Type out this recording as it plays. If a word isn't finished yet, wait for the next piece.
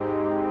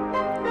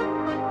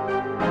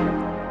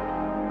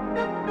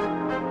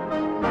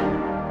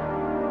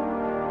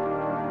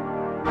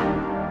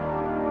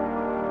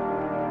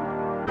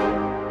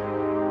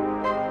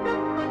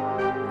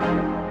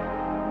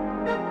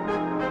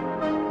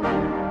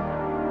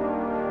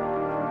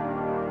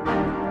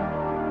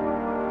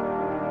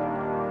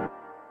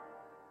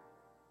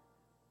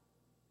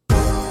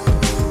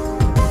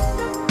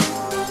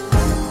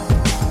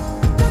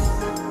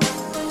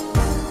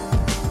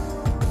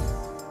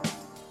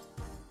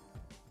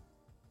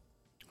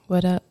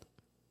What up?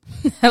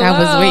 Hello. I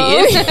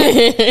was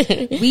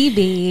waiting.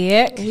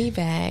 We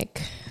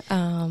back.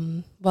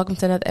 Welcome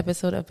to another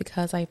episode of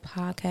Because I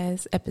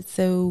Podcast,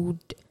 episode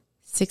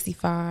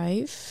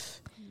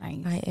 65.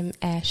 Nice. I am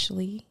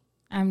Ashley.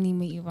 I'm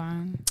Nima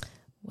Yvonne.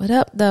 What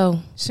up, though?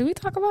 Should we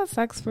talk about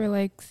sex for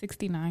like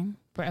 69?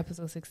 For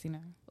episode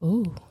 69?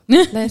 Ooh.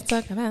 Let's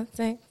talk about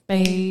sex,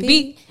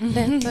 Baby.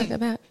 Let's talk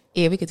about...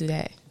 Yeah, we could do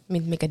that.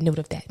 Make a note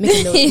of that.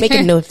 Make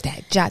a note of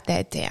that. Jot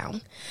that down.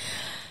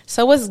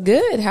 So what's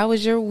good? How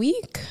was your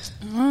week?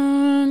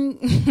 I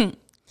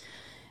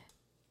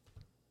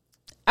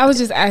was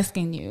just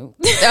asking you.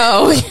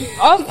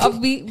 Oh.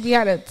 We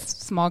had a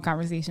small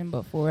conversation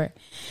before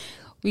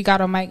we got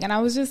on mic, and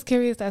I was just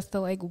curious as to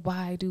like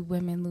why do we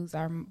lose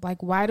our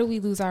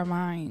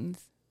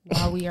minds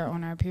while we are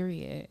on our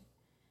period?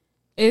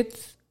 I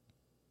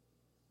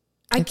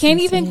can't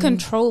even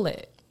control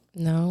it.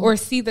 No. Or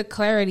see the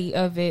clarity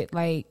of it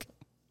like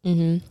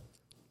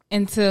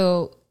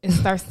until it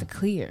starts to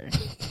clear.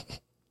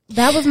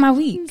 That was my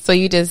week. So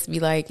you just be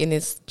like in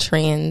this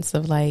trance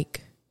of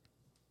like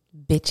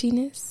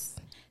bitchiness?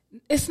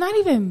 It's not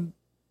even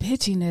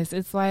bitchiness.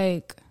 It's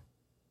like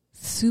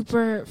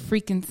super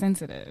freaking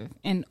sensitive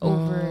and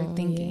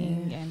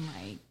overthinking and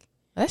like.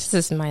 That's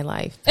just my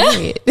life.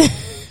 Period.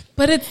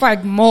 But it's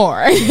like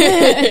more.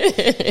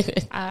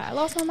 I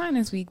lost my mind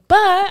this week, but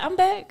I'm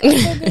back.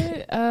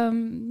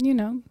 I'm so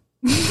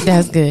good.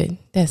 That's good.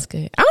 That's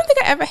good. I don't think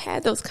I ever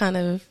had those kind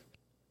of.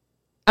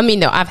 I mean,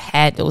 no, I've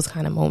had those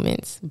kind of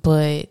moments,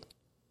 but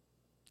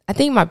I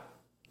think my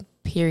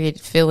period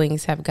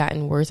feelings have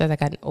gotten worse as I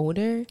gotten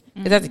older.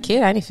 Because as a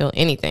kid, I didn't feel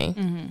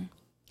anything.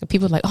 And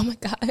people are like, "Oh my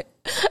god,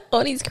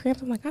 all these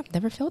cramps." I'm like, "I've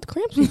never felt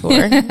cramps before."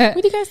 What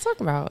do you guys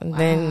talk about? And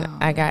then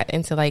I got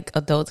into like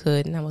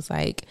adulthood, and I was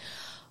like,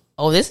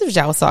 "Oh, this is what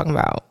y'all was talking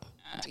about."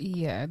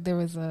 Yeah, there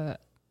was a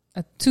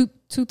two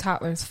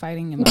toddlers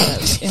fighting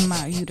in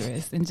my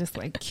uterus and just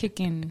like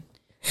kicking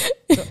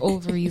the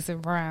ovaries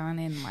around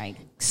and like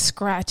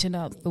scratching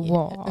up the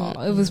wall.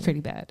 It was pretty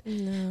bad.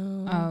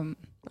 No,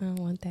 I don't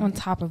want that. On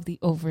top of the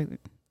over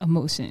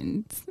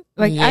emotions,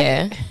 like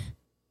I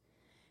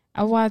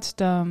watched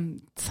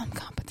some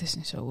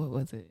competition show. What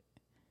was it?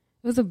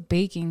 It was a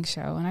baking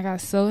show, and I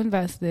got so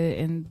invested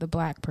in the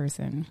black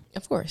person.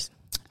 Of course,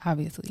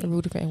 obviously,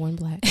 rooted for everyone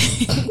black.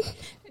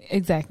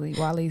 Exactly.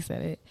 Wale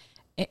said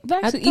it.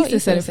 But actually, Issa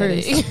said it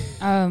first.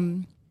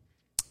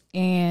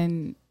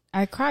 And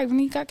I cried when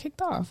he got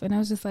kicked off, and I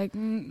was just like,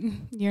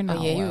 "You're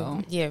not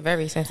well."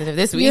 Very sensitive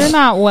this week. You're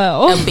not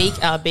well.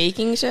 A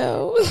baking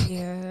show.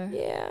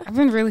 Yeah. I've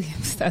been really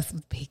obsessed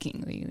with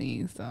baking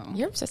lately. So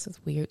you're obsessed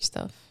with weird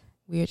stuff,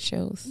 weird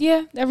shows.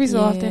 Yeah, every so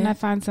often I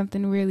find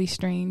something really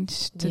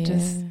strange to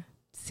just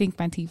sink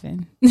my teeth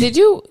in. Did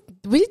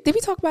we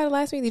talk about it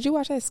last week? Did you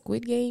watch that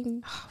Squid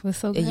Game? It was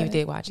so good. You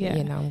did watch it.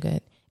 Yeah, no, I'm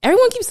good.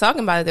 Everyone keeps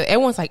talking about it though.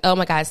 Everyone's like, "Oh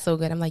my god, it's so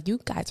good." I'm like, "You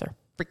guys are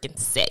freaking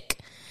sick."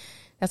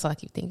 That's all I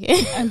keep thinking.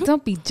 And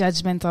don't be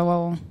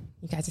judgmental.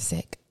 You guys are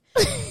sick.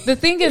 The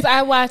thing is,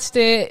 I watched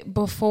it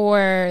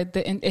before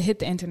it hit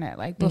the internet.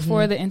 Like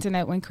before the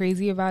internet went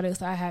crazy about it,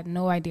 so I had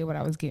no idea what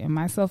I was getting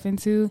myself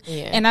into.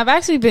 Yeah. And I've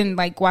actually been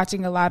like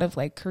watching a lot of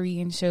like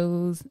Korean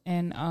shows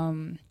and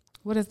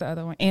what is the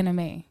other one?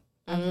 Anime.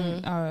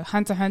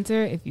 Hunter x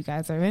Hunter. If you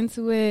guys are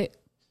into it,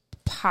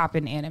 pop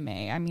an anime.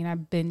 I mean, I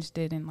binged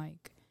it in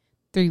like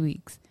 3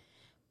 weeks.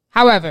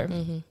 However,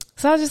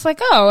 so I was just like,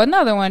 oh,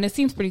 another one. It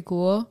seems pretty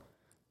cool.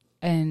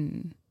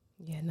 And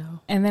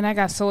and then I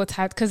got so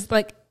attached because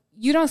like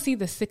you don't see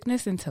the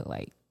sickness until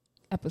like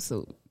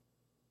episode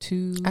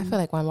 2. I feel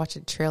like when I watched the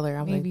trailer,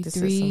 I'm maybe like, this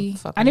 3. is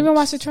some fucking I didn't even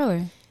watch the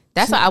trailer.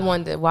 That's why I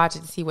wanted to watch it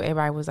to see what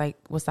everybody was like,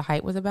 what's the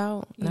hype was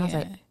about. And I was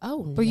like,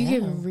 oh, but you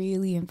get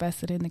really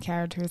invested in the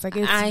characters. Like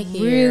it's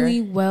really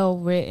well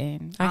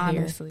written.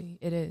 Honestly,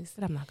 it is.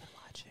 But I'm not gonna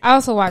watch it. I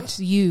also watched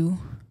You,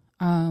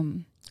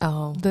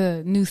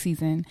 the new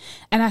season,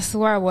 and I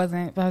swear I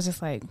wasn't, but I was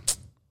just like,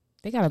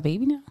 they got a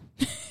baby now.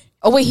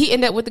 Oh wait, he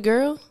ended up with the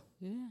girl?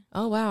 Yeah.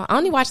 Oh wow. I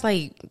only watched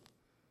like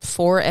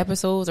 4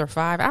 episodes or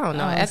 5. I don't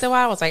know. After a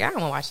while I was like, I don't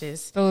want to watch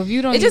this. So if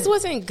you don't, it just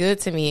wasn't good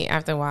to me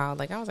after a while.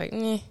 Like I was like,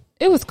 eh.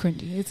 It was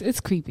cringy.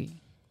 It's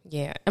creepy.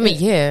 Yeah. I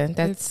mean,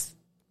 that's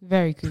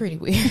very creepy. Pretty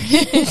weird.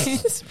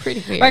 It's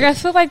pretty weird. Like I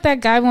feel like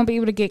that guy won't be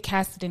able to get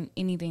casted in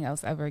anything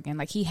else ever again.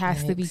 Like he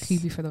has to be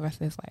creepy for the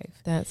rest of his life.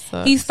 That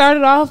sucks. He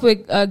started off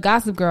with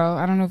Gossip Girl.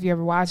 I don't know if you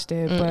ever watched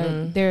it,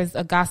 but there's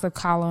a gossip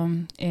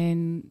column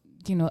in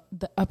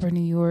the Upper New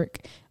York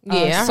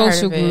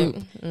social group,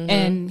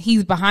 and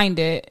he's behind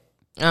it.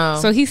 Oh,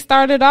 so he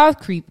started off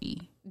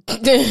creepy.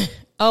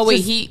 Oh wait,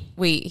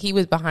 he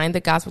was behind the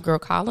Gossip Girl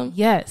column.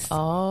 Yes.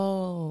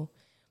 Oh,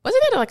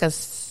 wasn't it like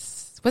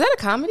was that a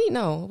comedy?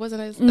 No,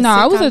 wasn't it?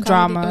 No, it was a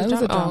drama. It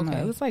was a drama. Oh,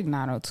 okay. It was like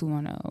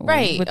 90210.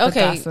 Right. With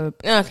okay. The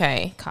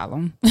gossip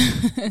column.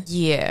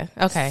 Yeah.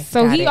 Okay.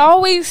 So he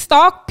always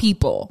stalked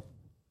people.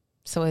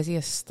 So is he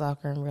a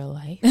stalker in real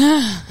life?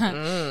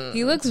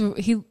 He looks.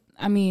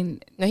 I mean,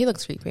 no, he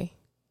looks creepy.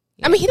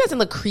 Yeah. I mean, he doesn't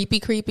look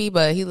creepy,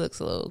 but he looks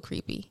a little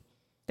creepy.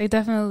 They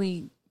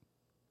definitely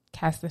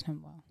casted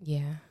him well.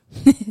 Yeah.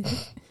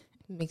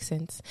 makes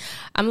sense.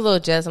 I'm a little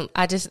jealous.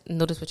 I just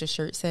noticed what your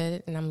shirt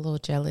said, and I'm a little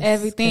jealous.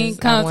 Everything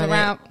comes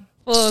around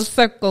full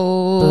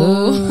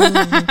circle.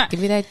 Give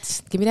me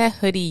that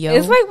hoodie, yo.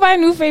 It's like my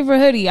new favorite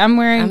hoodie. I'm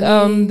wearing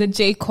the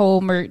J.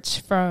 Cole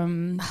merch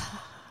from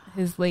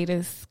his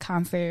latest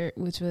concert,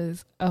 which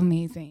was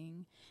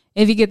amazing.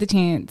 If you get the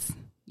chance,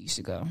 you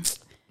should go.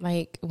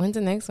 Like, when's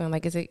the next one?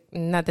 Like, is it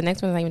not the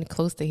next one's not even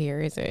close to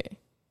here, is it?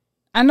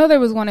 I know there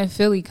was one in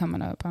Philly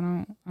coming up. I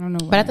don't know.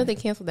 But I thought they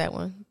canceled that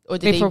one. Or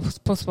did they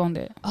postponed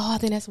it. Oh, I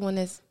think that's the one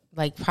that's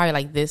like probably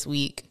like this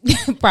week.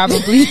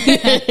 Probably.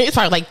 It's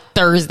probably like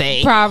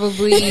Thursday.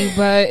 Probably,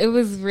 but it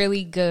was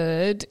really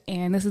good.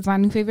 And this is my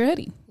new favorite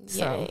hoodie.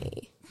 So.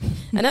 Yay.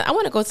 And I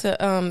want to go to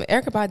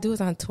Erykah Badu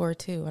is on tour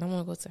too. I don't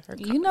want to go to her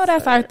concert. You know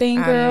that's our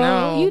thing, girl. I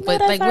know, you know but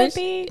that's like our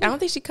thing. I don't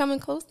think she's coming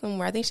close no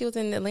more. I think she was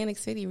in Atlantic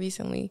City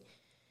recently.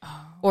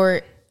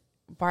 Or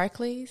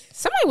Barclays.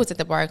 Somebody was at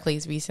the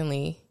Barclays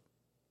recently.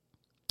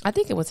 I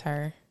think it was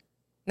her.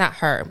 Not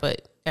her,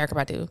 but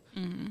Erykah Badu.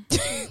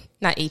 Mm-hmm.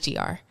 Not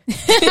HER.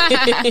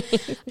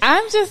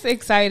 I'm just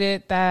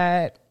excited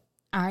that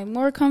I'm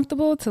more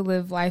comfortable to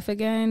live life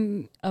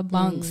again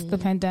amongst the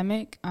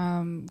pandemic,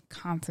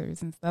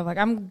 concerts and stuff. Like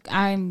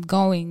I'm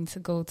going to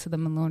go to the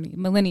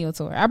Millennial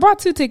Tour. I brought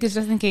 2 tickets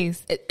just in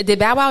case. Did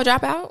Bow Wow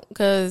drop out?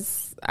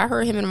 Because I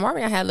heard him and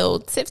Marvin had a little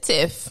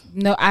tiff.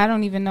 No, I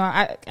don't even know.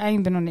 I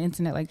ain't been on the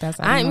internet like that.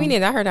 So I mean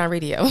it. I heard on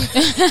radio.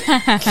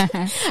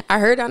 I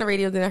heard on the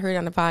radio, then I heard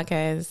on the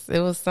podcast. It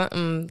was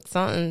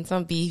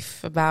some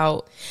beef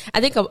about.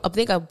 I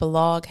think a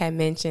blog had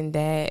mentioned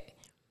that.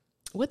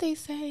 What they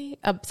say?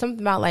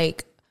 Something about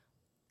like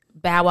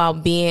Bow Wow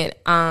being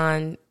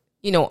on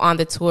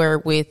the tour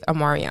with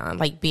Omarion,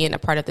 like being a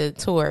part of the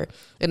tour,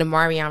 and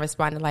Omarion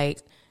responded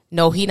like,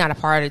 no, he's not a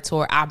part of the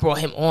tour. I brought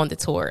him on the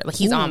tour. Like,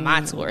 he's on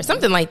my tour.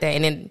 Something like that.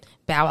 And then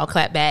Bow Wow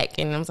clapped back.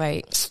 And I was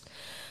like,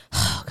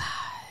 oh, God.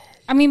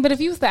 I mean, but if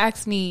you was to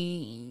ask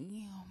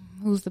me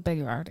who's the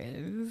bigger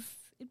artist,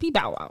 it'd be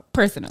Bow Wow,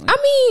 personally. I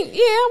mean, yeah,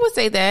 I would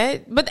say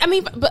that. But, I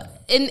mean,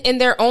 but in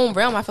their own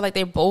realm, I feel like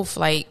they're both,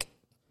 like,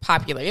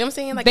 popular. You know what I'm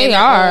saying? Like, they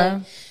are.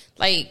 Own,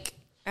 like,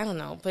 I don't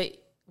know. But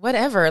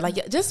whatever.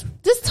 Like, just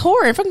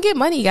tour and fucking get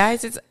money,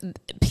 guys.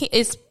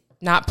 It's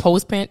not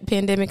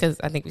post-pandemic because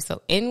I think we're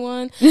still in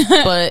one,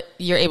 but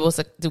you're able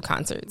to do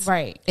concerts.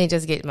 Right. And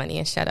just get money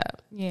and shut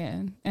up.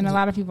 Yeah. And a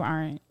lot of people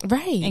aren't.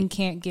 Right. And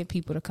can't get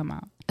people to come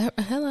out.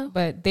 Hello.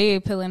 But they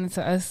appealing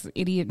to us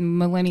idiot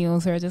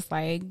millennials who are just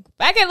like,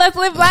 fuck it, let's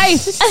live life.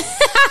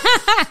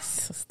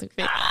 So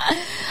stupid.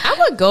 I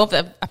would go if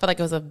I feel like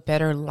it was a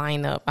better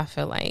lineup. I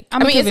feel like.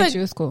 I'm going to convince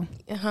you it's cool.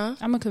 Uh-huh.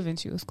 I'm going to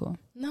convince you it's cool.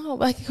 No,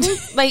 like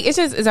it's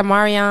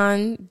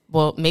Omarion,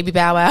 well, maybe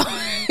Bow Wow.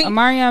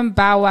 Omarion,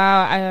 Bow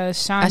Wow,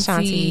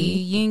 Ashanti,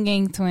 Ying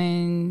Yang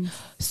Twins.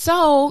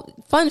 So,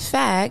 fun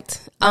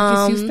fact.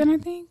 Marcus Houston, I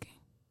think.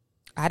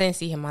 I didn't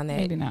see him on that.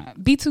 Maybe not.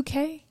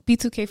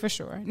 B2K for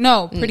sure.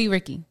 No, Pretty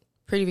Ricky.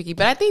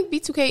 But I think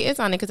B2K is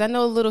on it because I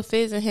know Little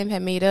Fizz and him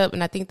had made up,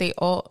 and I think they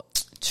all.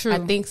 True. I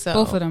think so.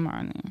 Both of them are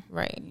on there.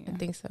 Right. Yeah. I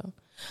think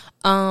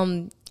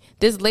so.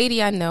 This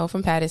lady I know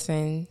from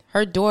Patterson,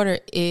 her daughter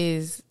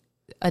is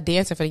a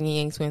dancer for the Ying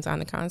Yang Twins on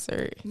the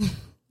concert.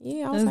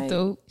 Yeah, I was That's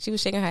dope. She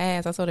was shaking her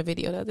ass. I saw the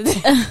video the other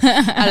day.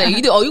 I was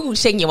like, you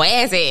shaking your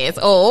ass.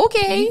 Oh,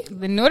 okay.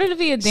 In order to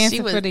be a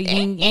dancer for the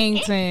Ying Yang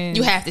Twins,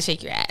 you have to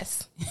shake your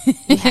ass.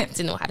 You have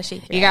to know how to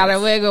shake your ass. You gotta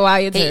wiggle while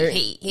you're turning.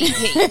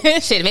 Hey.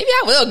 Shit, maybe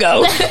I will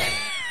go.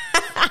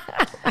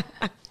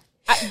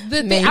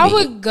 I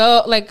would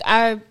go, like,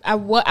 I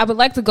would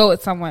like to go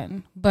with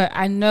someone, but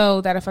I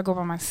know that if I go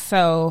by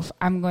myself,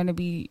 I'm going to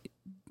be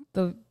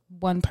the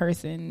one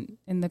person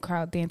in the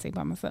crowd dancing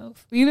by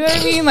myself. You know what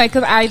I mean? Like,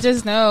 because I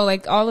just know,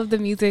 like, all of the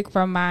music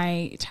from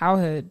my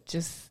childhood,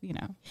 just, you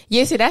know.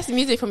 Yeah, see, that's the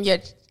music from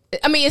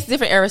I mean, it's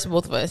different eras for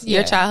both of us. Yeah.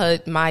 Your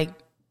childhood, my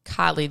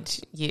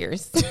college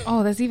years.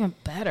 Oh, that's even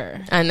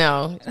better. I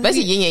know.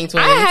 Especially Ying Yang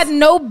Twins. I had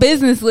no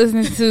business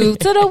listening to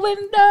the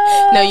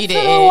window. No, you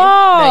didn't. To the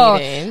wall. No, you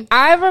didn't.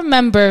 I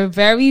remember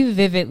very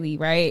vividly,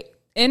 right?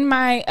 In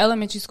my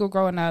elementary school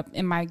growing up,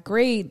 in my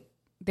grade,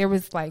 there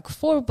was like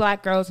 4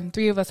 black girls and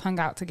 3 of us hung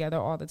out together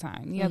all the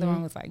time. The other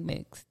one was like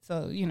mixed.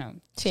 So, you know.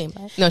 She ain't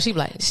black. No, she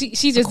black. She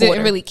just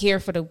didn't really care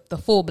for the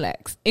full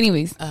blacks.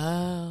 Anyways.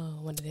 Oh,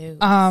 one of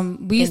those.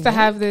 We used to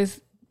have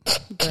this.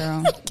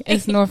 Girl,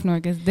 it's North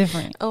Newark. It's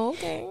different. Oh,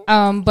 okay.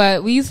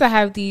 But we used to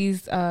have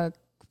these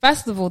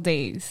festival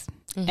days,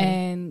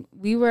 and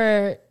we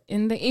were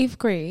in the 8th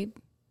grade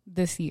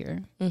this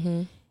year,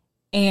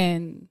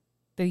 and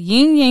the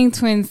Ying Yang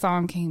Twins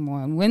song came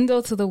on,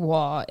 "Window to the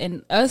Wall,"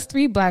 and us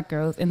 3 black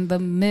girls in the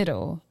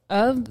middle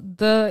of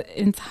the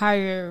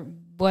entire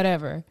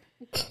whatever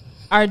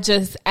are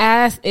just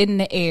ass in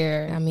the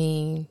air. I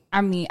mean,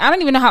 I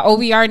don't even know how old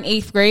we are in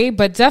 8th grade,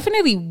 but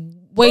definitely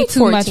way too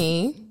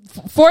 14. much.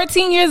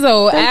 14 years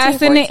old, 14,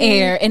 ass in 14. The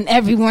air, and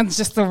everyone's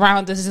just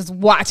around us, just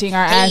watching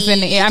our ass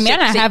in the air. I mean, I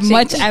didn't have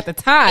much at the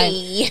time,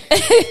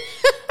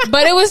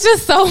 but it was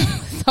just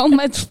so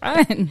much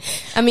fun.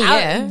 I mean,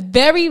 yeah.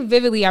 Very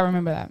vividly, I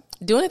remember that.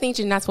 Doing the things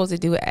you're not supposed to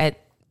do at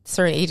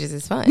certain ages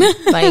is fun.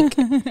 Like,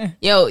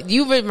 yo,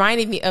 you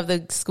reminded me of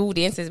the school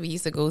dances we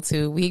used to go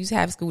to. We used to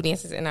have school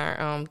dances in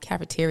our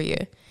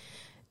cafeteria.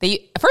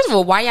 First of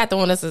all, why y'all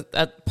throwing us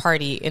a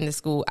party in the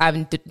school? I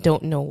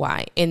don't know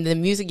why. And the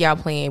music y'all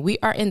playing, we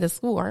are in the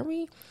school, aren't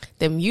we?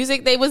 The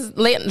music they was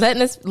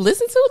letting us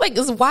listen to, like,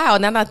 it's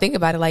wild. Now that I think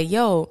about it, like,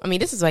 yo, I mean,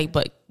 this is like,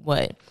 but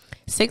what,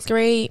 6th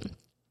grade,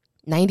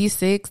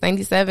 96,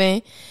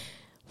 97.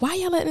 Why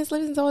y'all letting us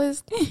listen to all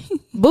this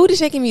booty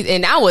shaking music?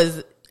 And I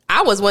was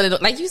one of the,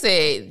 like you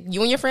said,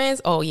 you and your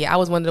friends. Oh yeah, I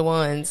was one of the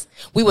ones.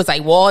 We was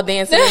like wall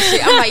dancing and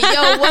shit. I'm like,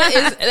 yo, what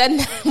is?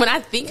 And when I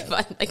think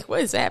about it, like,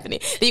 what is happening?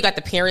 Then you got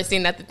the parents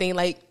saying that the thing,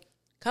 like,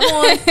 come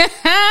on,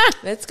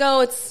 let's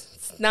go.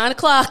 It's 9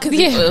 o'clock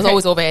because it was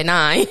always over at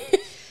 9.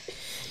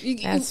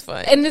 That's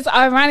fun. And it's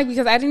ironic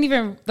because I didn't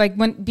even, like,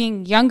 when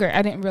being younger,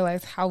 I didn't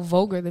realize how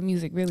vulgar the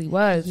music really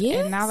was.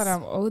 Yes. And now that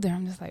I'm older,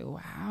 I'm just like,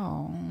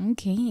 wow,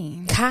 okay.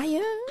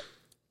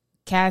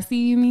 Cassie,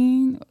 you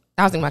mean?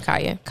 I was thinking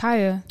about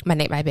Kaya. My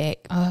neck, my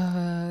back. Yeah.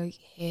 I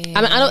mean,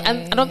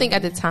 I don't think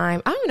at the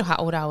time. I don't even know how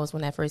old I was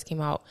when that first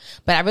came out,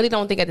 but I really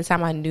don't think at the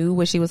time I knew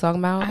what she was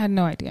talking about. I had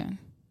no idea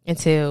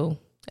until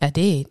I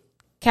did.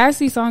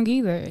 Cassie's song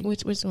either.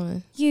 Which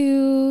one?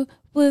 You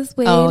was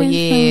waiting. Oh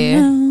yeah.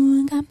 So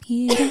long, I'm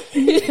here for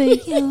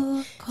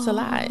your call. It's a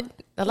lot.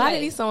 A lot of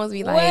these songs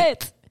be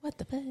like, what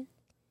the fuck?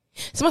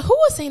 So who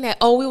was saying that?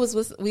 Oh, we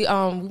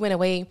went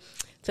away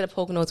to the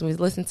Poconos and we was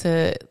listening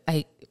to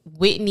like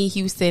Whitney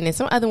Houston and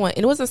some other one.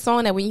 And it was a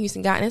song that Whitney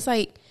Houston got, and it's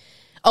like,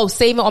 oh,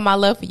 saving all my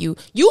love for you.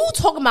 You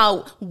talking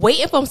about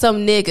waiting for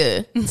some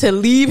nigga to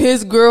leave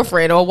his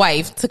girlfriend or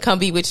wife to come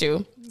be with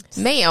you,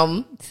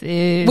 ma'am.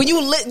 When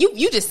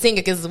you just sing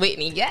it because it's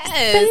Whitney. Yes,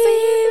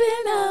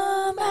 saving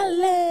all my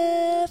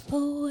love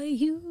for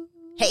you.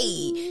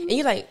 Hey, and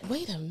you're like,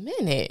 wait a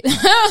minute,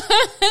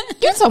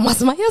 you're talking about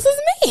somebody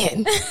else's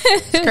man.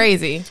 It's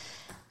crazy.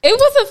 It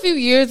was a few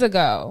years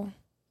ago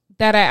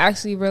that I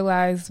actually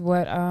realized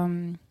what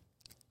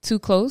Too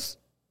Close.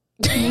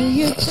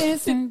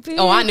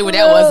 Oh, I knew what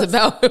that was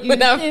about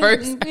when I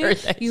first heard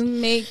that. You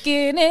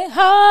making it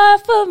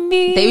hard for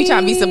me. They be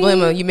trying to be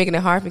subliminal. You making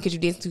it hard because you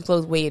dancing too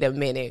close. Wait a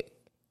minute.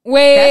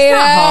 That's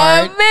not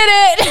hard.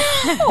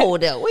 Minute.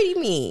 Hold up. What do you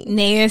mean?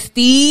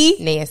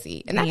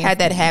 Nasty. And I've had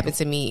that happen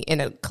to me in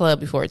a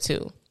club before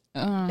too.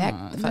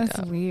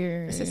 That's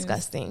weird. It's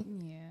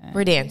disgusting. Yeah.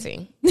 We're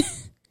dancing.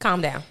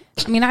 Calm down.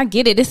 I mean, I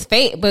get it. It's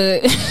fake,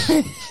 but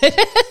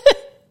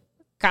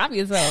calm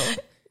yourself.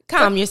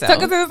 Calm yourself.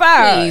 Tuck it to the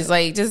side. Please,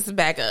 like, just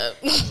back up.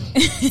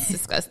 It's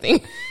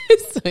disgusting.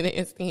 It's so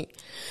nasty.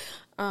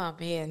 Oh,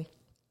 man.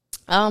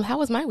 How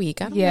was my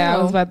week? I don't know.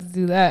 I was about to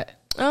do that.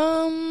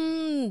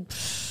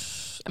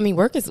 I mean,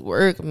 work is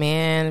work,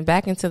 man.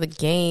 Back into the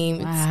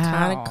game. It's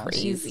kind of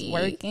crazy. She's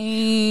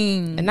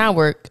working. And I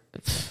work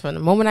from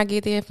the moment I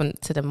get there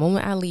to the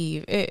moment I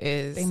leave. It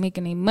is. They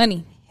making their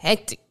money.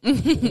 Hectic.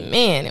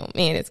 Man, oh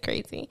man, it's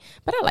crazy.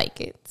 But I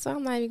like it. So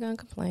I'm not even going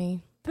to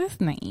complain.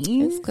 That's nice.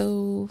 It's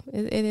cool.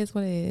 It is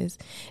what it is.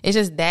 It's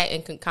just that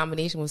in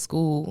combination with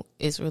school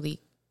is really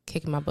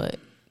kicking my butt.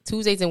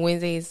 Tuesdays and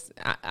Wednesdays,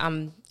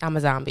 I'm a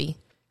zombie.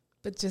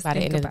 But just by the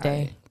end of the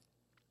day.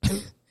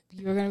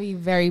 You're going to be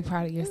very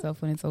proud of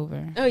yourself when it's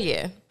over. Oh,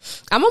 yeah.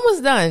 I'm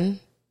almost done.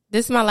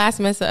 This is my last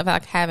semester of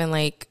like having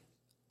like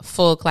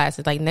full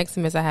classes. Like next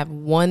semester I have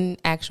one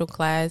actual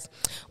class.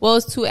 Well,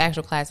 it's 2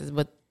 actual classes,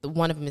 but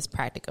one of them is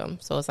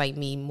practicum. So it's like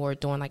me more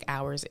doing like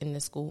hours in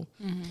the school.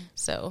 Mm-hmm.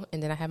 So,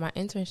 and then I have my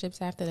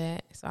internships after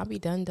that. So I'll be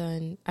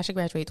done. I should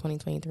graduate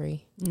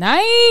 2023.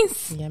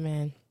 Nice. Yeah,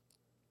 man.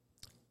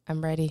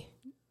 I'm ready.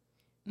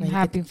 I'm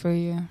happy for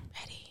you.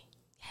 Ready.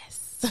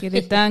 Get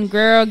it done,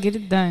 girl. Get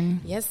it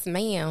done. Yes,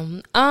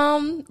 ma'am.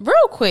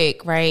 Real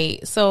quick, right?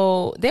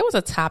 So there was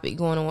a topic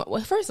going on.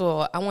 Well, first of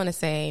all, I want to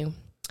say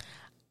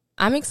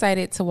I'm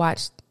excited to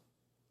watch.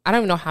 I don't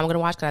even know how I'm going to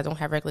watch because I don't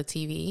have regular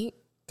TV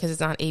because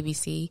it's on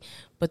ABC.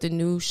 But the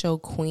new show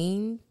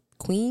Queens,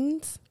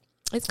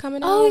 it's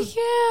coming out. Oh yeah,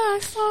 I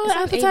saw the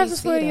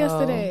advertisements for it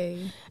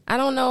yesterday. I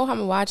don't know how I'm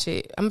gonna watch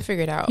it. I'm gonna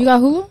figure it out. You got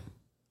Hulu?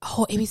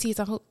 Oh, ABC is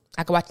on Hulu.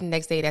 I can watch it the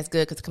next day. That's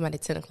good because it come out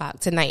at 10 o'clock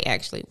tonight.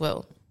 Actually,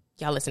 well.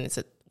 Y'all listening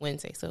to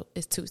Wednesday, so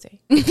it's Tuesday.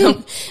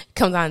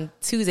 Comes on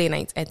Tuesday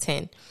nights at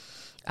 10.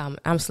 I'm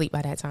asleep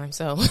by that time,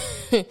 so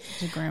your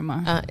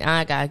grandma.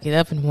 I gotta get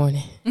up in the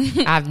morning.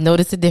 I've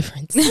noticed a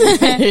difference.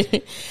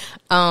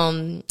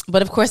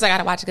 But of course I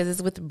gotta watch it because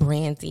it's with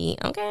Brandy.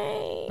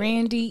 Okay,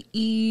 Brandy,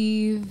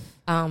 Eve,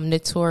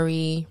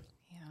 Notori.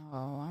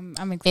 Oh,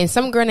 I'm excited. And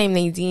some girl named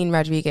Nadine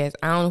Rodriguez.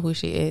 I don't know who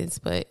she is,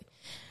 but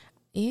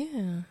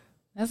yeah.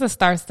 That's a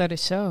star-studded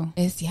show.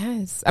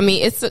 Yes. I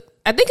mean, I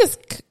think it's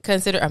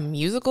considered a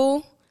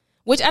musical,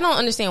 which I don't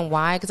understand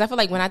why. Because I feel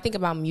like when I think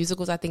about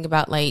musicals, I think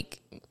about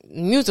like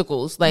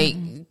musicals, like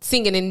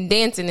singing and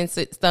dancing and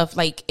stuff,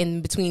 like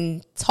in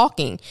between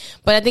talking.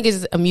 But I think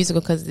it's a musical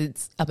because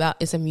it's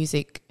a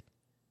music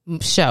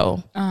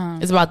show.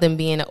 It's about them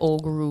being an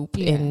old group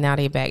and now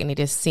they're back and they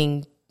just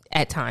sing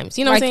at times.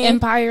 You know what I'm saying?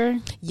 Empire?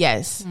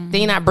 Yes.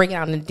 They're not breaking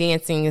out and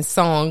dancing and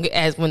song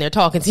as when they're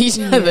talking to each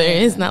other.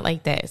 It's not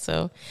like that.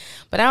 So,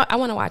 but I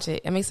want to watch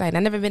it. I'm excited.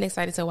 I've never been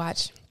excited to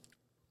watch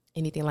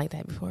anything like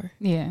that before.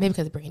 Yeah. Maybe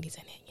because Brandy's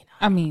in it, you know.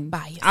 I mean,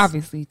 bias.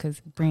 Obviously because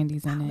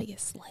Brandy's in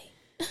it.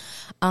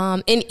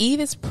 And Eve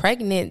is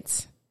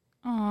pregnant.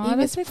 Oh, Eve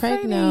is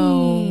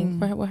pregnant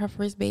with her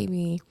first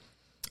baby.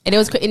 And it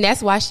was, and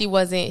that's why she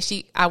wasn't.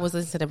 I was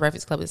listening to the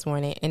Breakfast Club this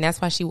morning, and that's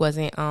why she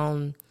wasn't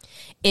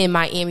in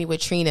Miami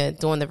with Trina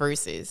doing the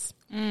verses.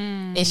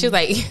 And she was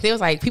like, there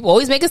was like people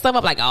always making stuff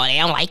up like, oh, they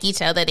don't like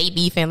each other, they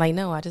beefing. Like,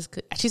 no, I just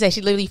could. She said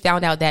she literally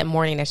found out that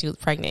morning that she was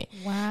pregnant.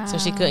 Wow. So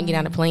she couldn't get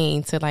on the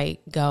plane to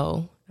like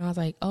go. And I was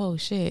like, oh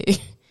shit.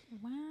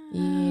 Wow,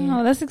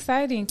 yeah. That's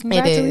exciting.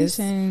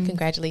 Congratulations.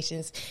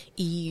 Congratulations,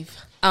 Eve.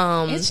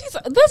 And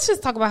let's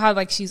just talk about how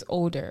like she's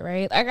older,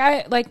 right?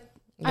 I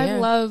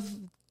love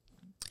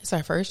it's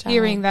our first child.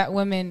 Hearing that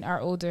women are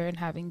older and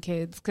having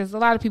kids, because a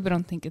lot of people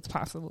don't think it's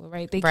possible,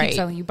 right? They keep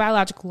telling you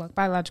biological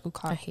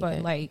clock,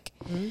 but like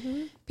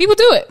people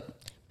do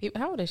it.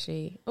 How old is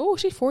she? Oh,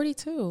 she's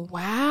 42.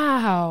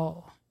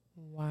 Wow.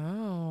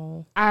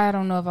 I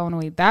don't know if I want to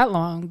wait that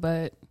long,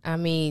 but I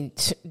mean,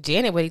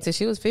 Janet waited till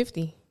she was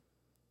 50.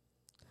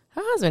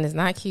 Her husband is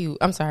not cute.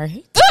 I'm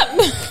sorry.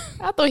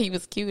 I thought he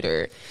was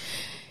cuter.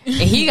 And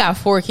he got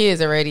 4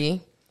 kids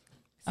already.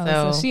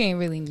 So she ain't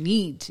really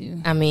need to.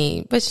 I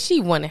mean, but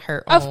she wanted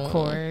her own. Of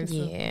course.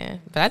 Yeah.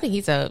 But I think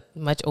he's a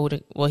much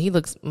older. Well, he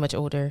looks much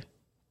older.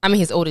 I mean,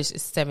 his oldest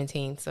is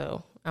 17.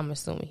 So I'm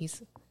assuming he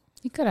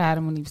could have had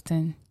him when he was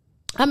 10.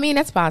 I mean,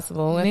 that's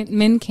possible.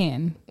 Men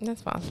can.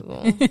 That's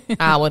possible.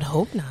 I would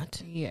hope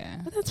not. Yeah.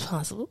 But that's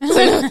possible.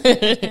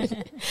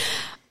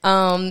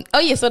 Oh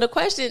yeah, so the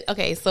question,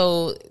 okay,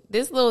 so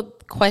this little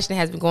question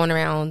has been going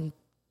around,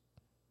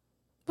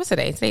 what's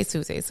today? Today's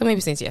Tuesday, so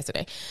maybe since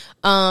yesterday,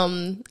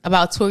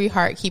 about Tori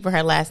Hart keeping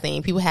her last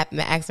name. People have been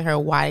asking her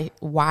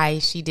why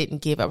she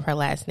didn't give up her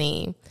last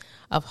name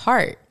of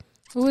Hart.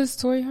 Who is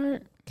Tori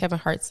Hart? Kevin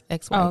Hart's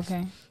ex-wife. Oh,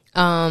 okay.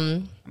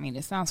 I mean,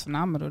 it sounds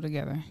phenomenal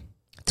together.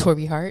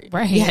 Tori Hart?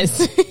 Right.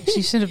 Yes.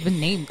 She should have been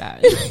named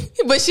that.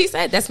 But she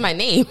said, that's my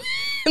name.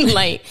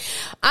 Like,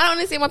 I don't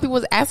understand why people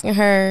was asking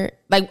her,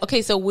 like,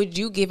 okay, so would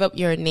you give up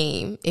your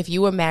name if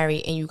you were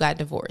married and you got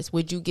divorced?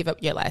 Would you give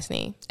up your last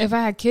name? If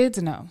I had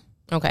kids, no.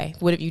 Okay.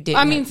 What if you did?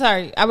 I mean,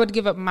 sorry. I would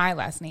give up my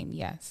last name,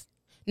 yes.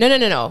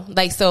 No.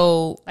 Like,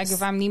 so. Like,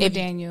 if I'm Nima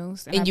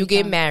Daniels. And you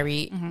get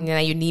married, and now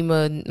you're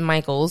Nima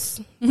Michaels,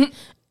 and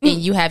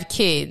you have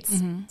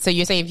kids. So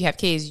you're saying if you have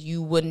kids,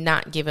 you would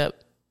not give up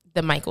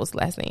the Michaels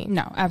last name?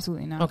 No,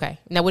 absolutely not. Okay.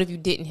 Now, what if you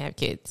didn't have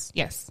kids?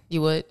 Yes.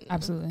 You would?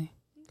 Absolutely.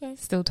 Okay.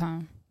 Still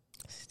time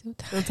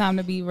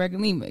to be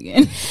regular Nima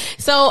again.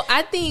 So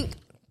I think,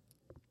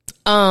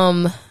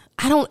 I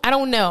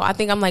don't know. I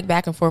think I'm like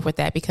back and forth with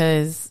that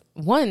because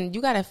one,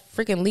 you got to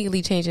freaking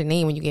legally change your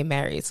name when you get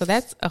married. So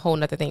that's a whole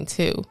nother thing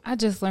too. I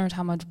just learned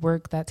how much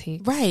work that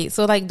takes. Right.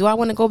 So like, do I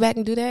want to go back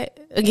and do that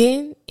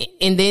again?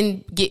 And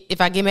then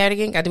if I get married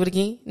again, got to do it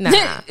again?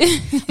 Nah.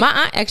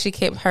 My aunt actually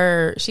kept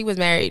she was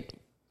married.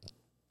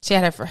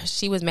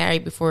 She was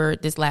married before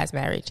this last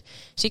marriage.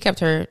 She kept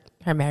her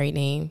married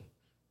name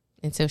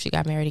until she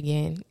got married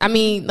again. I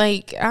mean,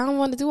 like, I don't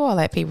want to do all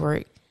that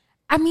paperwork.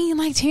 I mean,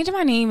 like, changing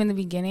my name in the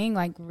beginning,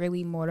 like,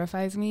 really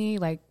mortifies me,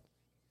 like,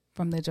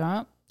 from the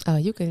jump. Oh,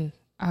 you can.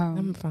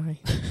 I'm fine.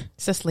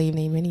 It's a slave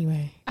name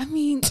anyway. I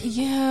mean,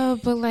 yeah,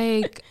 but,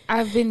 like,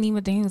 I've been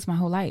Nima Daniels my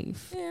whole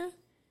life. Yeah.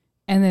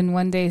 And then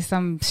one day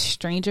some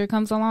stranger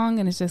comes along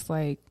and it's just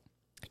like.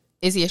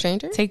 Is he a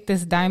stranger? Take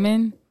this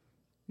diamond.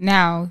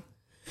 Now,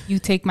 you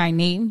take my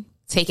name.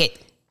 Take it.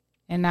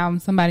 And now I'm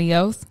somebody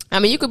else. I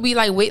mean, you could be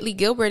like Whitley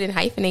Gilbert and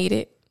hyphenate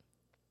it.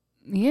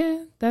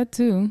 Yeah, that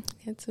too.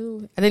 I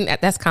think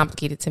that's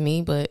complicated to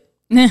me, but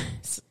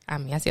I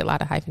mean, I see a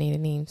lot of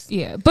hyphenated names.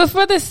 Yeah, but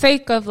for the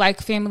sake of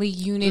like family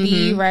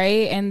unity,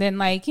 right? And then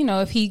like, you know,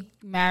 if he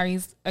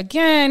marries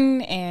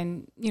again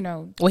and, you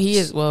know. He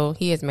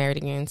is married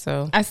again,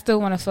 so. I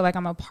still want to feel like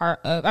I'm a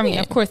part of, I mean,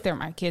 of course they're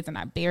my kids and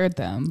I bear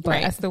them,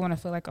 but I still want to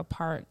feel like a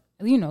part,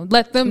 you know,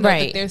 let them know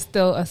that there's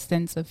still a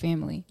sense of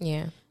family.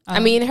 Yeah. I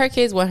mean, her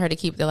kids want her to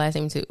keep the last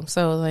name too.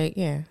 So, like,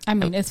 yeah. I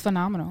mean, it's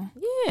phenomenal.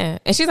 Yeah.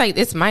 And she's like,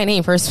 it's my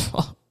name, first of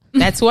all.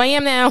 That's who I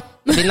am now.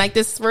 I've been like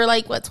this for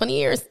like, 20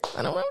 years?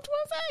 I don't know what you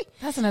want to say.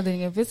 That's another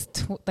thing. If it's,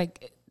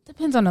 it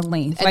depends on the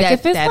length. Like,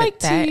 if it's like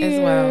 2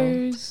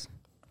 years.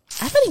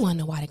 Well. I really want to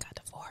know why they got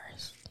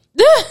divorced.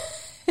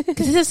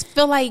 Because it just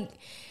feel like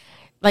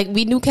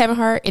we knew Kevin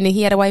Hart and then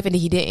he had a wife and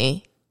then he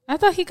didn't. I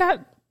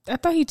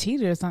thought he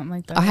cheated or something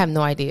like that. I have no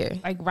idea.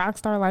 Like rock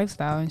star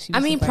lifestyle, and she. I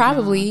mean,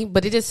 probably,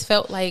 but it just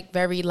felt like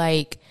very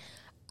like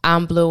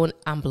I'm blown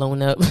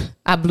up.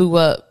 I blew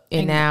up,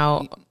 and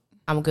now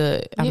I'm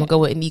good. I'm gonna go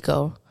with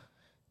Nico.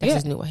 That's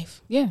his new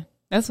wife. Yeah,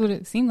 that's what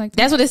it seemed like.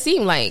 That's what it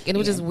seemed like, and it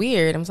was just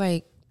weird. I was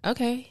like,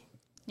 okay,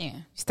 yeah.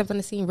 You stepped on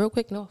the scene real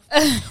quick. No,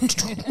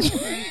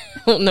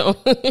 no.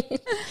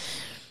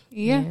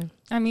 Yeah,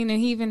 I mean, and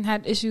he even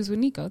had issues with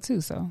Nico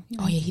too. So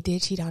he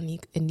did cheat on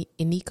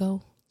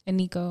Nico.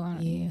 Nico.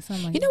 Yeah,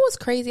 something like you know what's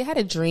crazy? I had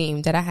a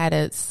dream that I had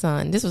a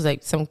son. This was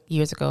like some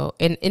years ago.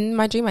 And in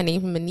my dream, I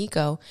named him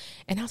Nico.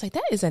 And I was like,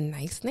 that is a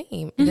nice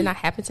name. And then I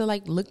happened to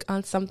like look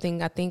on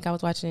something. I think I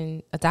was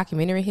watching a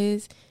documentary of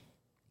his.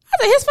 I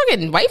was like, his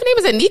fucking wife name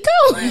is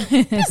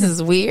Nico? This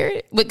is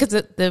weird. Because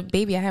the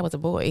baby I had was a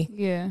boy.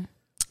 Yeah.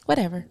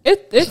 Whatever.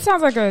 It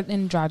sounds like an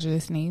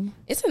androgynous name.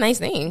 It's a nice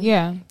name.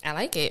 Yeah. I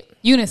like it.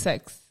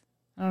 Unisex.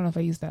 I don't know if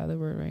I used that other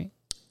word right.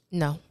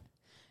 No.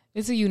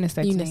 It's a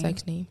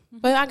unisex name.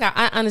 But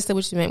I understood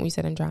what you meant when you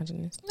said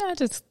androgynous. No, I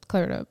just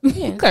cleared up.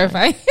 Yeah,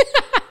 clarify.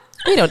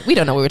 we don't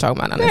know what we're talking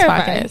about on this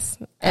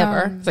podcast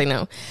ever. Say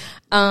no.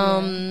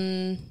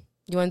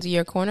 You want to do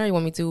your corner? You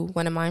want me to do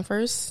one of mine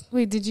first?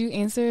 Wait, did you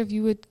answer if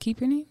you would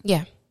keep your name?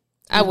 Yeah,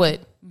 I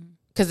would,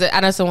 because I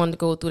just don't want to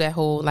go through that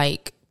whole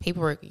like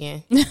paperwork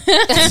again. And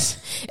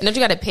don't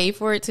you got to pay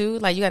for it too?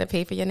 Like you got to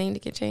pay for your name to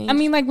get changed. I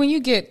mean, like when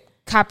you get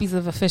copies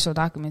of official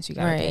documents, you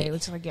gotta pay.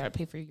 It's like you gotta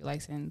pay for your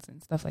license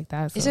and stuff like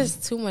that. So. It's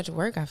just too much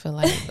work. I feel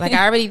like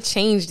I already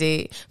changed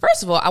it.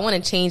 First of all, I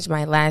want to change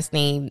my last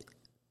name,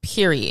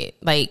 period,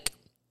 like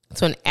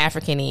to an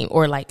African name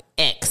or like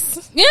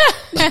X.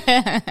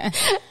 Yeah.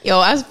 Yo,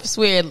 I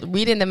swear,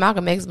 reading the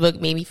Malcolm X book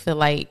made me feel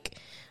like,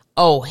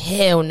 oh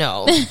hell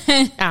no,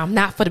 I'm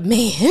not for the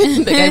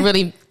man. Like I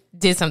really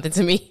did something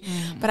to me,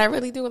 but I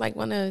really do like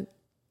want to.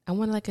 I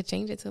want to like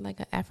change it to like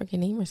an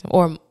African name or something,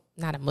 or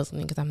not a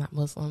Muslim because I'm not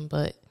Muslim,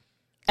 but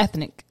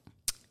ethnic.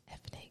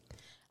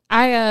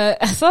 I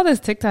saw this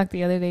TikTok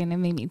the other day and it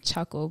made me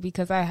chuckle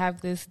because I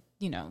have this,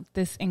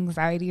 this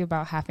anxiety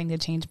about having to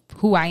change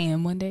who I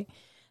am one day.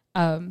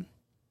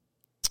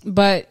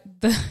 But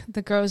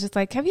the girl was just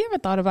like, have you ever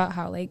thought about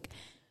how like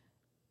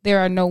there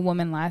are no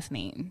woman last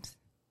names?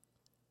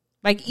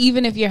 Like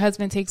even if your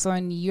husband takes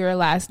on your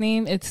last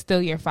name, it's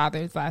still your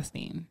father's last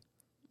name.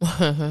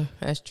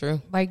 That's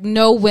true. Like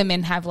no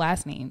women have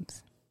last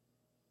names.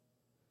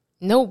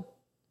 No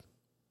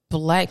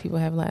black people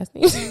have last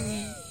names.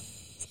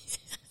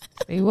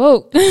 Stay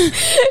woke.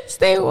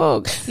 Stay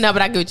woke. No,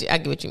 but I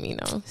get what you mean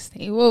though.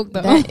 Stay woke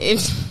though.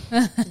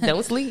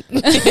 Don't sleep.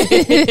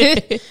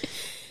 That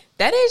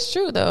is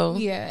true though.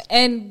 Yeah.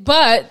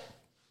 But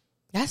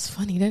that's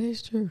funny. That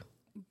is true.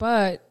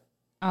 But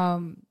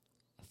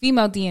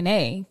female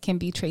DNA can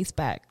be traced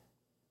back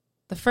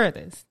the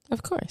furthest.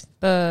 Of course.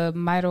 The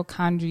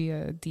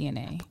mitochondria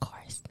DNA. Of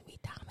course. We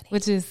dominate.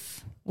 Which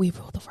is we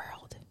rule the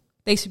world.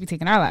 They should be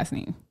taking our last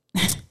name.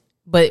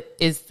 But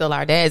it's still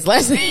our dad's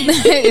last name.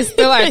 It's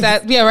still our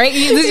dad. Yeah, right?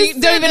 You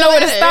don't even know where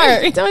to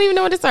start. Don't even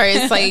know where to start.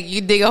 It's like you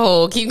dig a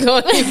hole. Keep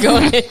going.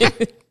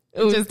 It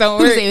just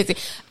don't work.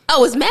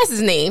 Oh, it's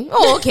Mass's name.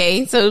 Oh,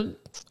 okay. So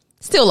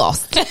still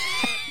lost. I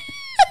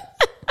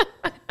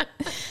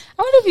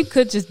wonder if you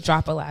could just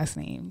drop a last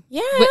name.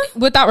 Yeah.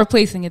 Without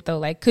replacing it though.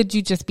 Like could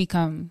I just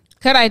become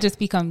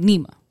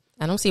Nima?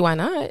 I don't see why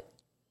not.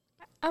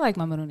 I like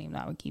my middle name.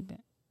 I would keep it.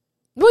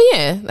 Well,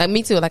 yeah, like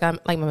me too. Like I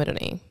like my middle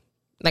name.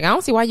 Like I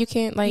don't see why you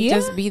can't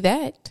just be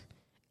that.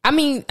 I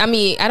mean, I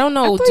don't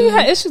know. I thought you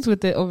had issues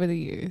with it over the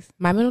years.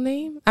 My middle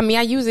name. I mean,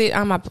 I use it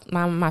on my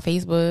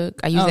Facebook.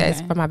 I use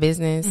it for my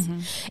business. Mm-hmm.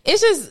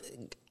 It's just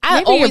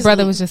maybe your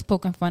brother was just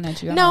poking fun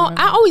at you.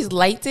 I always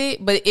liked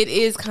it, but it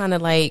is kind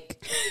of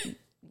like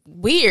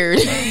weird.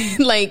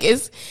 Like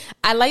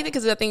I liked it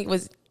because I think it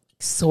was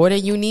sort of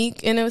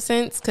unique in a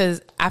sense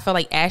because I felt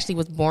like Ashley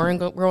was boring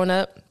growing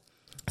up.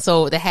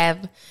 So to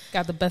have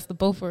got the best of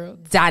both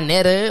worlds.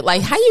 Donetta,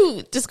 like how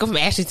you just go from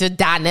Ashley to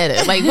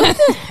Donetta? Like what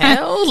the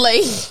hell?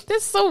 Like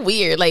that's so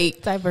weird.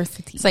 Like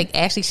diversity. It's like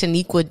Ashley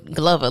Shaniqua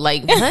Glover.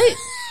 Like what?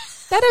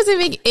 That doesn't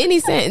make any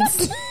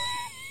sense.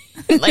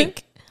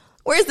 Like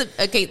where's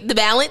the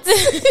balance?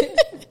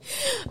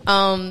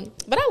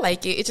 But I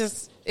like it.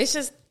 It's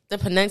just the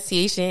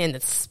pronunciation and the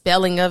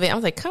spelling of it. I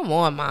was like, come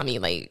on, mommy.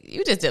 Like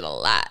you just did a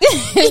lot.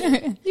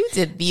 You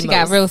did the most. She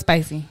got real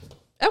spicy.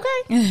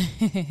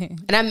 Okay.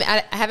 And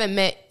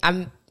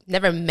I've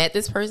never met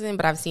this person,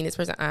 but I've seen this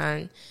person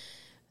on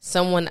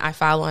someone I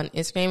follow on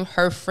Instagram.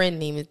 Her friend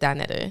name is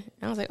Donetta. And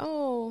I was like,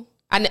 oh,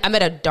 I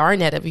met a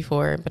Darnetta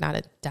before, but not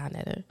a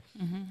Donetta.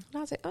 Mm-hmm. And I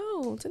was like,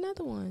 oh, it's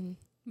another one.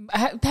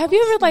 Have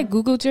you ever like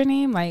Googled your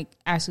name, like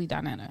Ashley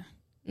Donetta?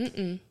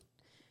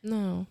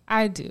 No,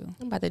 I do.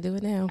 I'm about to do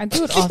it now. I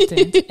do it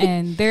often,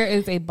 and there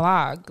is a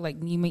blog like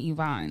Nima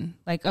Yvonne,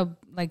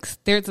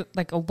 there's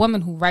a woman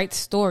who writes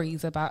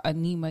stories about a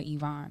Nima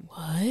Yvonne.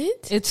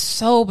 What? It's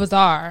so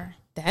bizarre.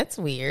 That's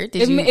weird.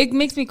 It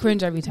makes me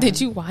cringe every time.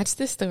 Did you watch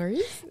the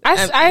stories?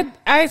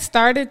 I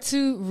started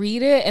to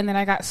read it, and then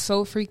I got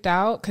so freaked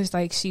out because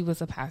like she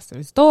was a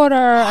pastor's daughter,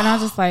 and I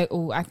was just like,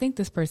 oh, I think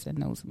this person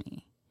knows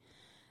me.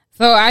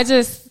 So I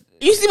just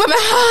you see my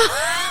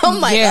mouth. I'm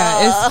like,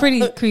 it's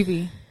pretty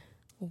creepy.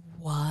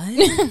 What?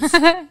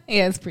 Yeah,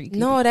 it's pretty creepy.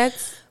 No,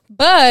 that's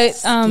but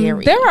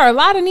scary. There are a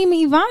lot of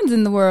Nima Yvonnes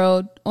in the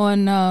world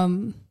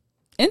on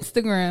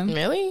Instagram.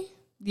 Really?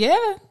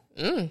 Yeah.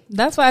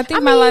 That's why I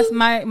think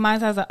mine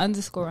has an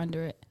underscore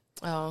under it.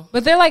 Oh,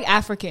 but they're like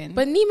African.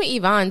 But Nima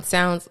Yvonne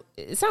sounds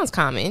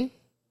common,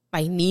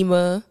 like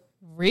Nima.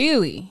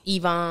 Really,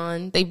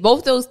 Yvonne. They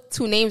both those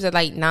two names are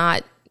like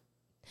not.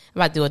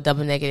 I'm about to do a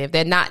double negative.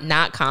 They're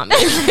not common.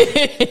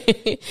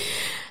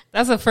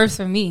 That's a first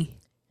for me.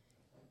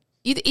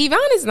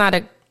 Yvonne is not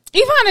a...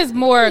 Yvonne is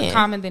more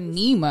common than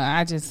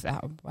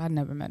Nima. I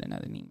never met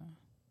another Nima.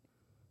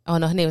 Oh,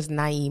 no, her name was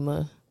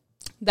Naima.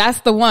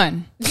 That's the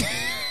one.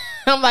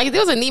 I'm like,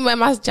 there was a Nima at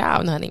my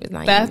job. No, her name is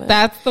Naima.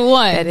 That's the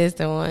one. That is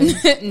the one.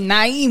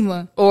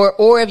 Naima.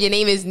 Or if your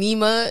name is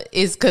Nima,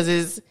 it's because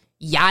it's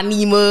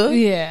Yanima.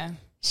 Yeah.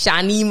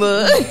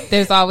 Shanima.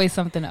 There's always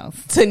something else.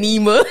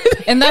 Tanima.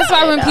 And that's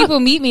why when people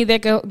meet me, they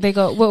go,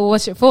 well,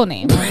 what's your full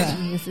name?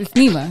 It's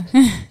Nima.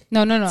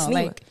 No.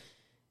 Nima.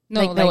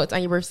 No, it's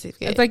on your birth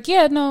certificate. It's like,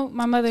 yeah, no,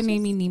 my mother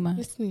named me Nima.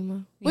 It's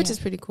Nima. Which is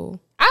pretty cool.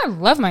 I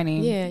love my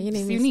name. Yeah, your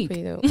name is unique.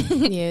 pretty dope.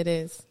 Yeah, it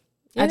is.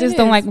 Yeah, I just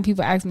don't like when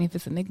people ask me if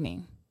it's a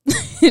nickname.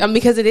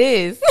 Because it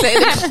is.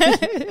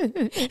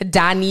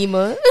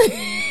 Danima.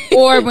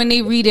 Or when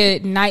they read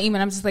it, Naima, and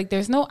I'm just like,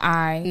 there's no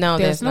I. No,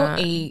 there's no not.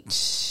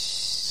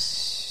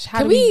 H.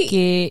 How do we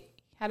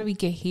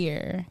get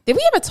here? Did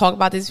we ever talk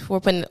about this before,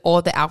 putting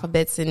all the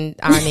alphabets in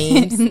our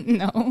names?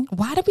 No.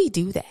 Why do we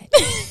do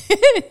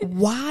that?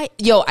 Why?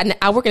 Yo,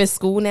 I work in a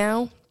school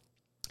now.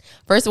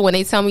 First of all, when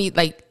they tell me,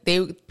 like,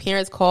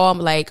 parents call, I'm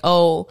like,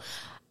 oh,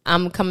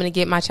 I'm coming to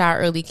get my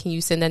child early. Can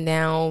you send them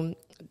down?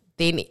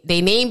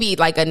 They name me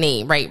like a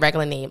name, right?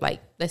 Regular name.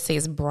 Like, let's say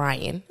it's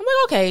Brian. I'm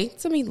like, okay,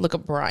 so let me look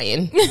up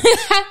Brian.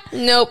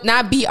 Nope,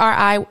 not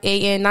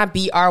Brian, not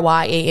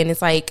Bryan.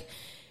 It's like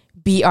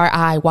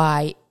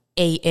Briyane.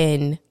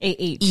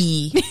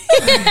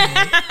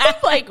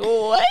 Like,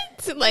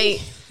 what?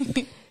 Like,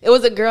 it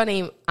was a girl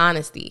named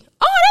Honesty.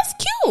 Oh, that's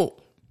cute.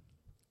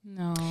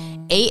 No.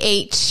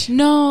 AH.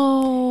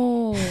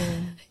 No.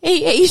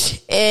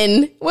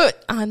 AHN.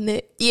 What on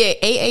it? Yeah,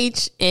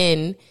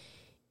 AHN.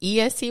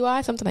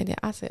 ESTY, something like that.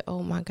 I said,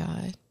 oh my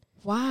God.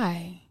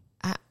 Why?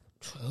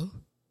 True.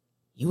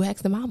 You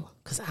ask the mama,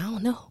 because I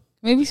don't know.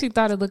 Maybe she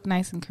thought it looked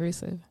nice and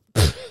cursive.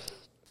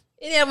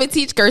 They don't even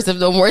teach cursive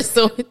no more,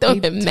 so it don't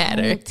even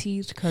matter. Don't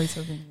teach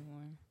cursive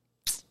anymore.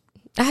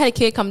 I had a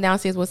kid come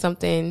downstairs with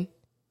something,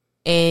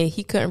 and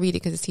he couldn't read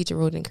it because his teacher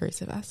wrote it in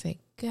cursive. I said,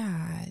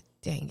 God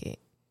dang it.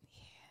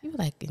 You were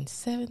like in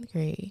 7th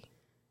grade.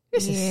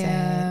 This is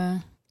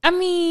sad. I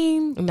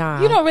mean, you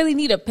don't really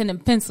need a pen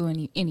and pencil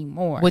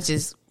anymore. Which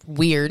is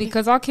weird.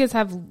 Because all kids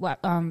have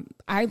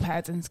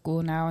iPads in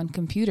school now and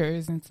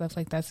computers and stuff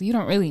like that. So you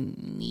don't really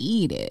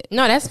need it.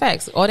 No, that's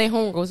facts. All their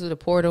homework goes through the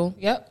portal.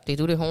 Yep. They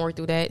do their homework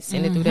through that,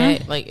 send it through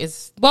that. Like,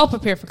 it's well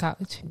prepared for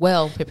college.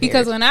 Well prepared.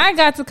 Because when I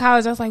got to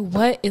college, I was like,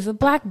 what is a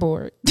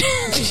blackboard?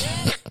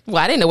 Well,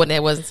 I didn't know what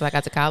that was until I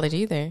got to college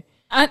either.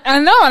 I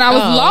know, and I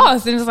was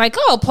lost. And it was like,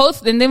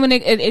 post. And then when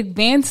it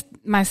advanced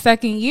my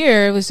second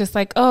year, it was just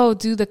like,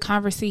 do the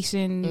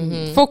conversation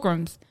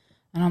fulcrums.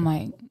 And I'm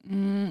like,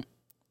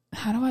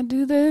 how do I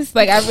do this?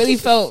 Like, I really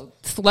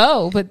felt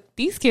slow. But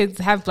these kids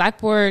have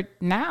Blackboard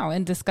now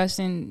and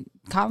discussion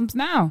columns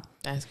now.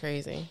 That's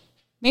crazy.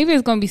 Maybe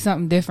it's going to be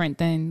something different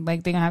than,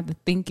 like, they're going to have to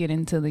think it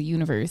into the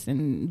universe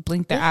and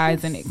blink their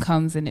eyes and it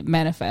comes and it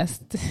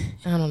manifests.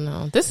 I don't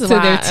know. This is to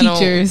why their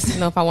teachers. I don't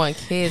know if I want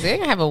kids. They're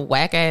going to have a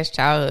whack-ass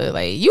childhood.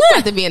 Like, you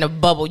have to be in a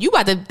bubble. You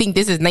about to think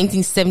this is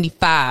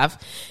 1975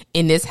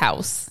 in this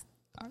house.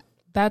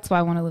 That's why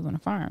I want to live on a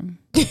farm.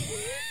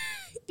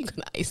 You're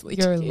going to isolate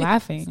You're your kids.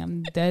 laughing.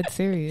 I'm dead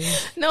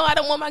serious. No, I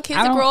don't want my kids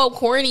to grow up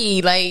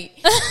corny. Like,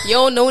 you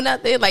don't know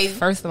nothing. Like,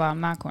 first of all,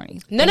 I'm not corny.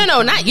 No,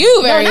 not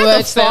you very not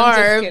much. the farm.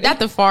 farm. Not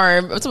the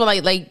farm. So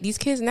like these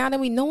kids now that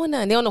we know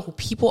nothing. They don't know who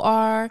people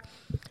are.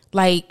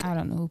 Like, I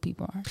don't know who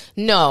people are.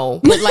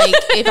 No, but like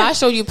if I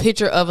show you a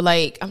picture of,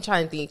 like, I'm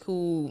trying to think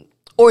who,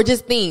 or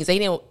just things they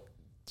don't.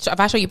 If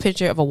I show you a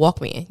picture of a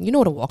Walkman, you know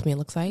what a Walkman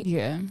looks like.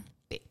 Yeah.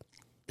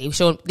 They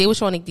were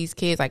showing like, these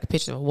kids like a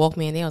picture of a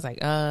Walkman. They was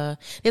like, there's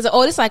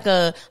this like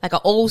an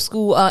old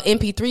school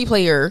MP3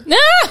 player.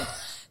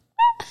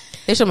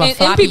 They showed them a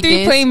floppy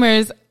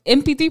disk.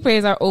 MP3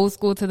 players are old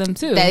school to them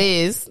too. That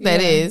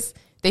is.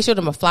 They showed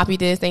them a floppy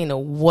disk. They didn't know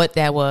what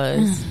that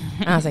was.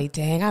 I was like,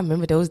 dang, I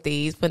remember those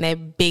days putting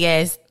that big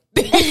ass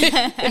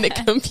in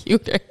the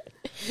computer.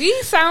 We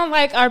sound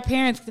like our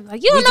parents.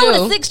 Like, you don't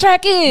know what a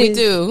 6-track is. We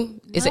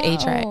do. It's an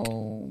 8-track.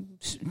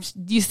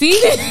 You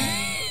see?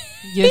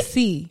 You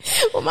see.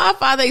 When my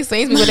father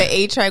explains to me what an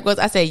 8-track was,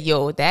 I said,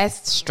 yo,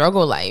 that's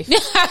struggle life.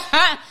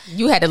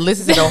 You had to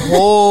listen to the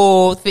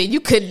whole thing.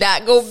 You could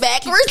not go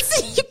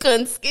backwards. You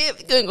couldn't skip.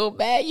 You couldn't go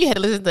back. You had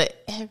to listen to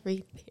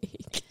everything.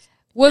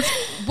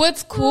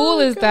 What's cool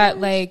is that,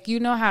 like,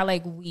 you know how,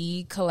 like,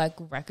 we collect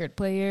record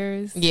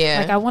players? Yeah.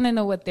 Like, I want to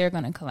know what they're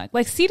going to collect.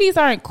 Like, CDs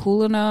aren't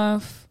cool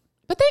enough.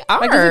 But they are.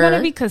 Like, is it going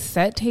to be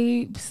cassette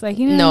tapes? Like,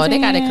 you know what I'm they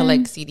got to saying?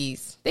 collect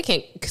CDs. They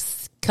can't...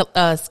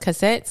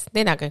 cassettes,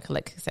 they're not going to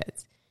collect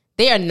cassettes.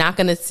 They are not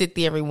going to sit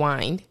there and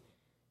rewind.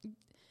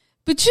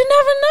 But you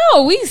never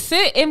know. We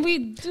sit and we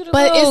do the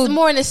But it's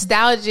more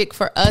nostalgic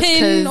for us.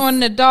 Pin on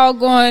the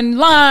doggone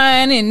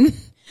line and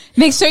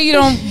make sure you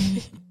don't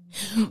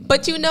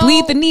but you know,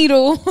 bleed the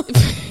needle.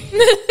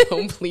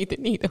 Don't bleed the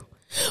needle.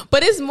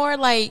 But it's more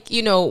like,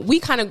 you know,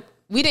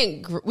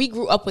 we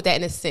grew up with that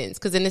in a sense.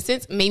 Because in a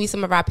sense, maybe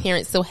some of our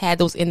parents still had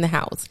those in the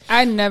house.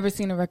 I never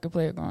seen a record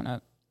player growing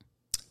up.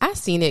 I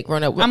seen it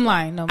growing up. I'm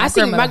lying. No,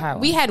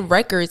 we had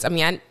records. I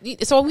mean,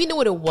 so we knew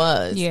what it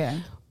was. Yeah.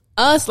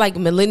 Us, like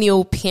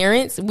millennial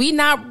parents, we don't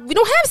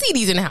have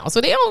CDs in the house,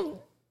 so they don't.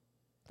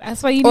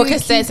 That's why you or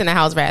cassettes in the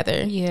house,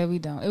 rather. Yeah, we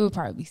don't. It would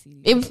probably be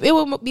CDs. It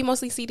would be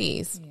mostly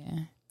CDs.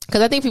 Yeah,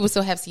 because I think people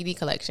still have CD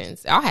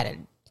collections. I had a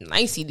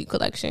nice CD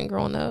collection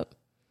growing up.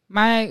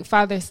 My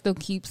father still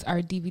keeps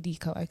our DVD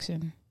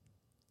collection.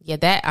 Yeah,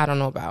 that I don't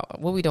know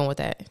about. What we doing with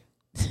that?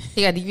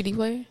 He got a DVD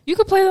player. You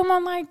could play them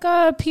on like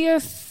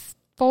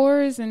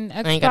PS4s and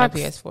Xbox. I ain't got a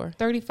PS4.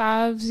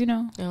 35s, you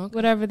know, okay.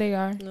 Whatever they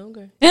are.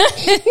 Okay.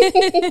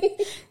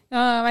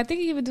 I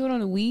think you even do it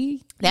on the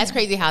Wii. That's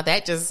crazy how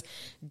that just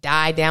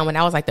died down when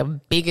that was like the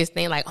biggest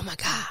thing. Like, oh my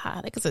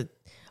God, like it's a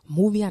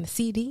movie on a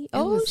CD.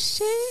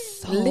 Shit.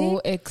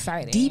 So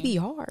exciting.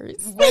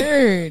 DVRs.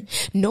 Word.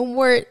 No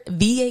more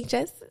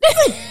VHS.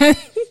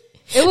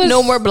 It was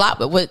no more block,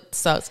 but what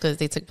sucks because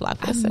they took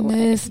Blockbuster. I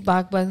miss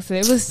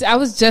Blockbuster. I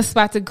was just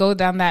about to go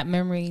down that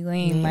memory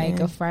lane, like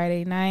a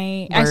Friday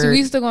night. Word. Actually, we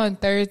used to go on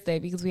Thursday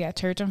because we had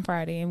church on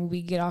Friday, and when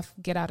we get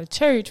out of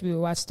church, we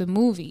would watch the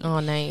movie.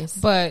 Oh, nice.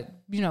 But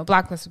you know,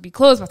 Blockbuster would be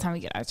closed by the time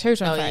we get out of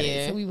church on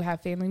Friday, yeah. So we would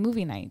have family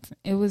movie nights.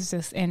 It was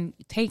just and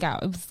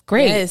takeout. It was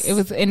great. Yes. It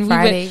was and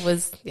Friday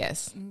was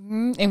yes,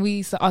 mm-hmm, and we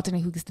used to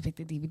alternate who gets to pick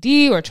the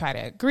DVD or try to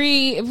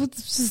agree. It was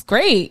just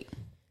great.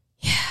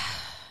 Yeah.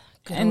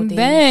 And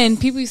then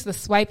people used to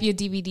swipe your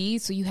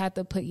DVDs, so you had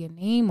to put your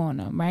name on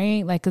them,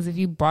 right? Like, because if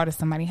you brought it to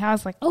somebody's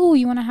house, like, oh,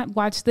 you want to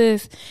watch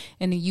this,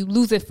 and then you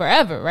lose it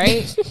forever,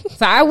 right?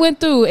 So I went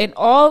through, and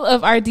all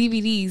of our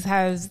DVDs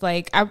has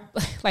like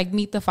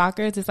Meet the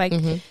Fockers. It's like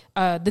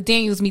the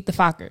Daniels Meet the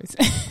Fockers.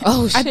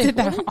 Oh shit! I did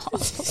that all.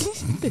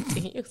 The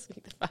Daniels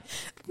Meet the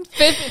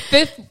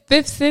Fockers.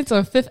 Fifth Sense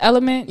or Fifth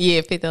Element.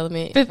 Yeah, Fifth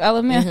Element. Fifth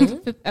Element.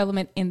 Mm-hmm. Fifth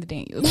Element in the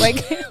Daniels.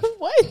 Like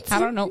what? I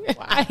don't know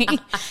why.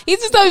 He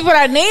just told me to put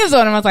our names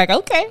on him. I was like,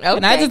 okay.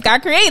 And I just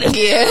got creative.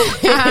 Yeah.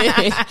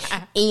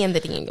 And the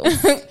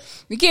Daniels.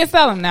 We can't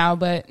sell them now,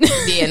 but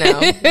yeah, no,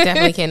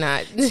 definitely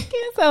cannot.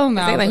 Can't sell them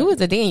now. Like, who is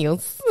the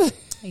Daniels?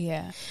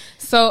 Yeah.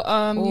 So,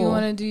 you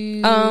want to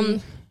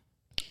do?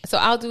 So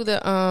I'll do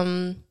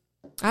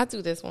I'll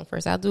do this one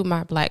first. I'll do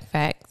my Black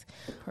Fact.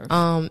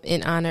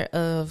 In honor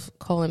of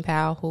Colin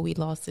Powell, who we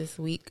lost this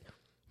week,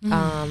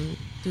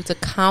 due to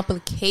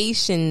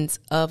complications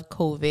of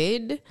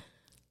COVID.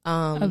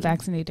 A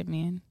vaccinated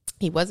man.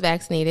 He was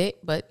vaccinated,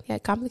 but he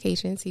had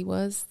complications. He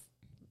was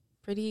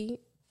pretty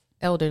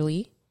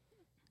elderly.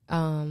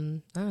 I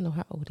don't know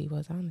how old he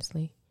was,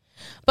 honestly.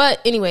 But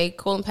anyway,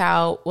 Colin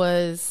Powell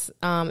was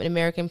an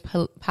American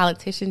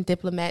politician,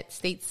 diplomat,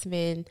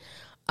 statesman.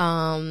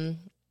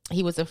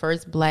 He was the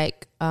first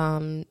Black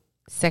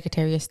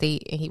Secretary of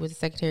State, and he was the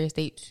Secretary of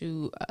State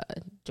to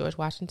George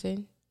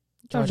Washington.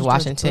 George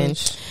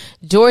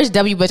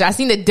W. Bush. I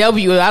seen the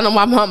W. I don't know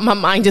why my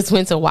mind just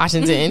went to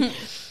Washington.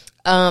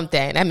 Dang,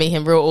 that made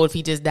him real old if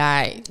he just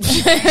died.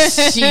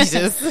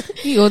 Jesus.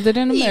 He older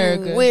than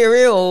America. We're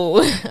real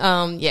old.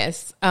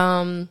 Yes.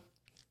 Yeah,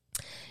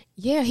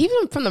 he's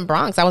from the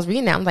Bronx. I was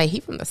reading that. I'm like,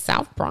 he from the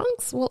South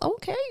Bronx? Well,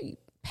 okay.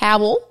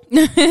 Powell.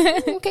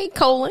 Okay,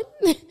 Colin.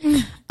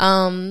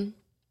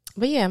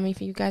 But yeah, I mean,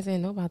 if you guys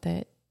didn't know about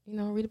that, you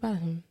know, read about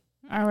him.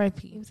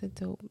 R.I.P. He was a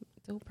dope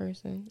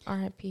person.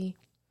 R.I.P.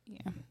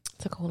 Yeah.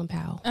 To Colin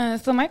Powell.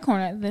 So my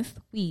corner this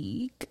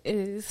week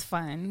is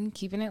fun,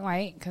 keeping it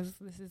light because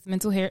this is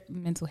mental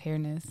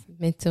hairness.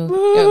 We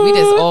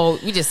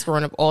just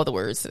throwing up all the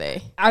words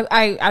today.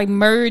 I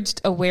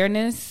merged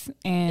awareness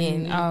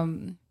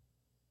and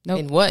nope.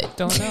 In what?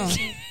 Don't know.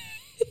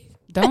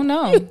 Don't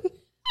know.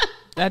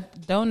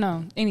 Don't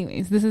know.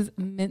 Anyways, this is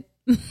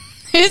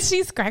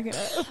she's cracking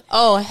up.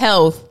 Oh,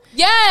 health.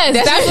 Yes,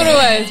 that's what it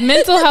was.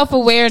 Mental health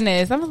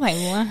awareness. I was like,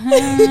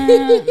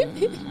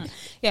 what?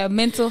 Yeah,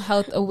 Mental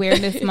Health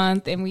Awareness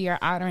Month, and we are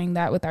honoring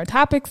that with our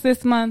topics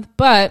this month,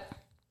 but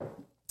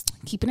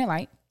keeping it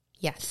light.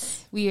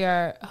 Yes. We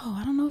are,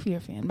 I don't know if you're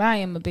a fan, but I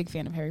am a big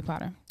fan of Harry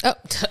Potter. Oh,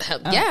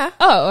 yeah.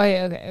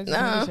 Yeah, okay.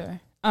 No. Sure.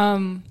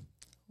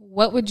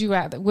 What would you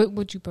rather, what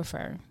would you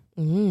prefer?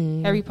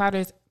 Harry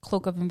Potter's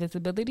Cloak of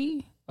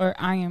Invisibility or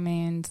Iron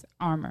Man's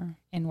armor,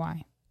 and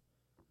why?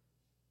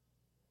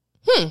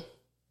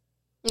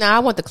 I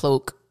want the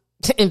cloak.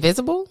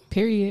 Invisible?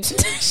 Period.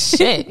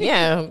 Shit,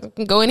 yeah.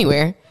 Can go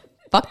anywhere.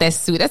 Fuck that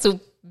suit. That suit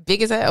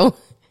big as hell.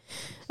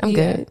 I'm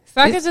good.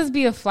 So I could just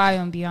be a fly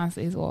on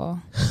Beyonce's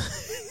wall.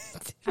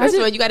 First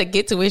of all, you got to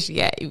get to where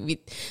she at.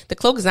 The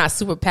cloak is not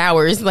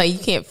superpowers. Like, you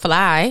can't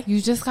fly.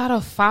 You just got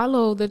to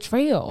follow the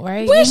trail,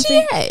 right? Where's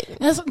she at?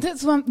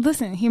 That's what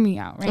listen, hear me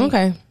out, right?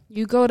 Okay.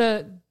 You go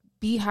to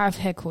Beehive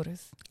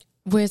headquarters.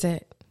 Where's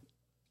that?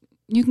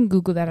 You can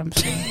Google that, I'm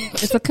sure.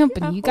 It's a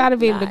company. You got to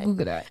be able to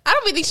Google that. I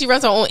don't even think she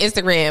runs her own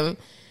Instagram.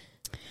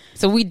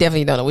 So we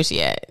definitely don't know where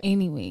she at.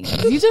 Anyway,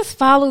 you just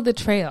follow the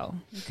trail,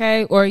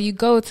 okay? Or you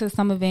go to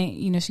some event,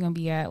 you know, she's going to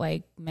be at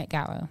like Met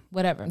Gala,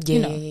 whatever. Yeah,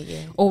 you know,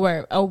 yeah.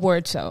 Or a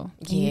award show.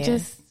 Yeah. You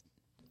just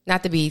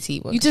Not the BET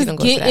one. You just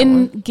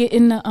get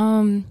in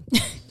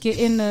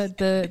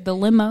the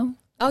limo.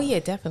 Oh yeah,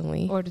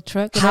 definitely. Or the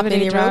truck, whatever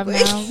they drive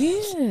now.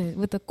 Yeah,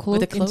 with the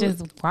cloak and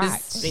just watch.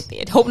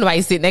 Hope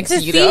nobody sit next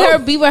to you. See her,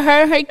 be with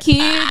her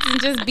kids,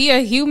 and just be a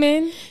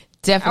human.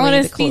 Definitely. I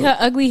want to see her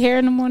ugly hair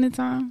in the morning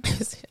time.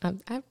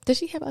 Does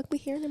she have ugly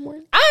hair in the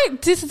morning?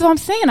 This is what I'm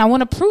saying. I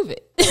want to prove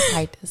it.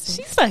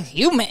 She's a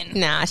human.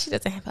 Nah, she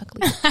doesn't have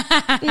ugly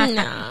hair.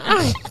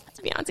 No.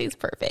 Beyonce's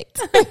perfect.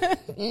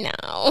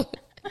 No.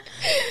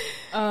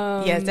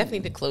 Yeah, it's definitely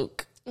the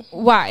cloak.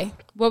 Why?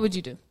 What would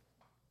you do?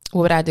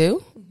 What would I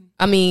do?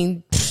 I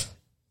mean,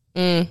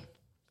 might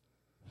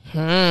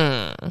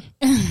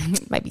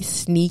be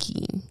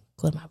sneaky.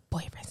 Go to my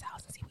boyfriend's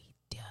house and see what he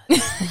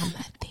does when I'm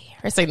not there.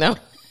 Or say no.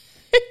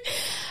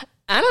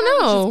 I don't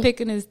know. Just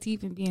picking his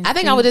teeth and being. I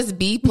think I would just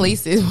be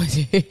places.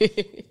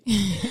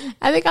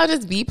 I think I'll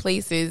just be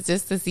places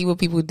just to see what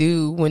people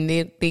do when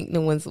they think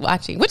no one's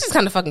watching, which is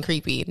kind of fucking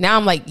creepy. Now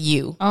I'm like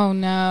you. Oh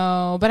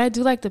no, but I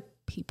do like the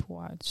people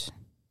watch.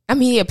 I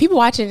mean, yeah, people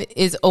watching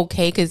is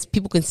okay because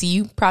people can see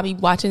you probably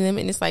watching them,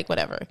 and it's like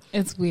whatever.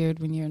 It's weird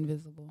when you're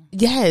invisible.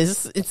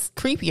 Yes, it's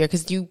creepier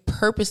because you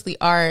purposely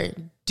are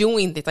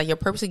doing this. Like you're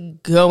purposely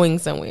going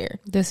somewhere.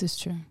 This is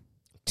true.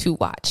 To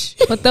watch.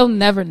 But they'll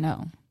never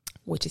know.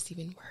 Which is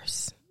even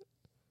worse.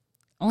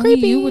 Only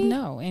creepy. You would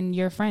know and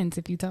your friends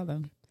if you tell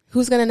them.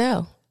 Who's going to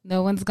know?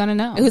 No one's going to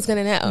know. Who's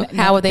going to know?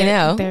 How would they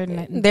know? They're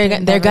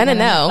going to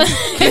know.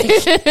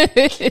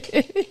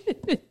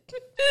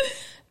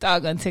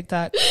 Dog on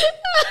TikTok.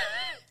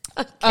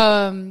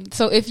 Okay.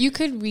 So if you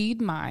could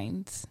read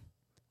minds,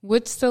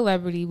 which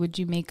celebrity would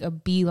you make a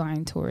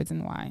beeline towards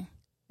and why?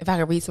 If I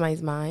could read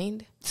somebody's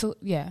mind? So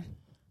yeah.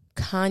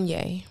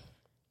 Kanye.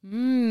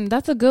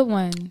 That's a good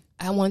one.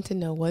 I want to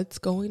know what's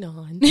going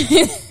on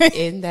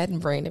in that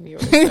brain of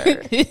yours,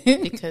 sir,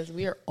 because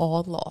we are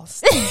all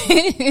lost.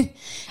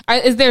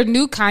 Is there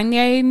new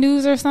Kanye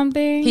news or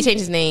something? He changed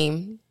his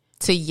name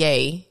to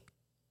Ye.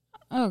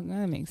 Oh,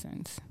 that makes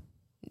sense.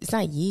 It's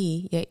not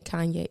Ye,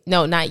 Kanye.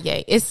 No, not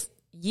Ye. It's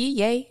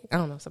Ye. I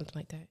don't know, something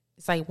like that.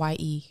 It's like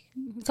Ye.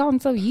 You call him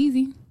so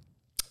Yeezy.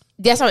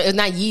 That's right. It's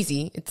not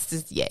Yeezy. It's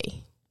just Ye.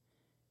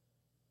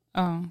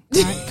 Oh,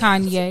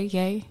 Kanye,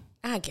 Ye.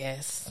 I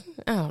guess.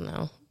 I don't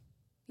know.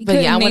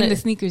 But yeah, I want the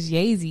sneakers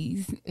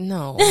Yeezys.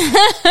 No.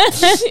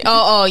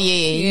 oh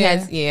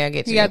yeah. I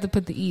get you. You have to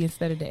put the E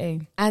instead of the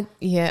A. I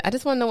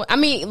just want to know. I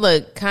mean,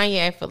 look,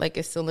 Kanye, I feel like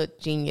is still a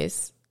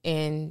genius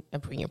and a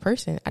brilliant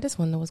person. I just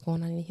want to know what's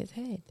going on in his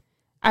head.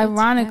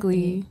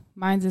 Ironically,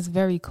 mine's is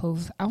very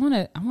close. I want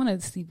to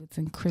see what's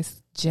in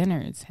Kris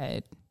Jenner's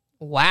head.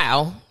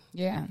 Wow.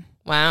 Yeah.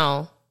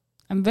 Wow.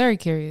 I'm very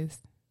curious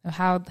of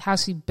how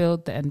she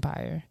built the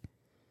empire.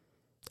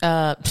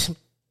 Never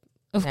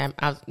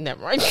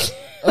mind.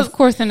 Of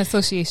course, in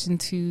association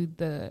to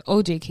the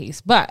OJ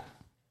case, but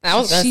I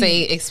was gonna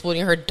say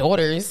exploiting her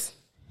daughters.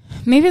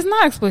 Maybe it's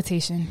not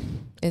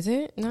exploitation. Is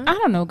it? No, I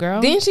don't know, girl.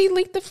 Didn't she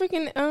leak the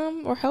freaking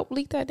or help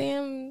leak that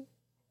damn?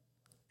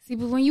 See,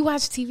 but when you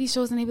watch TV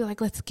shows and they be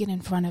like, "Let's get in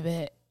front of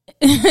it,"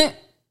 you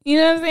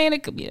know what I'm saying?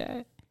 It could be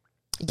that.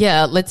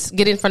 Yeah, let's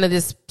get in front of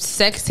this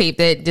sex tape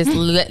that just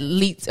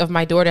leaked of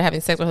my daughter having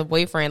sex with her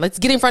boyfriend. Let's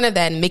get in front of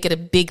that and make it a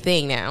big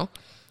thing now.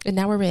 And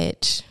now we're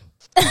rich.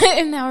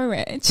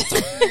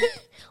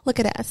 Look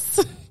at us.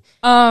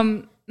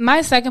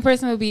 My second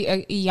person would be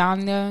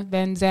Iyanla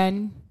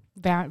Vanzant.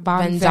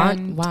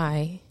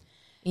 Why?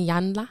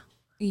 Iyanla.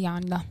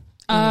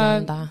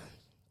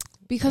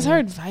 Because her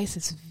advice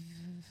is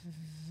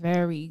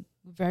very,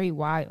 very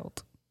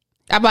wild.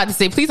 I'm about to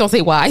say, please don't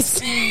say wise.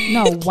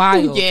 No,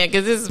 wild. Yeah,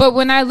 because it's. But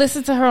when I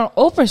listen to her on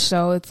Oprah's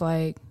show, it's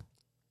like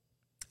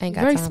ain't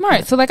got very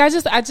smart. So like, I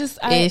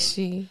is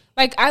she?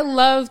 Like, I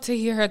love to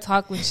hear her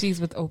talk when she's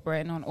with Oprah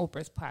and on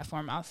Oprah's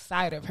platform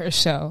outside of her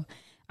show.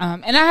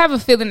 And I have a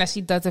feeling that she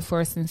does it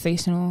for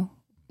sensational,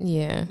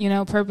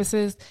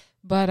 purposes.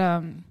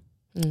 But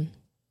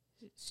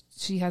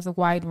she has a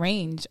wide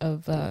range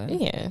of.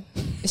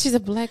 She's a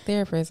black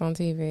therapist on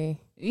TV.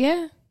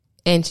 Yeah.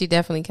 And she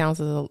definitely counts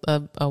as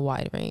a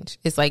wide range.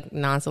 It's like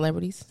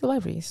non-celebrities,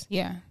 celebrities.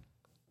 Yeah.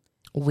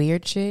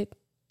 Weird shit.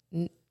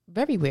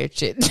 Very weird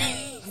shit.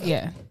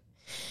 Yeah.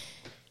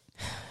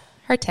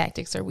 Her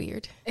tactics are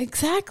weird.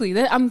 Exactly.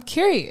 I'm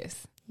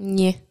curious.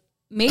 Yeah.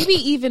 Maybe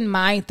even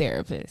my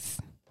therapist.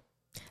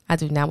 I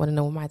do not want to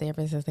know what my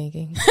therapist is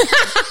thinking.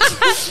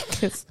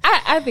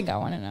 I think I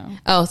want to know.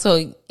 Oh,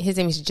 so his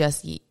name is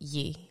Just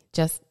Ye.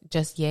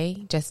 Just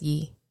Ye? Just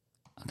Ye.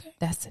 Okay.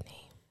 That's the name.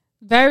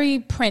 Very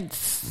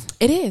Prince.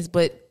 It is,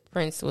 but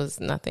Prince was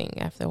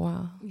nothing after a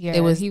while. Yeah.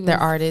 It was their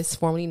artist,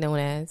 formerly known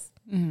as.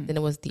 Mm-hmm. Then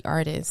it was the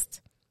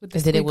artist. With the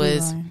then it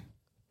was. Line.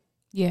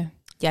 Yeah.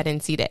 Yeah, I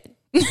didn't see that.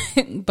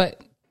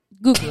 But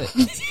Google it.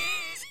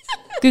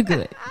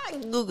 Google it.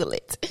 Google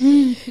it.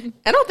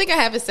 I don't think I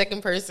have a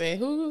second person.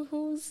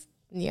 Who's?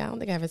 Yeah, I don't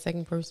think I have a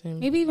second person.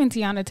 Maybe even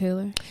Tiana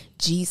Taylor.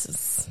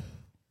 Jesus.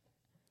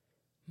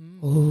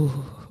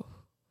 Ooh.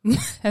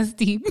 That's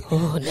deep.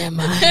 Oh, never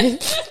mind.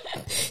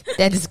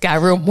 That just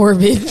got real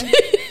morbid.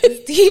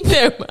 It's deep.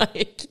 Never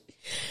mind.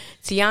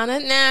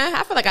 Tiana, nah,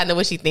 I feel like I know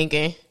what she's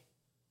thinking.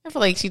 I feel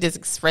like she just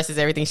expresses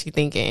everything she's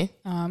thinking.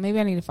 Maybe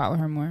I need to follow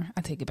her more.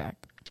 I take it back.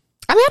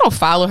 I mean, I don't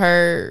follow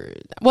her.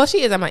 Well,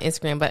 she is on my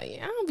Instagram, but I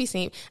don't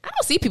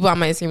see people on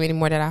my Instagram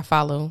anymore that I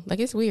follow.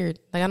 Like, it's weird.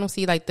 Like, I don't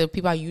see like the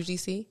people I usually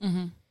see.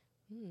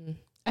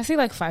 I see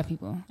like 5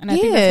 people, and I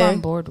think that's why I'm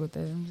bored with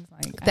it. I'm just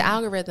like, the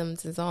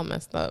algorithms is all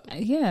messed up.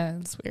 Yeah,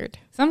 it's weird.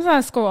 Sometimes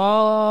I scroll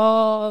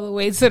all the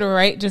way to the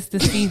right just to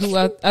see who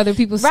other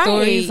people's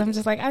stories. I'm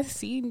just like, I've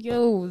seen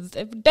yours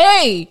every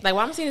day. Like,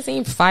 why am I seeing the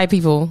same 5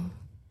 people?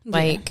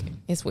 Like,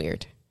 it's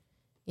weird.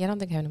 Yeah, I don't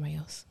think I have anybody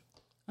else.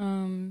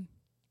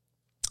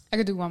 I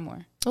could do one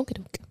more. Okay.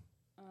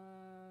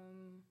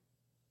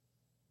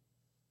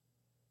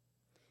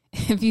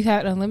 If you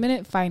had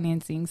unlimited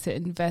financing to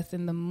invest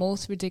in the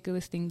most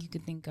ridiculous thing you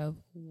could think of,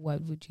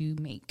 what would you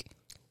make?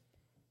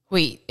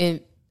 Wait,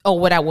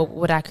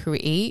 what I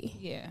create?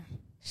 Yeah.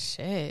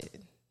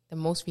 Shit. The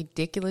most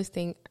ridiculous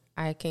thing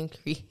I can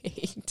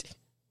create.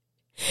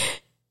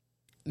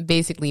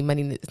 Basically,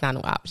 money is not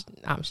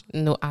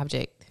no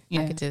object.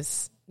 Yeah. I could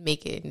just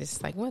make it and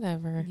just like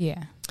whatever.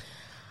 Yeah.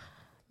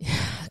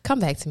 Come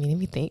back to me. Let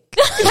me think.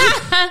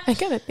 I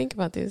gotta think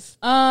about this.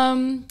 What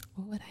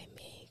would I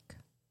make?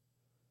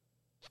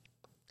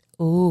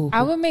 Ooh,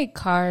 I would make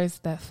cars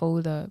that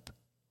fold up.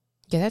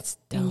 Yeah, that's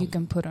dumb. And you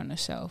can put on a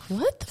shelf.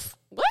 What?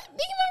 What?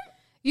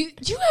 You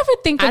ever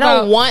think about? I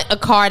don't want a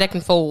car that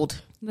can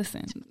fold.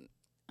 Listen,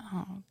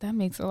 that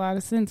makes a lot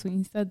of sense when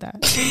you said that.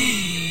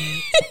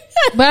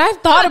 But I've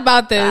thought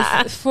about this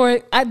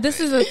this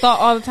is a thought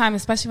all the time,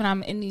 especially when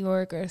I'm in New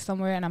York or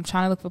somewhere and I'm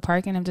trying to look for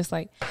parking. I'm just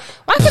like,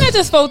 why can't I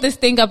just fold this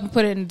thing up and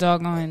put it in a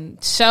doggone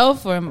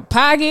shelf or in my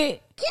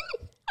pocket?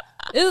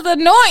 This is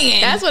annoying.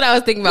 That's what I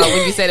was thinking about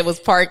when you said it was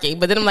parking.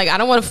 But then I'm like, I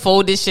don't want to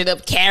fold this shit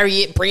up,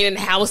 carry it, bring it in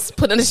the house,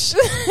 put it on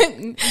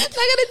the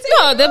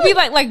No, there'll be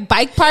like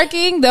bike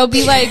parking. There'll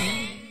be like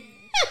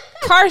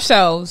car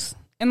shelves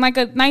and like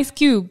a nice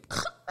cube.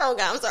 Oh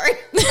God, I'm sorry.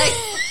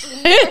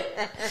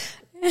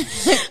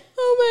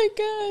 Oh my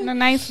God. And a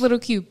nice little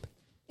cube.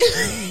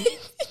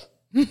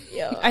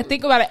 I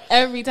think about it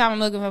every time I'm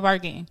looking for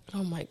parking.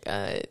 Oh my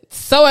God.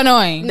 So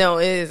annoying. No,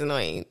 it is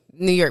annoying.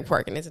 New York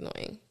parking is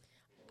annoying.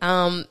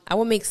 I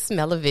will make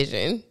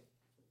smell-o-vision.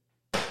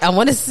 I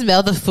want to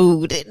smell the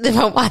food if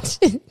I'm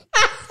watching.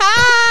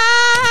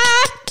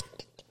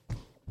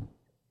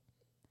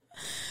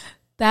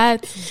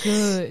 That's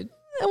good.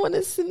 I want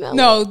to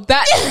smell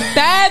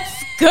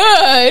that's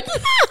good.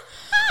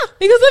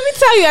 Because let me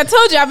tell you, I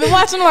told you, I've been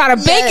watching a lot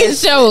of baking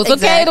shows, okay?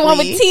 Exactly. The one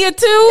with Tia,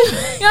 too. You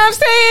know what I'm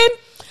saying?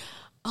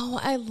 Oh,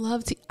 I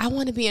love Tia. I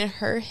want to be in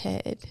her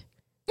head.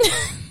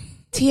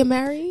 Tia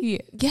Mowry? Yeah.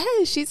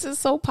 Yeah, she's just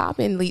so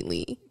popping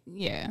lately.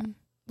 Yeah.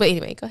 But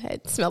anyway, go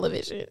ahead.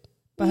 Smell-o-vision.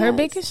 But her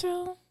baking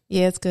show?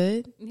 Yeah, it's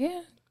good.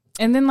 Yeah.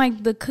 And then,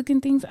 like, the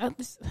cooking things. I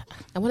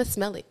want to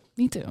smell it.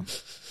 Me too.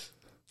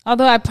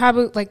 Although I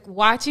probably, like,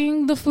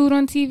 watching the food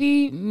on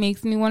TV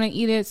makes me want to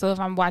eat it. So if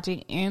I'm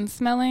watching and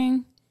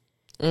smelling...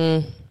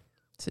 I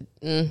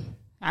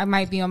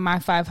might be on my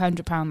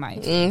 500-pound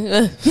life.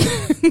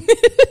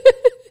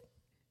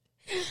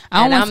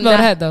 I don't want to smell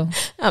that though.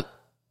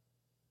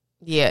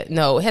 Yeah,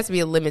 no, it has to be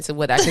a limit to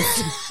what I can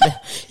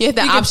smell. You have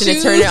the option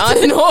to turn it on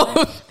and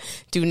off.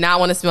 Do not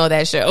want to smell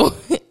that show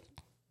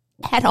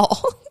at all.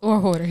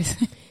 Or Hoarders.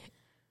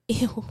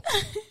 Ew.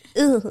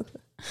 That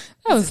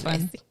was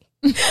fun.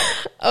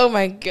 Oh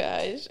my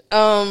gosh.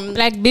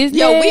 Black Business.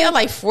 Yo, we are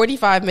like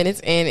 45 minutes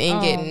in and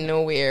getting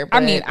nowhere. I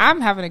mean, I'm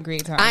having a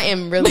great time. I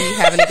am really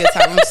having a good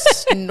time. I'm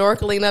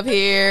snorkeling up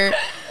here.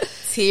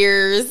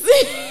 Tears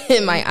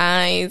in my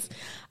eyes.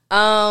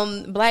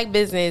 Black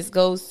Business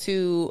goes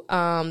to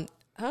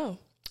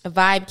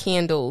Vibe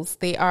Candles.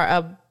 They are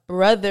a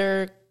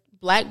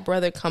black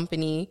brother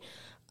company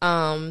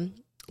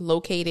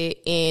located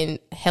in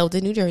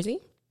Helden, New Jersey.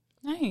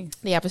 Nice.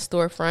 They have a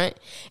storefront,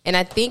 and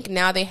I think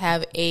now they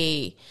have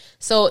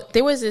so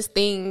there was this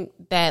thing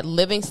that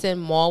Livingston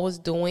Mall was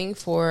doing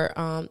for,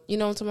 you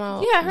know what I'm talking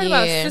about? Yeah, I heard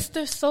about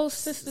Sister Soul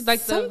Sister.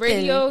 Like the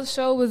radio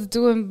show was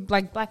doing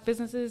like black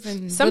businesses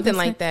and something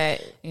like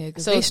that. Yeah,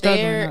 so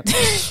they're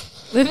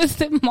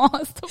Livingston Mall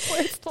is the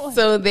worst one.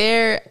 So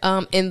they're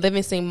in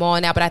Livingston Mall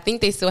now, but I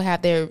think they still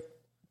have their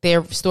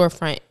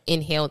storefront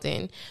in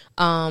Helden.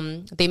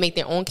 They make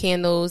their own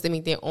candles. They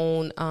make their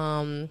own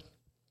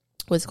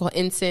what's called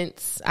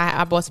incense.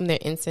 I bought some of their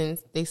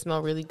incense. They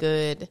smell really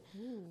good.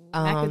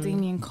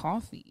 Macadamia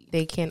coffee.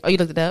 They can. Oh, you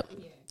looked it up?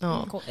 Yeah.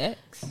 Oh, Called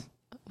X.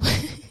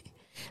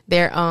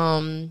 They're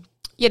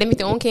they make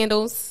their own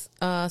candles.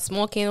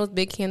 Small candles,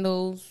 big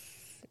candles.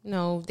 You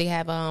know, they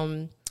have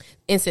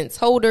incense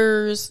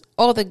holders.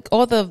 All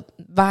the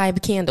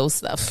Vibe candle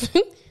stuff.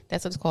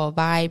 That's what it's called,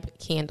 Vibe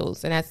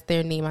Candles, and that's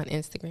their name on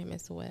Instagram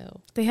as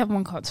well. They have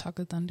one called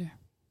Chocolate Thunder.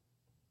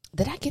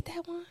 Did I get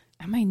that one?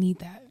 I might need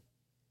that.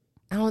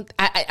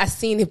 I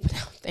seen it, but I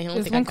don't think I got it.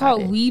 There's one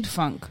called Weed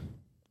Funk,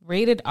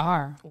 rated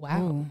R.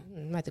 Wow,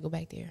 I'm about to go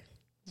back there.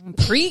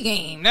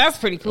 Pre-game, that's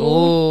pretty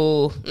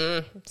cool.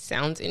 Oh,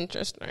 sounds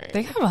interesting.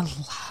 They have a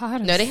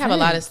lot of they have a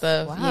lot of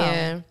stuff. Wow.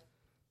 Yeah,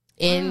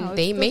 and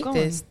they make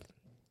this.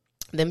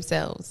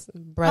 themselves.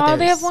 Brothers. Oh,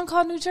 they have one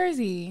called New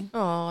Jersey.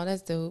 Oh,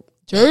 that's dope.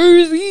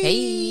 Jersey.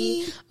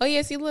 Hey. Oh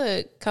yeah, see,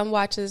 look. Come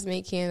watch us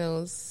make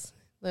candles.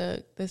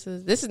 Look, this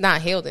is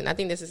not Hilden. I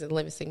think this is in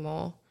Livingston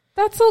Mall.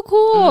 That's so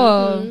cool.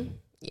 Mm-hmm.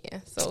 Yeah,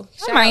 so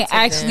I might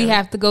actually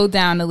have to go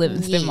down to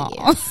Livingston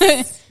Mall.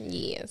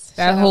 Yes.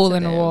 That hole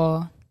in the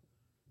wall.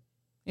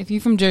 If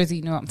you're from Jersey,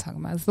 you know what I'm talking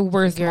about. It's the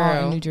worst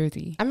mall in New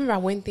Jersey. I remember I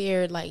went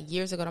there like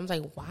years ago and I was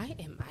like, why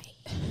am I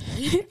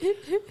here?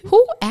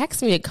 Who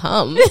asked me to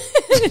come?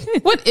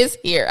 What is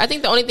here? I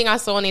think the only thing I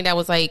saw in it that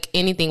was like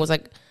anything was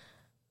like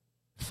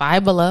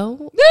Five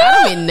Below.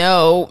 I don't even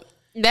know.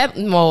 That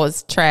mall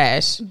is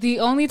trash.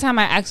 The only time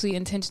I actually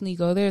intentionally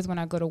go there is when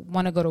I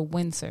want to go to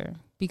Windsor,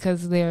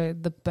 because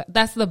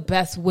that's the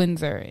best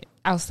Windsor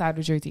outside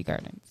of Jersey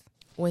Gardens.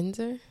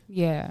 Windsor?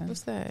 Yeah.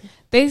 What's that?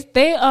 They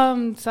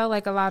sell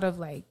like a lot of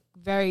like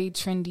very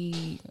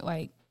trendy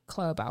like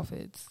club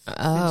outfits.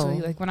 Oh.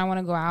 Like when I want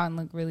to go out and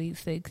look really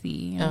sexy,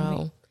 you know,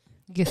 like,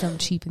 get something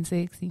cheap and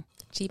sexy.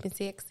 Cheap and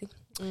sexy.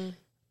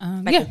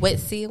 Like a wet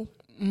seal?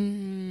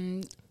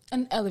 An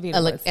elevated.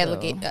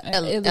 Elevated.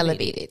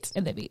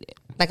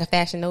 Like a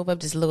Fashion Nova,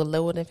 just a little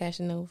lower than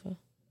Fashion Nova.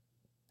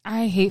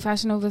 I hate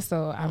Fashion Nova,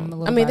 so I'm a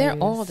little biased. They're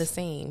all the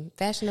same.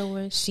 Fashion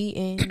Nova,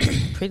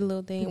 Shein, Pretty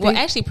Little Thing. Well,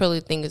 actually, Pretty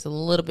Little Thing is a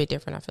little bit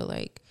different, I feel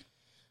like.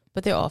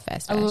 But they're all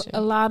fast fashion. A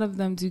lot of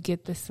them do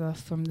get this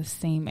stuff from the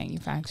same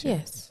manufacturer.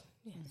 Yes.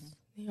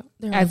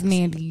 They're as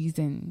Mandy's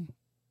and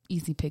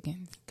Easy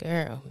Pickings.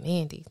 Girl,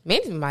 Mandy's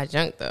my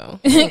junk, though.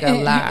 I ain't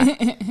gonna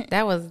lie.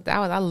 That was,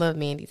 I love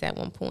Mandy's at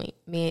one point.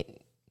 Man,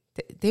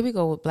 there we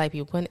go with black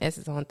people putting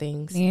S's on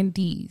things.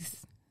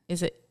 Mandy's.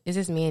 Is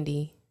this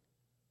Mandy?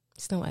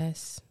 It's no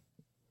S.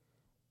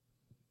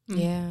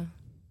 Yeah.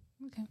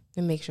 Okay.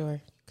 Let me make sure.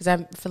 Because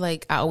I feel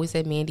like I always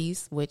said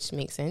Mandy's, which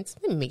makes sense.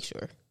 Let me make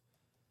sure.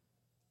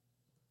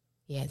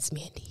 Yeah, it's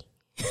Mandy.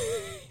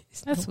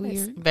 That's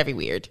weird. Very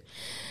weird.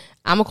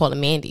 I'm going to call it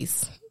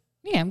Mandy's.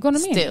 Yeah, I'm going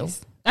to Mandy's.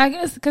 Still. I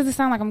guess because it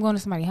sounds like I'm going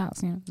to somebody's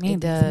house. You know? Mandy's.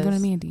 It does. I'm going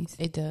to Mandy's.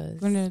 It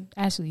does. I'm going to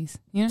Ashley's.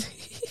 You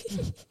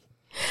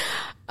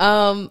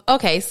know?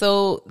 Okay,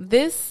 so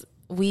this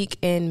week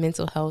in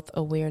mental health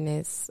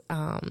awareness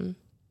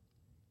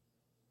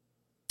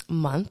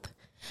month,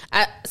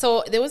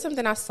 so there was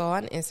something I saw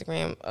on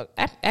Instagram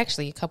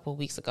actually a couple of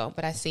weeks ago,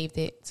 but I saved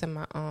it to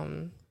my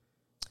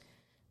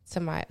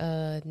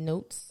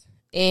notes,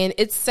 and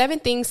it's 7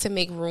 things to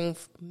make room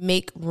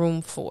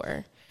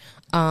for.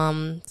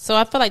 So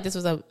I feel like this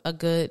was a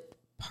good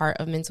part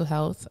of mental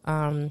health,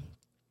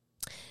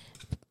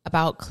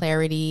 about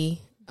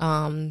clarity,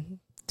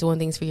 doing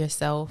things for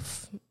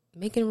yourself,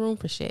 making room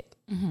for shit.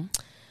 Mm-hmm.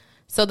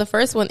 So the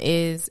first one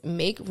is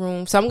make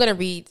room. So I'm going to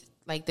read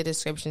like the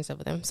descriptions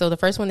of them. So the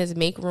first one is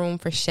make room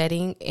for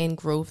shedding and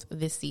growth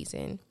this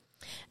season.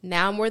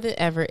 Now more than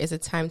ever is a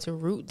time to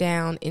root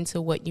down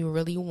into what you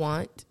really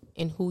want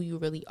and who you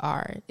really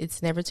are.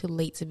 It's never too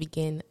late to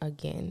begin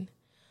again.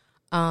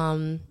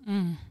 I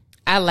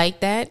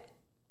like that.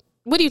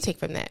 What do you take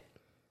from that?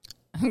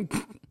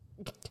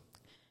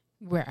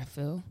 Where I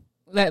feel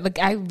like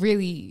I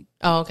really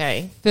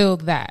feel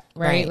that,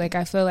 right? Like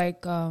I feel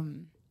like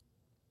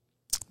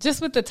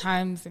just with the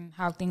times and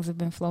how things have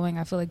been flowing,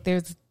 I feel like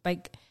there's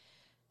like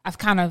I've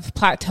kind of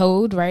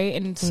plateaued, right?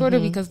 And sort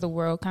of because the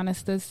world kind of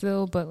stood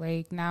still, but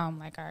like now I'm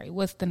like, all right,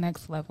 what's the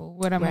next level?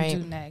 What am I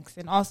gonna do next?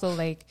 And also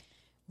like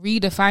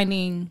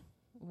redefining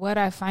what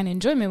I find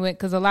enjoyment with,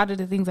 because a lot of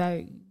the things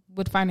I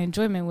would find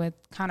enjoyment with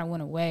kind of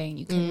went away and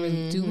you couldn't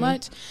really do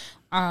much.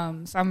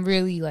 So I'm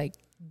really like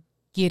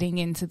getting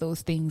into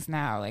those things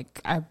now. Like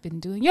I've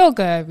been doing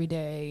yoga every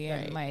day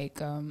and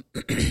like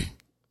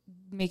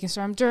making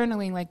sure I'm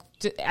journaling. Like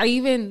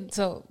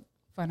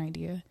fun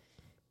idea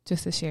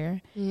just to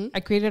share. I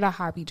created a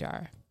hobby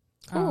jar.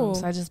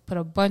 So I just put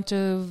a bunch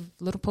of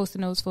little Post-it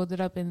notes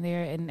folded up in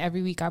there, and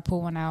every week I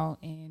pull one out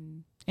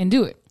and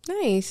do it.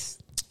 Nice.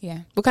 Yeah.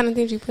 What kind of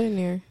things you put in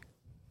there?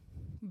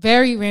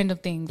 Very random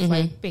things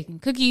like baking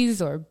cookies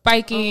or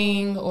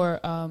biking or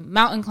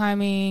mountain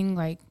climbing,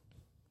 like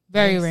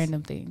very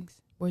random things.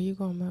 Where you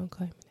going mountain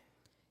climbing?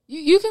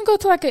 You can go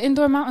to like an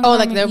indoor mountain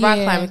climbing. Like the rock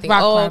climbing thing.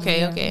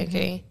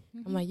 Okay.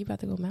 Mm-hmm. I'm like, you about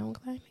to go mountain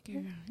climbing?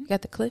 Girl? You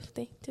got the cliff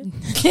thing too?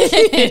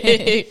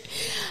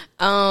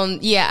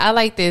 Yeah, I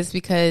like this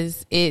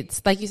because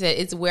it's, like you said,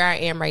 it's where I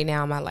am right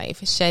now in my life.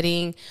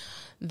 Shedding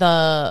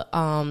the,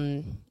 I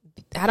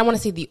don't want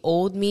to say the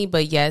old me,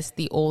 but yes,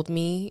 the old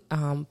me,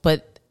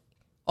 but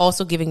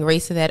also giving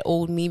grace to that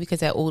old me,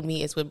 because that old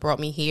me is what brought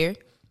me here.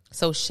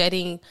 So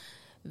shedding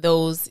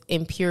those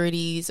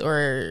impurities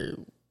or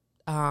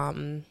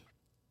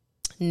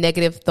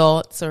negative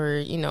thoughts or,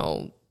 you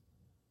know,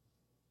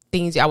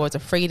 things I was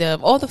afraid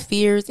of, all the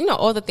fears, you know,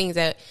 all the things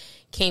that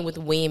came with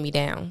weighing me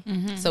down.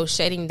 Mm-hmm. So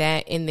shedding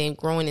that and then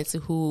growing into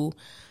who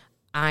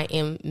I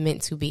am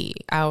meant to be.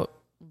 I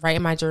write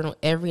in my journal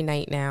every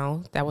night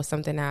now. That was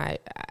something I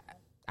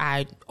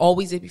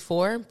always did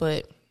before,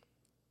 but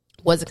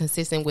wasn't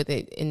consistent with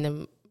it in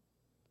the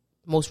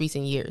most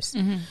recent years.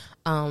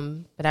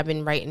 But I've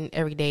been writing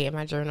every day in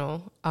my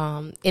journal.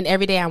 And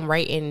every day I'm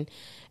writing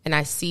and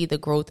I see the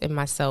growth in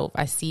myself.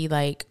 I see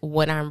like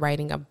what I'm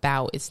writing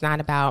about. It's not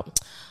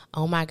about,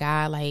 oh my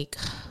God, like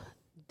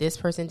this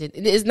person did.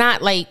 It's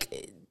not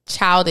like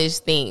childish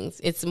things.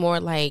 It's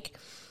more like,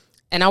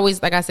 and I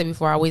always, like I said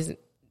before, I always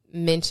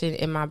mention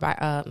in my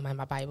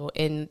Bible,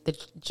 in the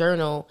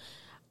journal,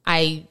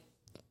 I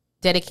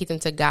dedicate them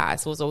to God.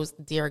 So it's always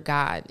dear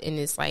God. And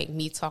it's like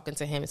me talking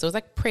to him. So it's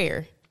like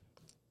prayer.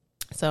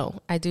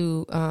 So I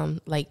do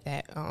like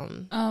that.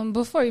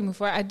 Before you move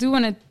forward, I do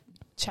want to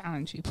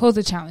challenge you, pose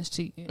a challenge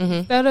to you.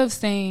 Instead of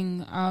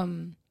saying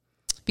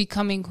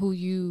becoming who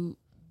you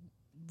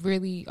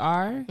really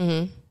are,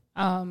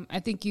 I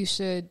think you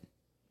should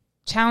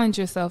challenge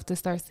yourself to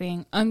start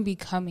saying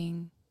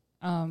unbecoming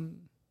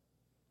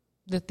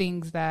the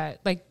things that,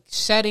 like,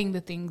 shedding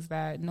the things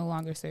that no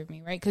longer serve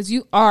me, right? Because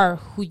you are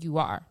who you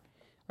are,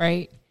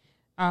 right?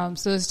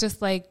 So it's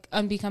just like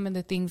unbecoming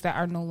the things that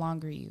are no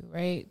longer you,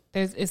 right?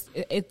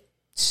 It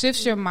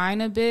shifts your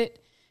mind a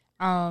bit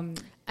from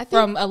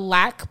a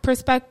lack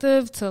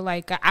perspective to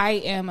like I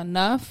am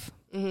enough.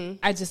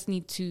 I just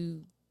need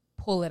to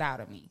pull it out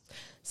of me.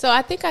 So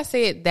I think I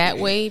say it that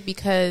way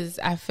because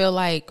I feel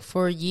like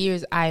for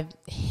years I've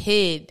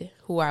hid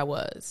who I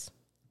was.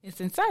 It's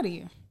inside of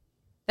you.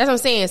 That's what I'm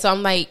saying. So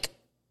I'm like,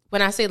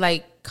 when I say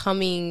like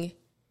coming,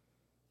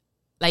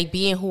 like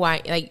being who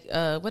I, like,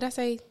 what did I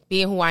say?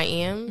 Being who I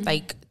am,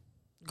 like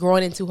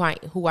growing into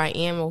who I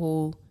am, or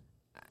who,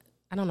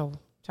 I don't know, I'm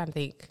trying to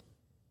think.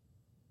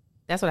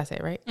 That's what I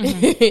said, right?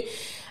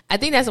 I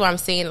think that's why I'm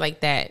saying it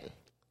like that.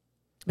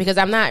 Because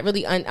I'm not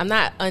really, I'm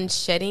not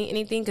unshedding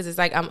anything, because it's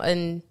like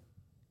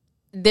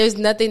there's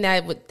nothing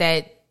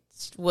that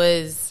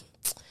was,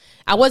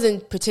 I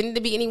wasn't pretending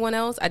to be anyone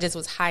else. I just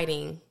was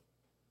hiding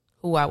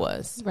who I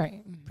was.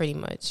 Right. Pretty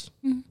much.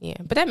 Yeah.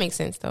 But that makes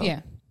sense though.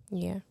 Yeah.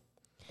 Yeah.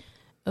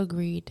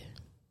 Agreed.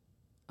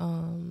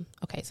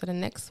 Okay. So the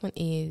next one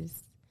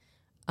is,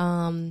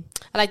 I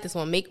like this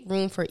one. Make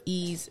room for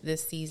ease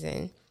this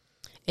season.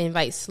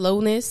 Invite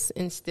slowness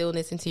and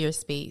stillness into your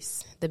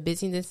space. The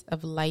busyness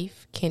of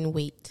life can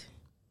wait.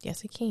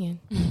 Yes, it can.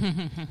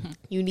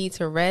 You need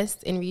to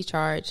rest and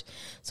recharge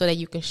so that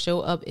you can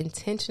show up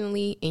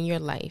intentionally in your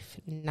life,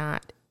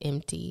 not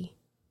empty.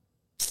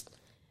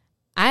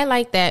 I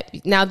like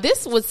that. Now,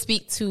 this would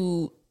speak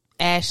to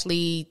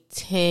Ashley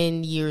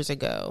 10 years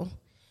ago,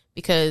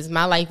 because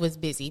my life was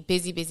busy,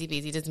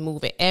 just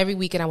moving. Every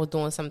weekend I was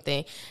doing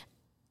something.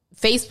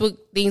 Facebook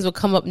things will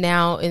come up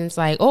now, and it's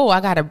like, oh, I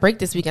got a break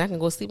this weekend. I can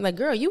go sleep. I'm like,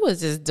 girl, you was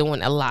just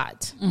doing a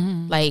lot.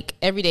 Like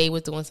every day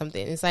was doing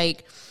something. It's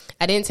like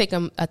I didn't take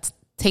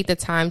the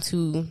time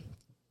to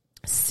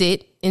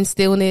sit in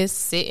stillness,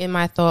 sit in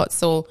my thoughts.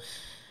 So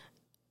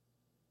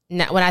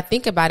now when I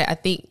think about it, I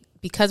think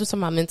because we're talking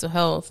about mental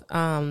health,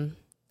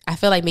 I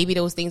feel like maybe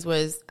those things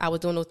I was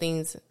doing those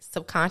things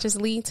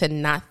subconsciously to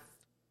not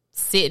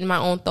sit in my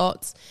own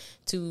thoughts,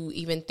 to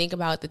even think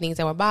about the things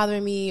that were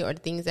bothering me or the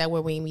things that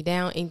were weighing me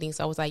down, anything.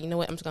 So I was like, you know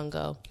what? I'm just going to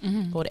go.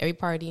 Go to every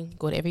party,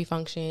 go to every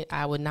function.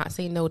 I would not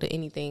say no to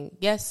anything.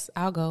 Yes,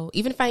 I'll go.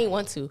 Even if I didn't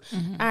want to.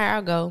 All right,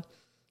 I'll go.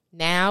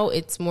 Now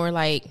it's more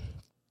like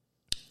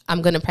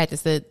I'm going to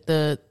practice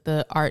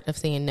the art of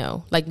saying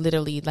no. Like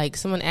literally, like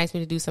someone asked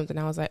me to do something.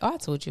 I was like, oh, I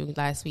told you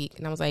last week.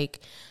 And I was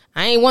like,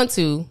 I ain't want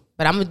to,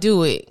 but I'm going to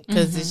do it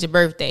because it's your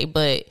birthday.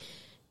 But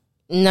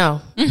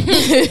no.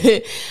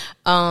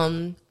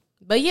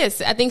 But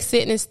yes, I think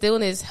sitting in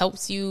stillness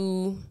helps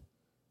you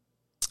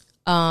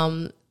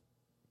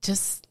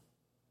just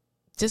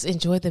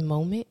enjoy the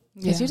moment,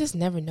 because you just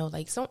never know.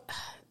 Like,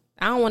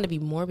 I don't want to be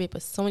morbid,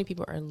 but so many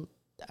people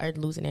are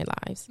losing their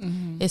lives.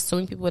 There's so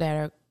many people that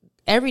are,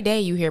 every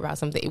day you hear about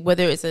something,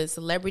 whether it's a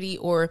celebrity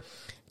or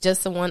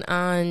just someone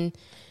on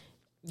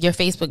your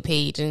Facebook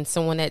page and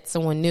someone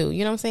new.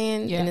 You know what I'm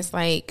saying? Yeah. And it's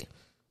like,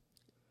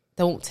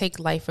 don't take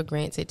life for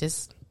granted.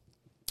 Just,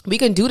 we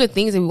can do the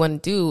things that we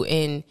want to do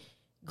and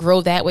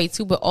grow that way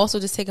too, but also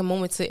just take a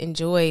moment to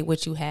enjoy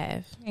what you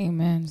have.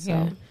 Amen. So.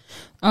 Yeah.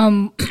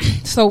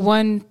 So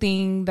one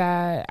thing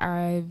that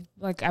I've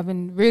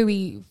been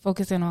really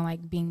focusing on,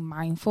 like being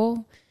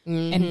mindful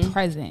and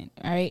present,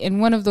 right?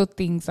 And one of those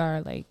things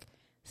are like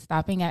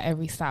stopping at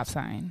every stop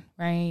sign,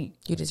 right?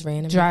 You just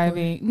ran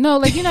driving. No,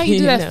 like, you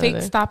do that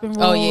fake stop and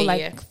roll,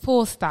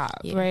 full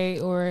stop, right?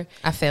 Or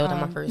I failed on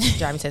my first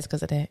driving test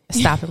because of that.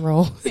 Stop and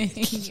roll.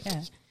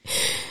 Yeah.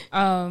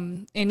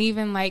 And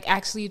even like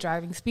actually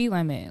driving speed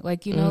limit,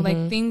 like,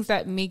 like things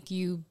that make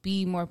you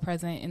be more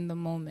present in the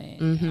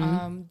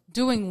moment.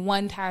 Doing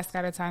one task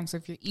at a time. So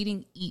if you're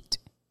eating, eat.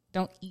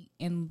 Don't eat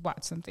and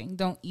watch something.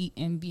 Don't eat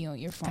and be on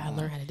your phone. Gotta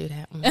learn how to do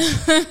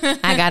that.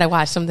 I gotta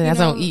watch something that's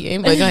not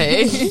eating, but go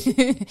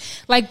ahead.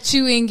 Like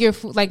chewing your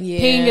food, like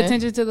paying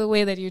attention to the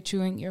way that you're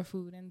chewing your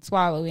food and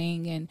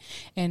swallowing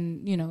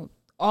and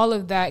all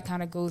of that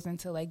kind of goes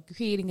into like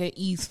creating an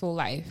easeful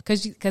life.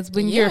 Because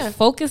when you're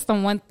focused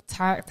on one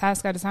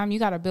task at a time, you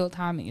got to build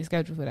time in your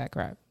schedule for that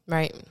crap.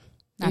 Right.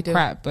 Not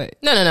crap, but.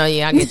 No.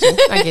 Yeah, I get you.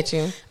 I get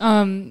you.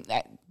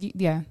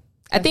 Yeah.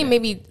 I think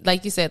maybe,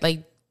 like you said,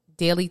 like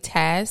daily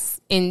tasks,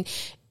 and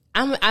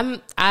I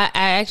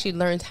actually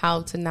learned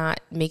how to not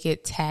make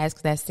it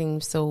tasks that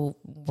seem so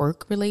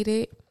work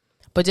related,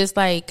 but just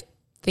like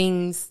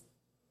things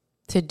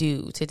to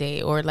do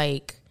today, or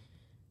like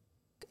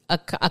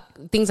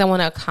things I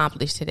want to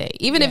accomplish today.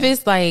 Even if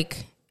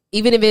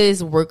it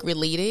is work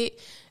related,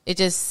 it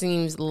just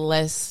seems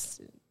less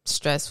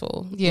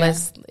stressful.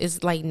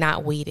 It's like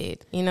not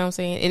weighted. You know what I'm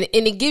saying?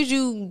 And it gives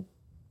you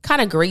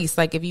kind of grace.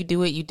 Like if you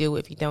do it, you do it.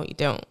 If you don't, you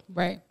don't.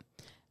 Right.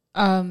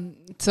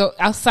 So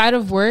outside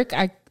of work,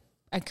 I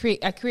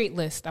create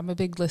lists. I'm a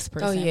big list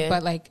person. Oh, yeah.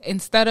 But like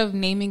instead of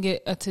naming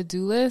it a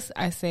to-do list,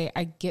 I say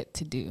I get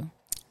to do.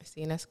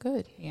 See, and that's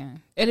good. Yeah.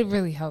 It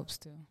really helps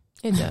too.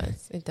 It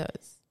does. It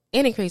does.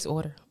 And it creates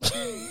order.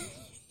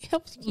 It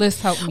helps you. Lists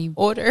help me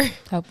order.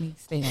 Help me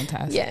stay on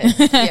task.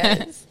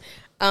 Yes.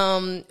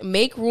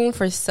 Make room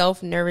for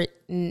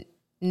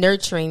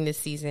self-nurturing this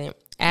season.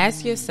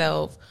 Ask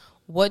yourself,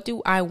 what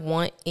do I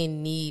want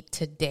and need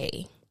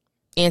today?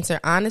 Answer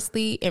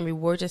honestly and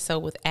reward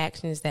yourself with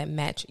actions that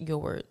match your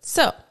words.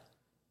 So,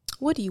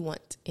 what do you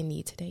want and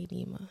need today,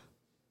 Nima?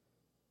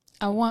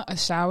 I want a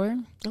shower.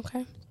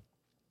 Okay.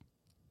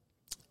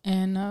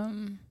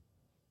 And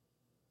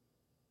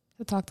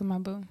to talk to my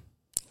boo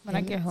when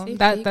I get home. See,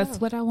 that's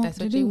what I want that's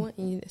to what do. You want.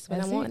 That's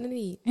what I want and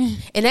need.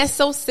 And that's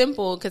so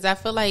simple, because I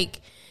feel like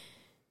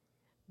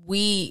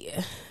we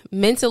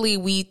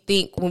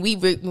think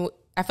when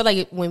I feel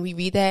like when we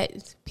read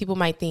that, people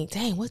might think,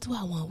 dang, what do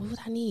I want? What would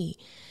I need?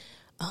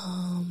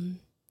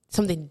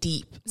 Something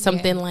deep,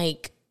 something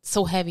like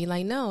so heavy.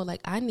 Like, no,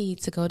 like I need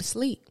to go to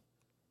sleep.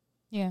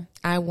 Yeah.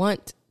 I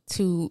want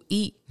to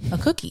eat a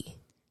cookie.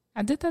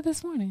 I did that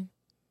this morning.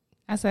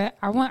 I said,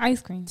 I want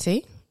ice cream.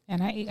 See?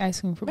 And I ate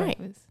ice cream for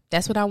breakfast.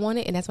 That's what I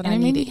wanted, and that's what and I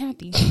needed. It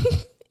made me happy.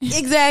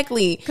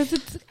 Exactly.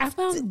 Because I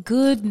found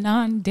good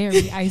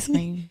non-dairy ice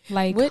cream.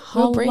 Like,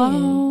 what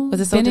brand?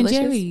 Was it so Ben delicious?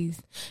 and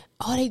Jerry's.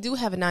 Oh, they do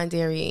have a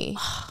non-dairy.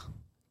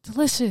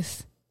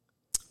 Delicious.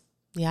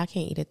 Yeah, I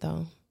can't eat it,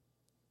 though.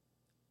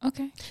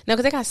 Okay. No,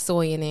 because they got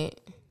soy in it.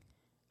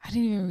 I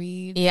didn't even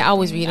read. Yeah, I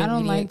always read I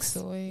don't ingredients.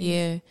 like soy.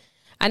 Yeah.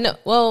 I know.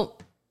 Well,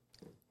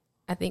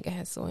 I think it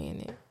has soy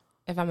in it,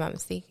 if I'm not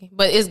mistaken.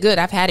 But it's good.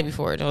 I've had it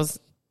before. Those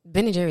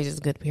Ben and Jerry's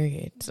is good,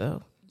 period.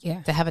 So,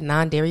 yeah. To have a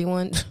non-dairy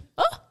one.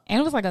 Oh. And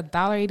it was like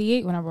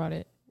 $1.88 when I brought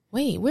it.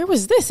 Wait, where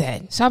was this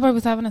at? ShopRite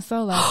was having a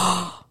sale last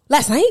night.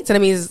 Last night? So that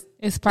means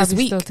it's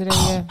probably still today,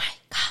 oh, my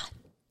God.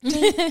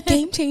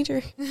 Game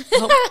changer.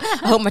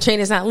 I hope my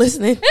trainer's not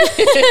listening.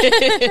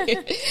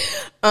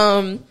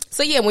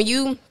 So yeah, when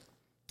you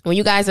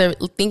guys are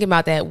thinking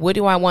about that, what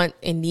do I want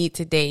and need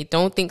today?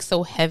 Don't think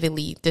so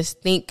heavily.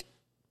 Just think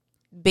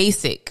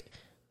basic.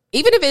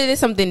 Even if it is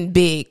something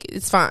big,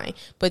 it's fine.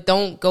 But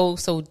don't go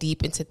so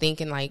deep into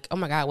thinking like, oh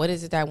my God, what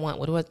is it that I want?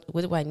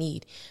 What do I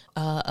need?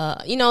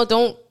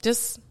 Don't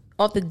just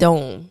off the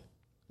dome.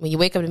 When you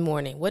wake up in the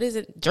morning, what is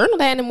it? Journal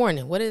that in the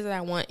morning. What is it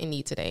I want and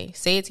need today?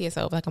 Say it to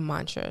yourself like a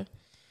mantra.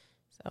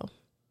 So,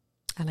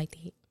 I like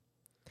that.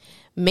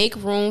 Make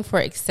room for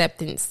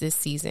acceptance this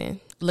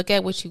season. Look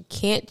at what you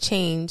can't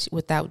change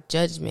without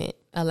judgment.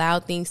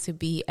 Allow things to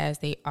be as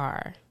they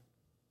are.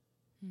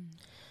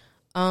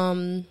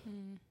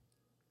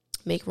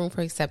 Make room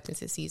for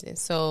acceptance this season.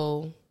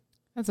 So,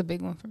 that's a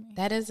big one for me.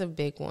 That is a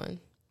big one.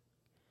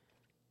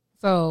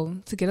 So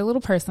to get a little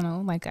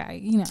personal, like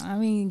getting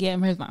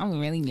personal.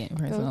 I'm really getting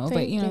personal,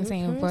 but you know what I'm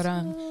saying. But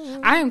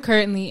I am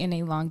currently in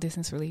a long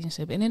distance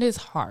relationship, and it is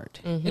hard.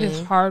 Mm-hmm. It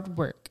is hard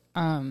work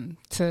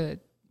to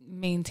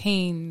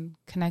maintain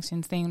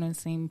connection, staying on the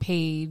same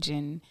page,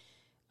 and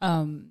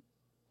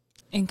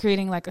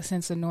creating like a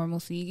sense of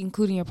normalcy,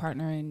 including your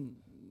partner and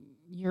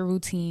your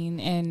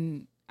routine.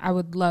 And I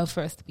would love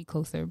for us to be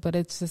closer, but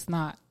it's just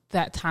not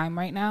that time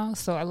right now.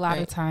 So a lot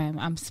of time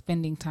I'm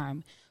spending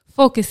time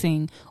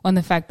focusing on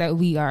the fact that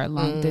we are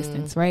long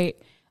distance, right?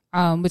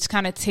 Which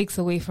kind of takes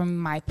away from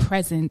my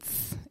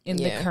presence in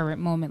the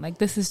current moment. Like,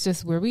 this is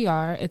just where we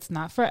are. It's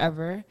not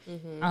forever.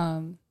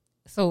 Mm-hmm.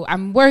 So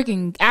I'm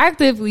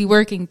actively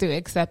working through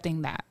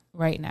accepting that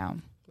right now.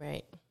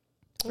 Right.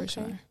 For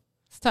sure.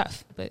 It's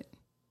tough, but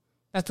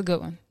that's a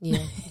good one.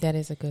 Yeah, that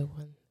is a good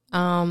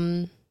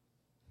one.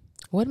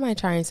 What am I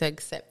trying to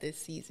accept this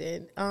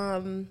season?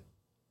 I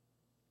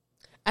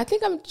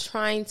think I'm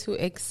trying to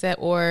accept,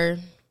 or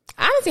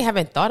I honestly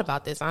haven't thought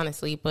about this,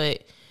 honestly,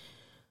 but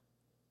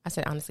I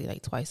said honestly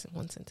like twice in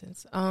one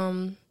sentence.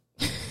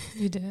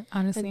 You did.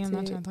 Honestly, I'm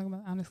not trying to talk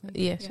about honestly.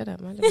 Yeah. Shut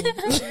up.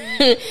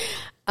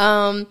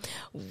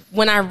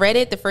 When I read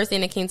it, the first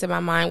thing that came to my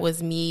mind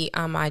was me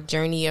on my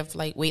journey of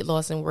like weight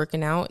loss and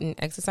working out and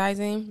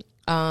exercising.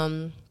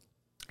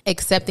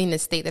 Accepting the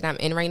state that I'm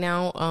in right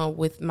now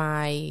with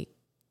my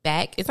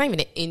back. It's not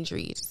even an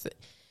injury.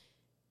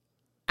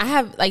 I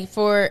have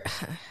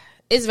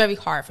it's very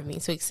hard for me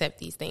to accept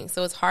these things.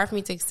 So it's hard for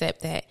me to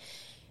accept that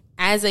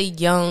as a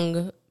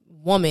young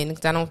woman,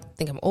 because I don't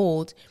think I'm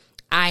old,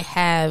 I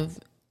have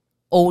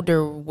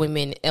older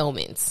women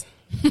ailments.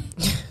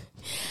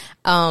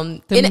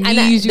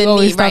 Knees, you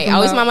always right. I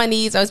always about. mind my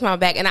knees, I always mind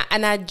my back,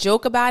 and I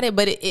joke about it,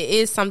 but it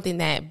is something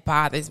that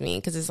bothers me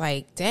because it's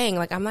like, dang,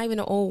 like I'm not even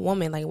an old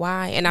woman, like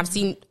why? And I've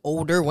seen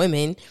older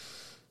women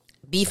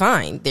be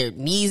fine, their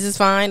knees is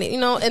fine, you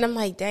know, and I'm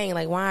like, dang,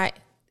 like why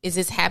is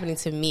this happening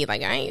to me? Like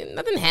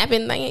nothing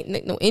happened, like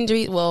ain't no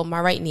injury. Well,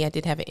 my right knee, I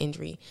did have an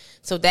injury,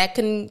 so that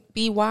can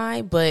be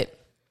why, but.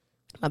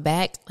 My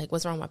back, like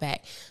what's wrong with my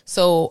back?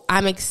 So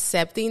I'm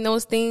accepting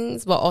those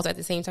things, but also at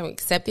the same time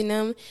accepting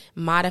them,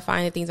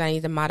 modifying the things I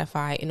need to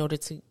modify in order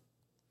to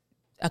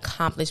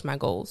accomplish my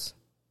goals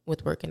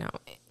with working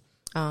out.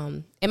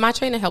 And my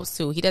trainer helps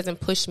too. He doesn't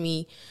push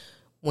me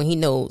when he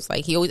knows.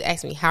 Like he always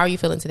asks me, how are you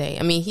feeling today?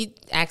 I mean, he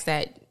asks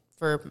that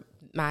for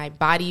my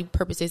body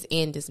purposes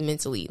and just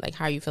mentally, like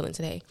how are you feeling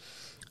today?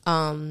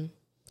 So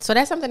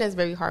that's something that's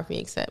very hard for me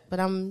to accept, but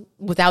I'm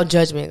without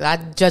judgment. I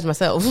judge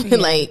myself. Yeah.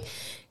 Like,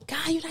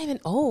 God, you're not even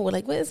old.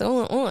 Like, what is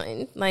going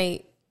on?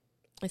 Like,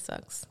 it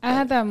sucks. I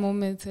had that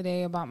moment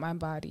today about my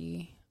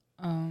body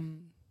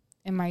in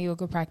my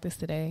yoga practice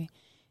today.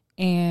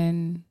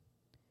 And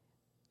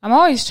I'm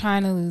always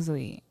trying to lose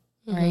weight,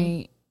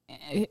 right?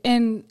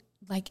 And,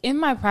 like, in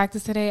my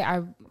practice today,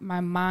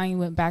 my mind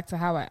went back to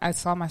how I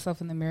saw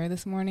myself in the mirror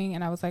this morning.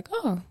 And I was like,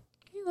 oh,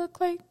 you look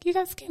like you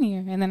got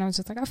skinnier. And then I was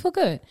just like, I feel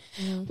good.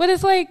 But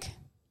it's like,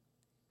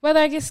 whether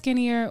I get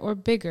skinnier or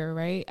bigger,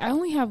 right? I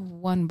only have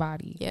one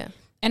body. Yeah.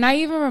 And I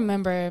even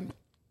remember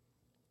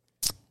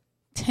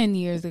 10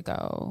 years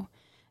ago,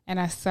 and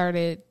I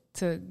started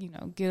to, you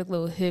know, get a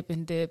little hip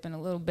and dip and a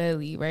little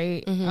belly,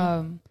 right?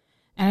 And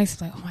I used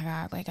to be like, oh my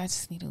God, like I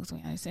just need to lose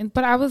weight.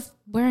 But I was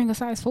wearing a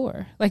size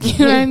 4, like,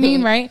 you know what I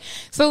mean, right?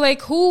 So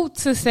like, who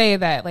to say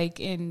that like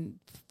in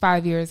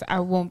 5 years I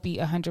won't be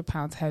 100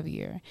 pounds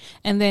heavier?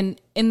 And then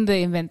in the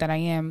event that I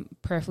am,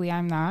 prayerfully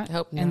I'm not,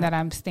 and that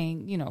I'm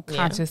staying, you know,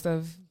 conscious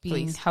of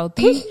being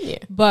healthy,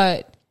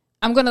 but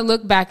I'm going to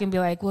look back and be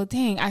like, well,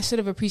 dang, I should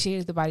have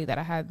appreciated the body that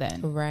I had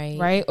then.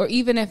 Right. Or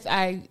even if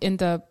I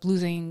end up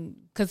losing,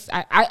 because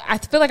I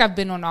feel like I've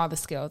been on all the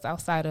scales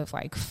outside of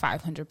like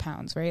 500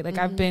 pounds, right? Like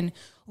I've been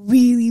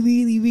really,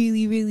 really,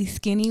 really, really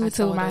skinny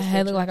until my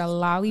head looked like a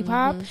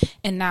lollipop.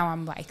 And now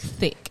I'm like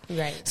thick.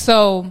 Right.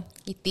 So,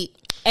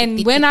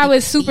 and when I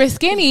was super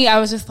skinny, I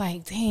was just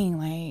like, dang,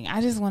 like I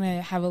just want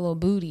to have a little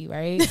booty,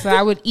 right? So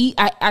I would eat,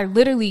 I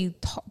literally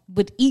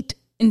would eat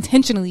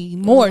intentionally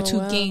more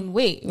to gain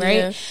weight, right?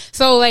 Yeah.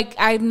 So like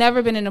I've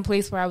never been in a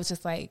place where I was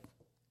just like,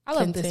 I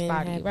love this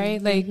body,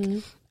 right? Like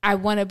I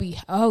want to be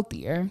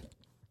healthier.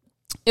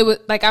 It was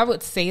like I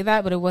would say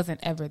that, but it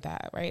wasn't ever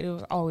that, right? It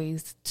was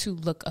always to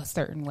look a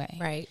certain way,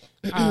 right?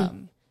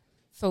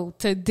 So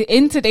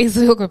in today's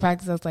yoga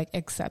practice, I was like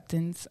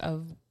acceptance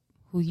of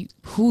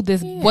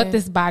what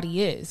this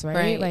body is,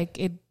 right? Like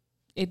it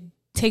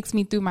takes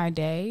me through my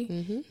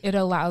day. It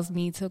allows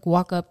me to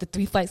walk up the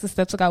 3 flights of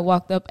steps like I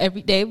walked up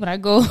every day when I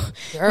go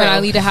when I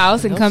leave the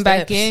house and come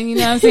back in. You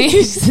know what I'm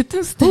saying? Sit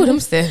them steps. Ooh, them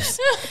steps.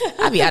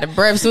 I be out of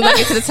breath as soon as I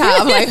get to the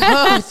top. I'm like,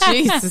 oh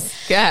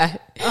Jesus, God.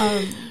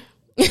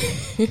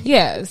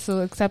 Yeah. So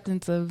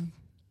acceptance of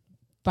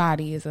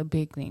body is a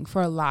big thing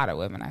for a lot of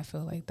women. I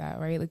feel like that,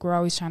 right? Like we're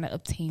always trying to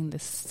obtain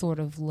this sort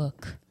of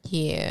look.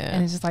 Yeah.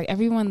 And it's just like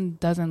everyone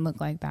doesn't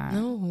look like that.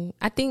 No,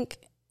 I think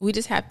we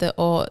just have to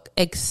all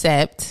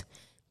accept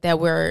that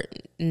we're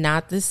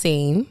not the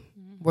same.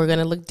 We're going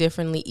to look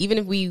differently. Even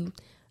if we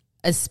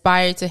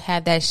aspire to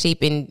have that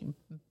shape and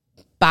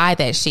buy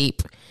that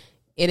shape,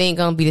 it ain't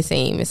going to be the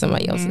same as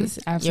somebody else's.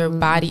 Absolutely. Your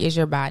body is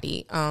your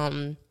body.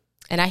 And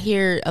I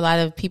hear a lot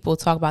of people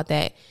talk about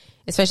that,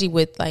 especially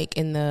with like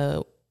in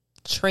the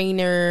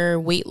trainer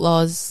weight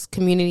loss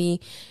community.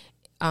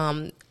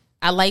 I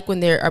like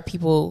when there are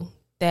people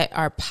that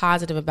are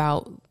positive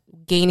about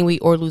gaining weight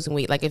or losing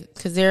weight. Like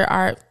because there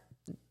are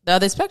the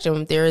other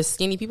spectrum. There are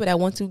skinny people that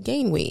want to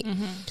gain weight.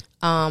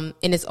 And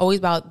it's always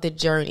about the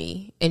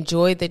journey.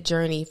 Enjoy the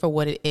journey for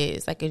what it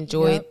is. Like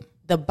enjoy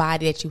the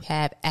body that you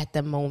have at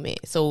the moment.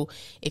 So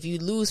if you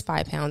lose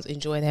 5 pounds,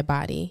 enjoy that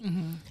body.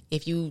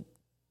 If you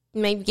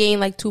maybe gain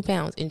like 2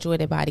 pounds, enjoy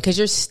that body. Because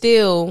you're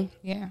still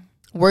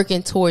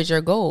working towards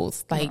your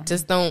goals. Like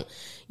just don't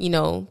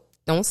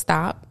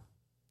stop.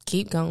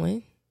 Keep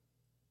going.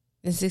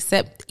 Just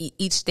accept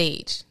each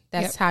stage.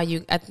 That's how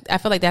you, I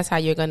feel like that's how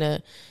you're going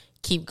to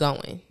keep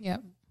going.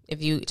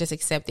 If you just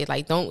accept it,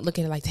 like don't look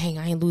at it like, dang,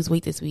 I didn't lose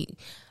weight this week.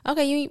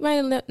 Okay, you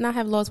might not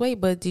have lost weight,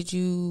 but did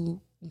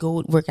you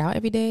go work out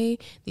every day?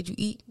 Did you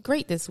eat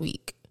great this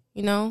week?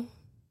 You know,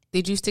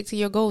 did you stick to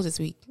your goals this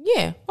week?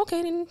 Yeah.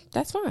 Okay, then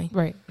that's fine.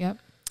 Right. Yep.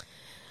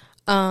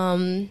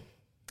 I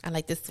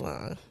like this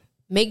one.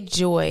 Make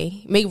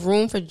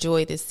room for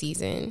joy this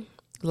season.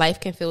 Life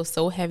can feel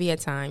so heavy at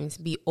times.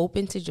 Be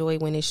open to joy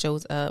when it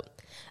shows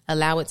up.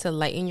 Allow it to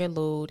lighten your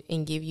load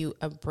and give you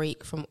a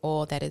break from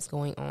all that is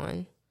going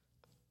on.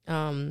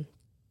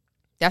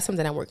 That's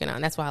something I'm working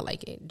on. That's why I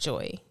like it.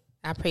 Joy.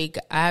 I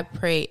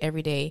pray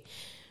every day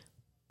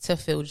to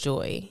feel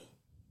joy.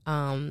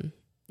 Not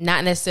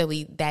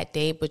necessarily that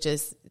day, but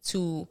just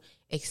to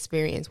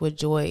experience what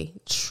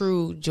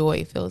true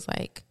joy feels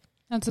like.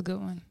 That's a good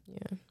one.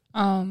 Yeah.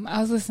 I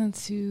was listening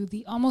to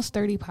the Almost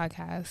 30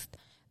 podcast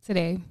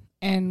today,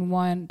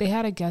 and they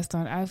had a guest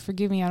on.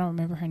 Forgive me, I don't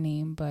remember her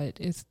name, but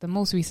it's the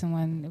most recent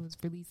one. It was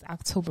released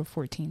October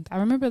 14th. I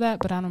remember that,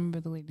 but I don't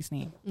remember the lady's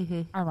name.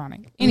 Mm-hmm.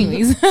 Ironic.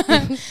 Anyways,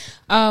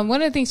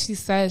 one of the things she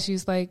said, she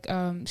was like,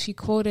 she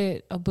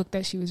quoted a book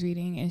that she was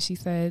reading, and she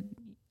said,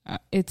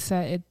 it's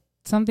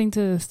something to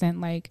the extent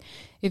like,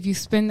 if you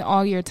spend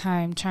all your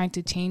time trying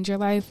to change your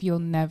life, you'll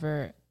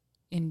never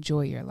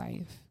enjoy your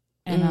life.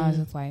 And I was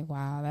just like,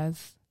 wow,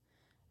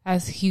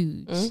 that's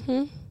huge.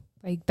 Mm-hmm.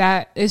 Like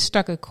that, it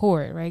struck a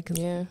chord, right?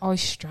 Because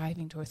always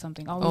striving towards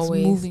something,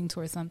 always moving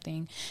towards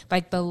something,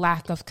 like the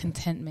lack of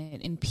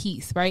contentment and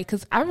peace, right?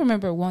 Because I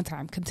remember one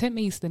time,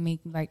 contentment used to make,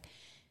 like,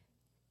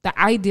 the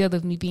idea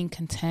of me being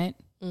content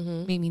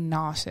made me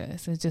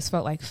nauseous. It just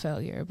felt like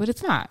failure, but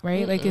it's not,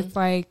 right?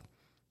 Like,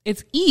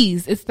 it's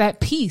ease, it's that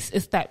peace,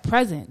 it's that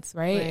presence,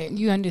 right?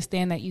 You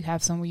understand that you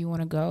have somewhere you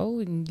want to go,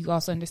 and you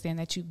also understand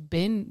that you're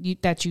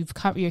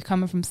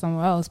coming from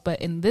somewhere else,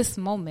 but in this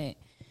moment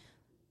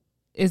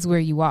is where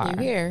you are.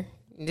 You're here.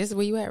 This is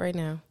where you at right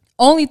now.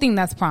 Only thing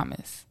that's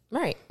promised.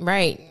 Right.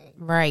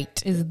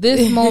 Is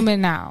this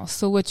moment now.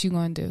 So what you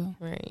gonna do?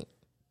 Right.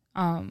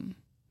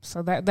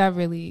 So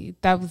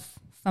that was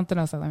something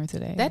else I learned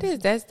today.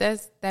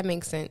 That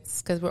makes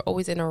sense, because we're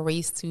always in a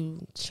race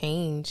to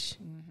change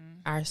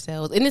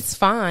ourselves, and it's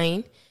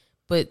fine,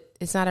 but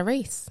it's not a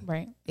race.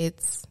 Right.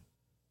 It's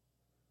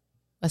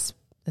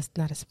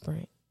not a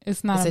sprint.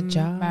 It's not a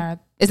job.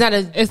 It's not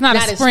a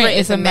sprint.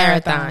 It's a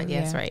marathon.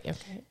 Yes, right.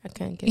 Okay, I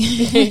can't get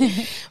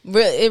it.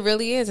 It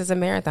really is. It's a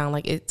marathon.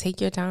 Like, take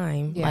your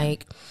time. Yeah.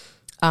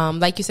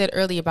 Like you said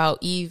earlier about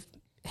Eve,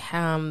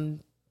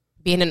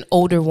 being an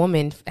older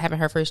woman having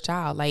her first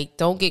child. Like,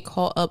 don't get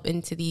caught up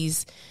into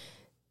these,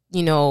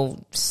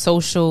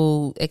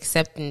 social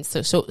acceptance,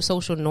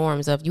 social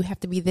norms of you have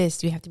to be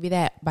this, you have to be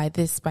that, by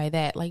this, by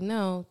that. Like,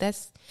 no,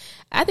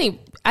 I think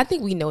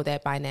we know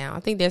that by now. I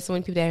think there's so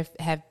many people that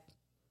have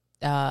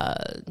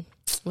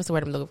what's the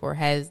word I'm looking for,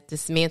 has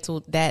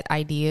dismantled that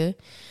idea,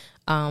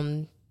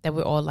 that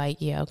we're all like,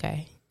 yeah,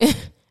 okay. I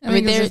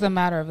mean, it's just a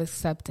matter of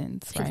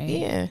acceptance, right?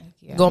 Yeah.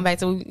 Going back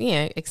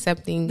to,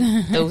 accepting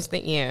those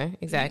things. Yeah,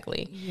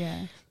 exactly.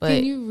 Yeah. But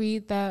can you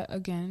read that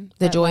again?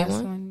 The that joy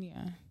one?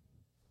 Yeah.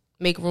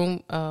 Make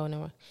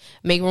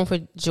room for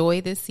joy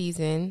this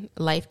season.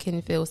 Life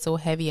can feel so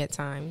heavy at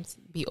times.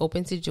 Be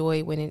open to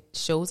joy when it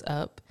shows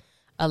up.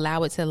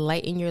 Allow it to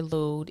lighten your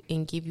load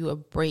and give you a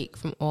break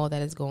from all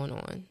that is going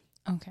on.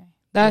 Okay.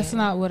 That's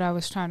not what I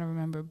was trying to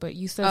remember, but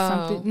you said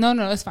something. No,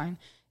 it's fine.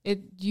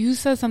 You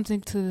said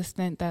something to the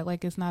extent that,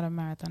 like, it's not a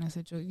marathon, it's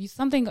a joy.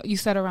 Something you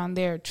said around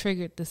there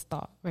triggered this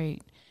thought,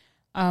 right?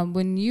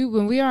 When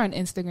we are on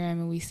Instagram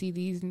and we see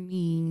these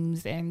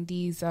memes and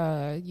these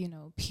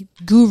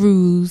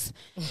gurus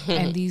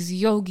and these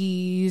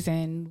yogis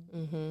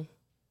and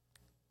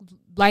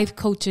life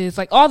coaches,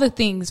 like all the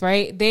things,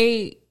 right?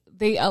 They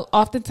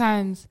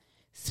oftentimes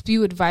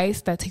spew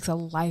advice that takes a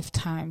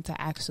lifetime to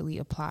actually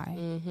apply.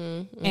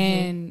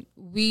 And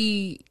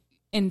we,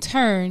 in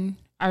turn,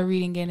 are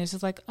reading it and it's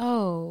just like,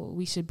 oh,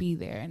 we should be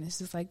there. And it's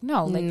just like,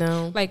 no.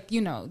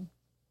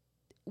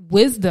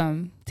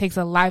 Wisdom takes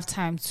a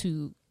lifetime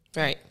to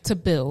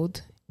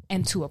build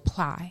and to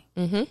apply.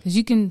 Because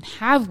you can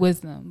have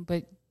wisdom,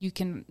 but you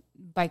can,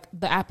 like,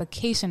 the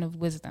application of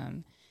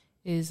wisdom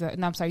is,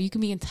 you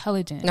can be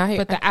intelligent,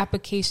 but the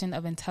application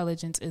of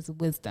intelligence is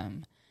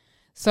wisdom.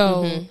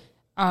 So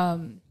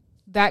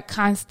that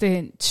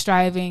constant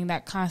striving,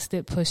 that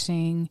constant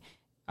pushing,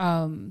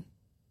 I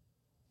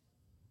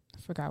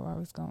forgot where I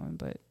was going,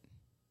 but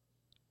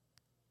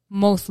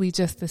mostly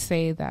just to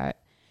say that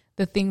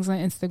the things on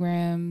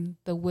Instagram,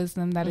 the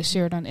wisdom that is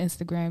shared on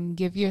Instagram,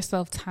 give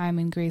yourself time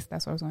and grace.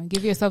 That's what I was going.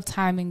 Give yourself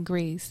time and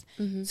grace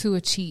to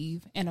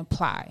achieve and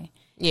apply.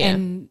 Yeah.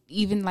 And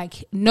even,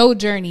 like, no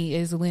journey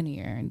is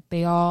linear.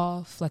 They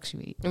all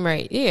fluctuate.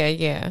 Right.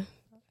 Yeah.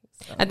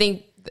 So. I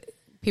think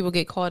people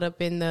get caught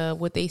up in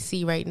what they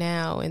see right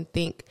now and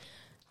think,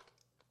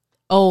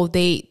 oh,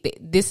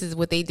 this is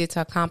what they did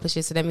to accomplish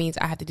it, so that means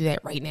I have to do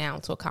that right now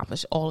to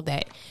accomplish all of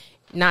that.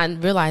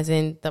 Not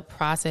realizing the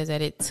process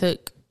that it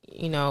took,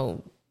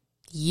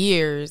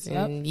 years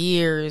and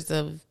years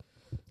of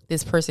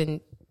this person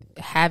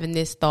having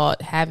this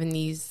thought, having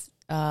these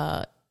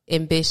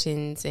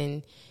ambitions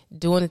and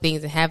doing the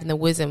things and having the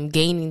wisdom,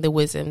 gaining the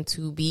wisdom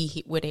to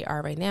be where they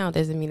are right now.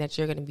 Doesn't mean that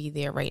you're going to be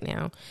there right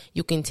now.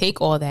 You can take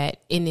all that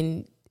and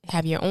then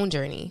have your own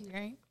journey.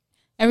 Right.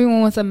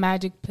 Everyone wants a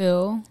magic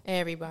pill.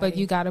 Everybody. But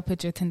you got to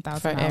put your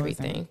 10,000 hours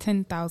everything. in.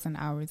 10,000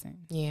 hours in.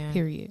 Yeah.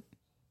 Period.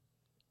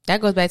 That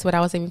goes back to what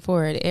I was saying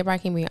before. Everybody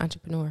can be an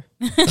entrepreneur.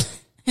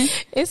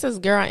 It's this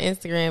girl on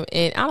Instagram,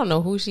 and I don't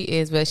know who she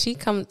is, but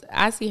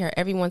I see her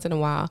every once in a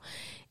while,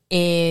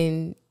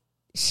 and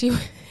she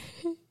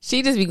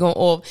just be going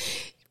off.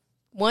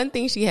 One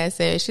thing she has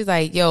said, she's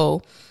like,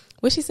 yo,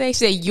 what she say?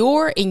 She said,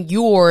 your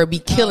be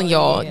killing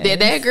y'all. Yes.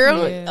 That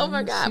girl? Yeah. Oh,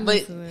 my God.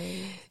 But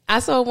I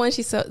saw one,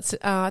 she saw,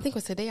 I think it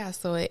was today I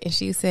saw it, and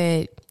she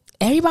said,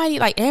 everybody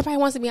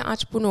wants to be an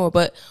entrepreneur,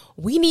 but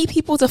we need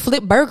people to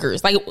flip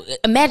burgers. Like,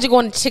 imagine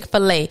going to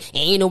Chick-fil-A and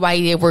ain't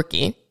nobody there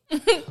working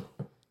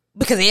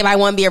because everybody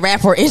want to be a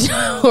rapper or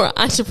an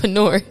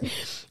entrepreneur.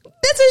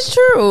 This is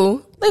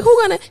true.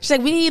 Like, she's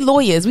like, we need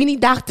lawyers, we need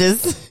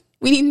doctors,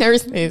 we need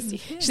nurses.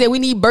 She said, we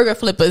need burger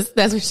flippers.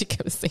 That's what she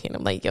kept saying.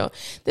 I'm like, yo,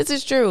 this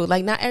is true.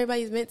 Like, not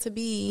everybody's meant to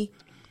be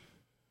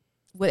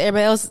what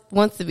everybody else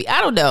wants to be.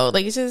 I don't know.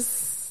 Like, it's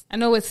just, I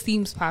know it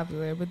seems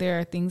popular, but there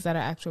are things that are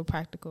actual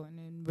practical and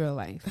in real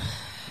life.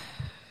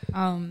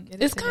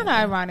 It's kind of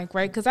ironic,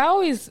 right? Because I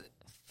always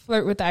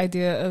flirt with the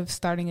idea of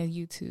starting a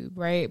YouTube,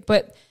 right?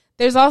 But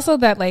there's also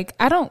that, like,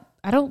 I don't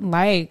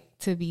like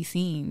to be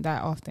seen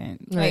that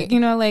often. Right. Like, you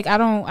know, like I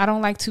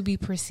don't like to be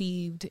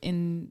perceived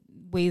in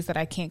ways that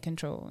I can't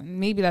control. And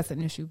maybe that's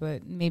an issue,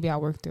 but maybe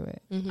I'll work through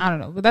it. I don't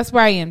know. But that's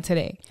where I am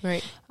today.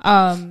 Right.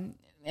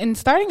 And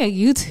starting a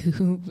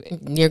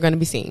YouTube, you're going to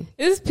be seen.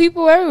 There's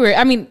people everywhere.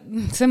 I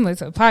mean, similar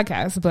to a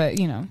podcast, but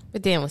you know.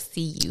 But they don't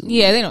see you.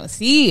 Yeah, they don't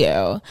see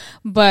you.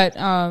 But,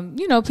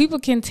 you know, people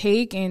can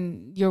take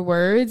in your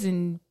words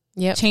and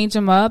change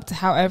them up to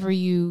however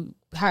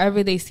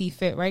they see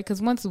fit, right?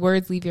 Because once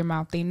words leave your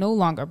mouth, they no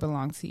longer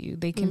belong to you.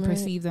 They can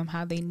perceive them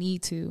how they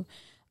need to.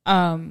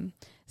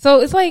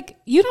 So it's like,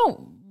 you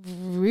don't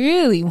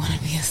really want to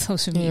be a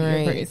social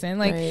media person.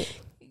 Like,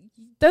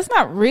 that's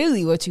not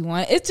really what you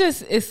want.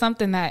 It's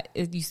something that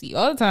you see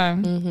all the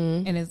time,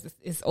 and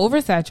it's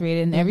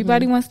oversaturated, and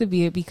everybody wants to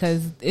be it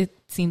because it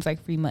seems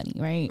like free money,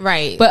 right?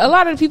 Right. But a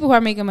lot of the people who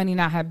are making money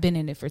now have been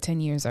in it for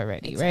 10 years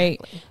already,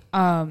 right?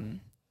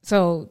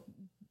 So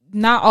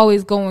not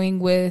always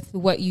going with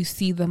what you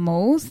see the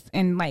most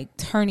and like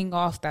turning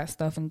off that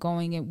stuff and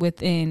going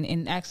within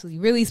and actually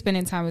really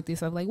spending time with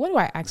yourself. Like, what do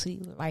I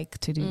actually like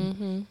to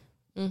do?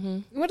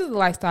 What is the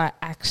lifestyle I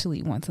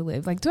actually want to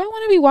live? Like, do I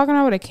want to be walking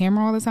around with a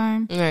camera all the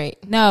time? Right.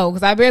 No,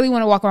 because I barely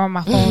want to walk around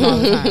with my phone all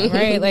the time,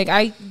 right? Like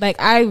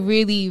I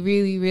really,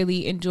 really,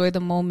 really enjoy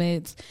the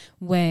moments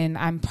when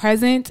I'm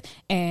present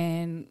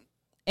and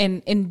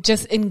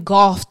just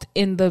engulfed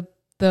in the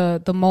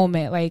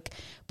moment. Like,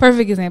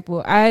 perfect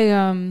example.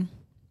 A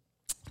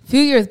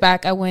few years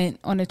back, I went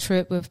on a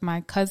trip with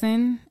my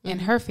cousin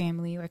and her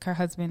family, like her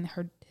husband,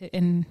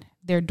 and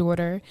their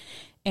daughter,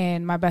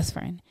 and my best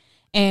friend.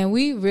 And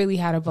we really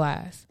had a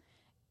blast.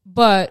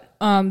 But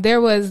there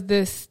was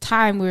this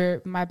time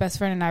where my best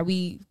friend and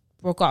we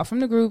broke off from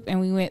the group and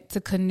we went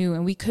to canoe.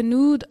 And we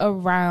canoed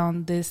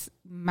around this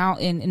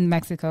mountain in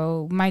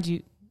Mexico. Mind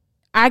you,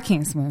 I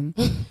can't swim.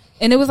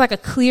 And it was like a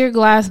clear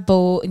glass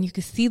bowl and you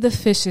could see the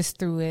fishes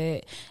through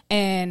it.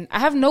 And I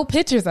have no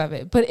pictures of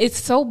it, but it's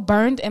so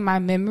burned in my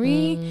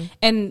memory.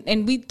 And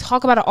we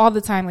talk about it all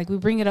the time. Like, we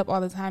bring it up all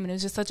the time. And it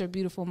was just such a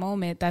beautiful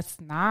moment that's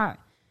not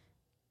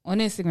on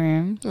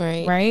Instagram,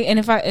 right? And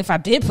if I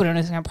did put it on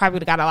Instagram, I probably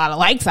would have got a lot of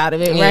likes out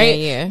of it, right?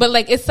 Yeah. But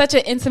like, it's such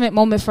an intimate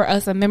moment for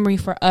us, a memory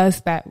for us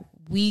that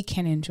we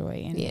can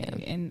enjoy,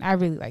 and I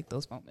really like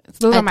those moments.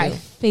 Those are my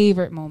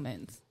favorite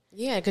moments.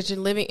 Yeah, because you're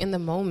living in the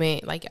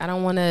moment. Like, I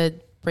don't want to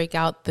break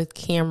out the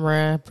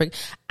camera.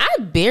 I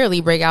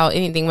barely break out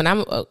anything when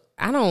I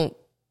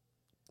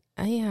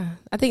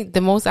think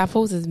the most I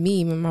post is me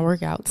in my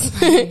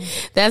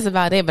workouts. That's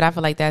about it. But I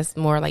feel like that's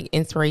more like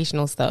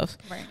inspirational stuff.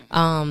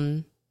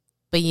 Right.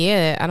 But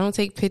yeah, I don't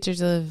take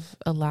pictures of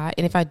a lot.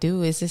 And if I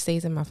do, it just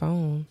stays in my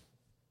phone.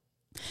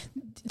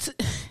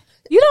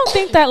 You don't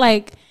think that,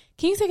 like,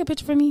 can you take a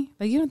picture for me?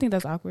 Like, you don't think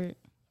that's awkward?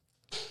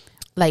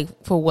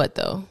 Like, for what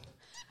though?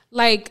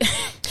 Like,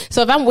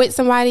 so if I'm with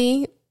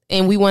somebody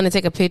and we want to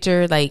take a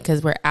picture, like,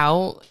 because we're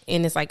out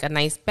and it's like a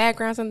nice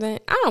background or something,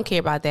 I don't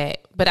care about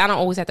that. But I don't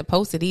always have to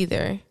post it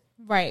either.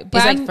 Right. But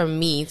it's like for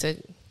me to...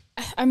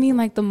 I mean,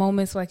 like, the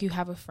moments like you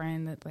have a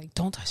friend that, like,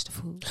 don't touch the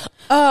food.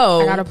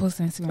 Oh, I gotta post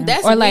on Instagram.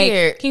 That's or like,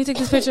 weird. Can you take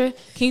this picture?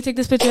 Can you take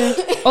this picture?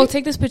 Oh,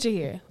 take this picture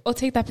here. Oh,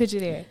 take that picture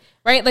there.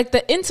 Right? Like,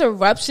 the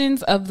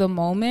interruptions of the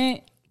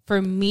moment for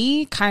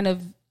me kind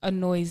of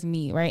annoys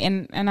me, right?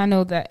 And I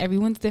know that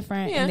everyone's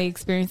different and they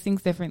experience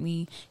things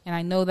differently. And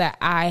I know that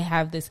I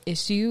have this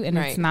issue, and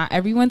it's not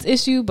everyone's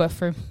issue, but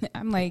for me,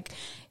 I'm like,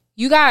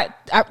 when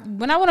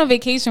I went on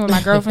vacation with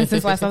my girlfriend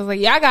since last, I was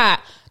like, I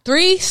got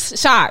 3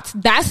 shots.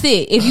 That's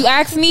it. If you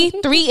ask me,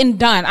 3 and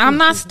done. I'm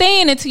not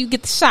staying until you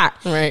get the shot.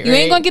 Right, you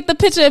ain't gonna get the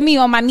picture of me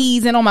on my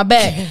knees and on my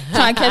back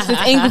trying to catch this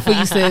angle for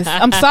you, sis.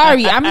 I'm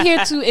sorry. I'm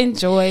here to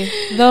enjoy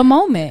the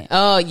moment.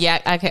 Oh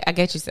yeah, I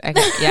get you. I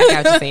got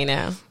what you're saying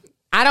now.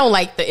 I don't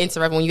like the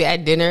interrupt when you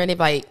at dinner and they're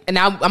like, and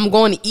I'm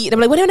going to eat. I'm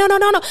like, well, no.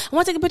 I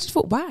want to take a picture of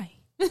food. Why?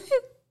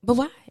 But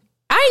why?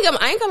 I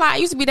ain't gonna lie. I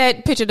used to be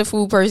that picture of the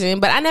food person,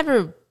 but I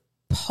never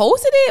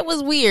posted it. It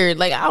was weird.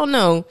 Like, I don't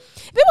know.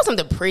 If it was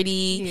something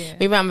pretty,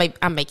 maybe I'm like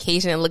on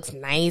vacation, it looks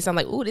nice, I'm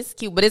like, ooh, this is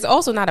cute. But it's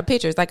also not a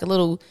picture. It's like a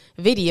little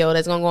video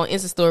that's gonna go on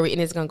Insta story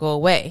and it's gonna go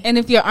away. And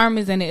if your arm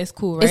is in it, it's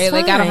cool, right? It's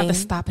like, I don't have to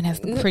stop and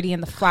have the pretty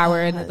and the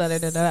flower and the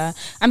da-da-da-da.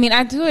 I mean,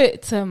 I do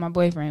it to my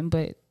boyfriend,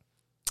 but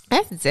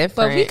that's different.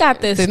 But we got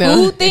this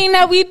food thing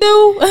that we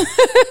do.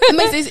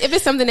 If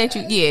it's something that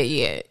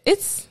you,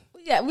 it's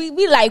Yeah,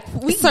 we like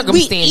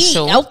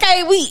circumstantial. We eat,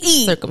 okay, we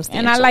eat. Circumstantial.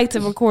 And I like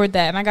to record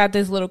that. And I got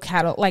this little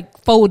catalog, like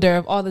folder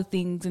of all the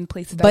things and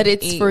places. But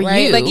it's for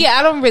right? you. Like, yeah,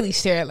 I don't really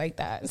share it like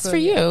that. It's for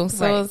you.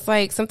 So it's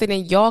like something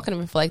that y'all can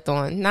reflect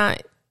on.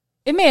 Not.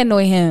 It may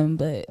annoy him,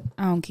 but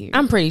I don't care.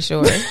 I'm pretty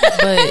sure.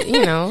 But,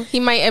 you know,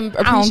 he might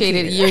appreciate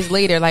it years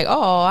later. Like,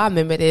 oh, I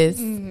remember this.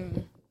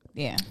 Mm-hmm.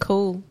 Yeah.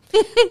 Cool.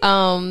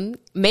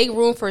 Make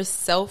room for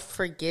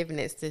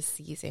self-forgiveness this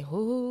season.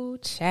 Ooh,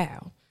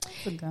 child.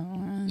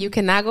 You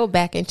cannot go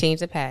back and change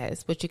the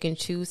past, but you can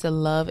choose to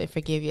love and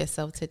forgive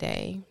yourself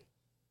today.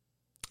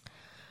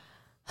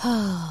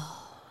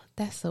 Oh,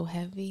 that's so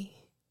heavy.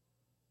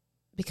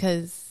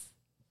 Because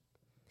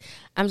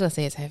I'm just going to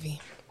say it's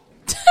heavy.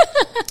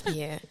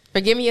 Yeah.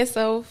 Forgiving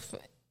yourself.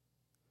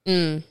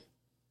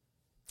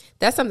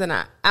 That's something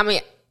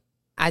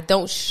I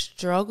don't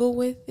struggle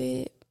with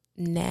it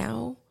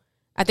now.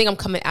 I think I'm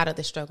coming out of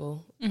the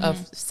struggle of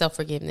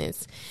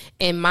self-forgiveness.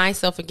 And my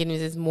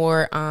self-forgiveness is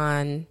more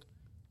on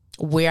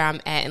where I'm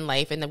at in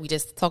life. And then we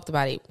just talked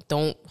about it.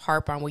 Don't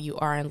harp on where you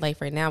are in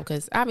life right now,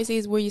 because obviously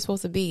it's where you're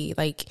supposed to be.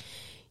 Like,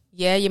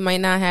 yeah, you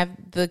might not have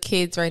the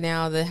kids right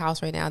now, the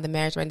house right now, the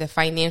marriage right now, the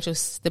financial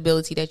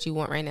stability that you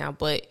want right now,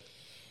 but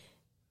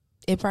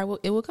it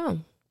will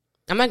come.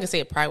 I'm not going to say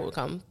it probably will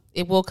come.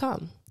 It will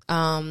come.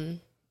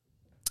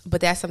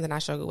 But that's something I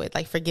struggle with,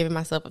 like forgiving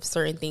myself of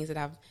certain things that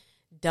I've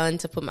done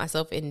to put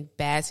myself in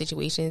bad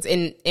situations.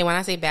 And when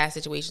I say bad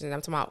situations,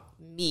 I'm talking about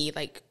me,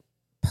 like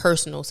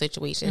personal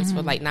situations,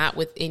 but like not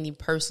with any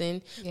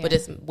person, but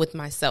it's with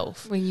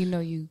myself. When you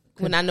know you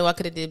could. When I know I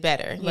could have did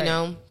better, you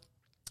know?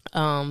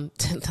 To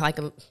like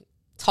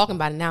talking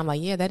about it now, I'm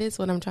like, yeah, that is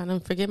what I'm trying to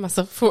forgive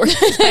myself for.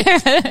 Like,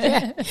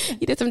 yeah,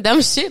 you did some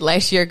dumb shit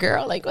last year,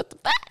 girl. Like, what the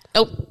fuck?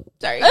 Oh,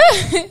 sorry.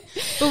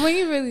 But when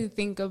you really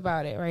think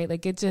about it, right?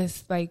 Like, it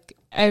just like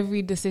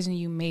every decision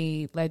you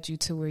made led you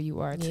to where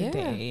you are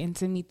today, and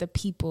to meet the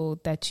people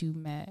that you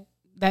met,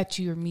 that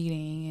you're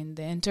meeting, and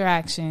the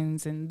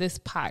interactions, and this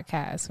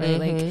podcast, right?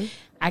 Like,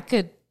 I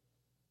could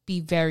be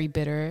very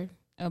bitter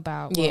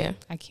about. Well,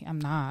 I'm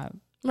not.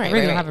 Right, I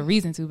really don't have a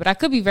reason to, but I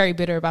could be very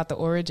bitter about the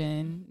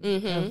origin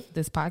of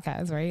this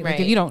podcast, right? Like,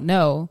 if you don't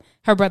know,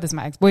 her brother's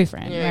my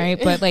ex-boyfriend, right?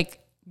 But like,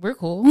 we're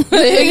cool. You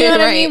know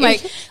what I mean?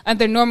 Like,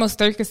 under normal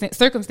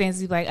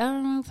circumstances, you'd be like,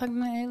 oh, fuck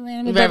my,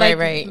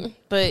 right.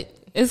 But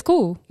it's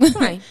cool.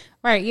 Fine.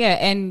 Right, yeah.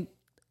 And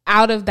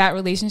out of that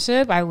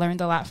relationship, I learned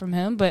a lot from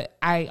him, but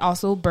I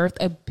also birthed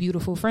a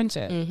beautiful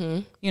friendship,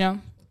 you know?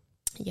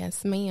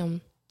 Yes,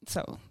 ma'am.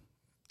 So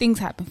things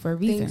happen for a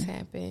reason. Things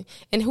happen.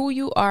 And who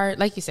you are,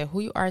 like you said, who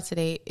you are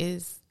today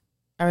is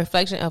a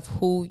reflection of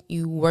who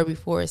you were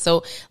before.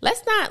 So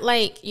let's not,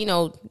 like, you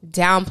know,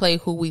 downplay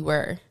who we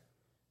were.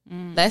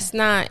 Let's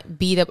not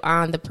beat up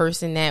on the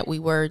person that we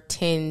were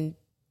 10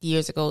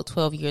 years ago,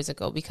 12 years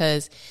ago,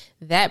 because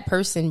that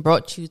person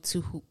brought you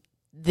to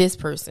this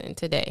person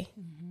today.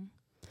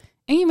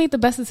 And you made the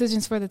best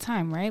decisions for the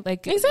time, right?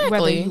 Like, exactly.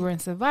 Whether you were in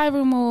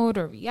survival mode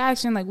or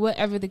reaction, like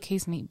whatever the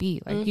case may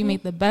be, like you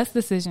made the best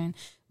decision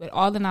with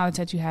all the knowledge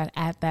that you had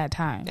at that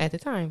time. At the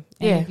time.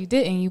 And if you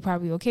didn't, you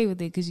probably okay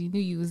with it because you knew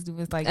you was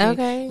like,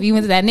 okay. You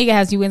went to that nigga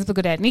house, you went to look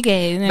at that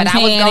nigga. You know, but I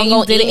was going to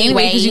go did it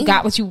anyway because you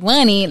got what you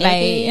wanted.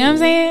 Like, you know what I'm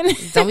saying?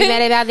 Don't be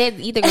mad about that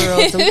either,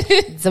 girls.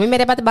 Don't be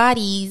mad about the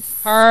bodies.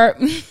 Her.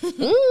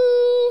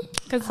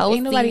 Because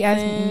ain't nobody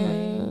asked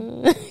me.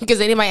 Because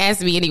anybody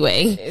asked me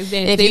anyway.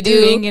 If you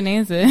do, ain't gonna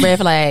answer. Red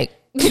flag.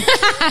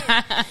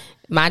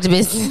 Mind your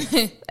business.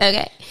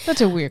 Okay.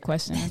 Such a weird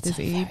question at this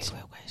age. Weird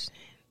question.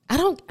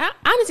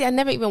 Honestly, I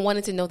never even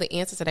wanted to know the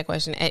answer to that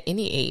question at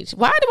any age.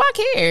 Why do I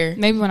care?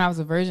 Maybe when I was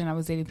a virgin, I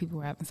was dating people who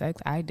were having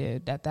sex. I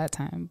did at that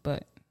time,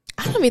 but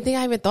I don't even think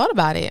I even thought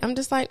about it. I'm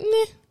just like,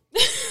 nah.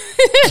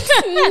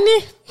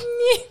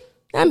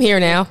 I'm here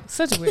now.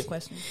 Such a weird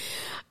question.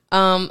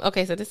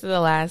 Okay, so this is the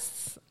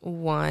last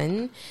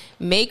one.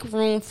 Make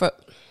room for.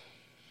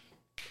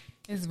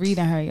 It's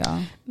reading her,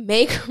 y'all.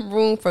 Make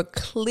room for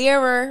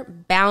clearer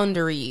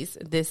boundaries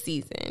this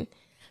season.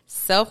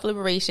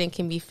 Self-liberation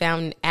can be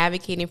found in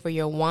advocating for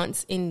your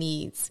wants and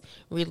needs.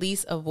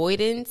 Release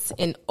avoidance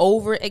and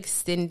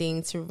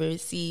overextending to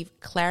receive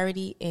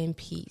clarity and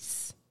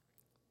peace.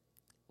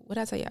 What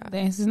did I tell y'all? The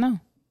answer is no.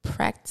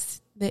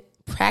 Practice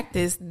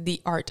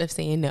the art of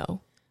saying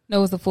no.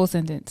 No is the full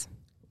sentence.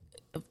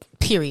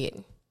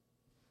 Period.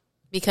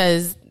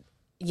 Because,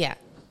 yeah,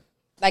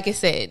 like I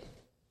said,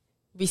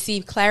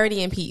 receive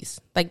clarity and peace.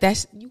 Like,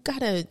 that's, you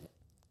gotta,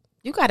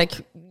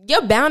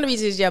 your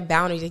boundaries is your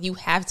boundaries. And you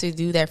have to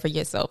do that for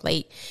yourself.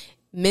 Like,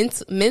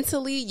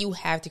 mentally, you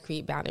have to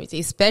create boundaries,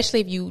 especially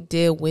if you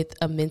deal with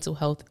a mental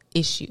health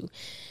issue,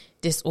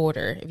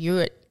 disorder. If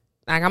you're,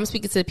 like, I'm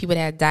speaking to the people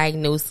that are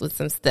diagnosed with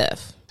some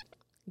stuff.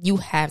 You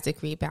have to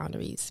create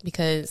boundaries,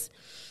 because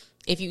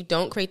if you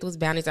don't create those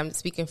boundaries, I'm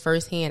speaking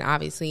firsthand,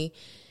 obviously,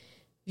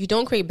 you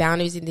don't create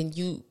boundaries, and then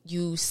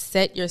you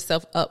set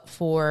yourself up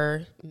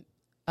for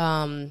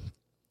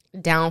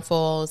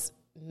downfalls,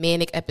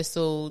 manic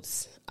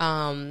episodes,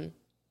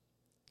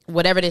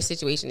 whatever the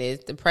situation is,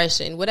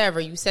 depression, whatever.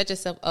 You set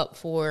yourself up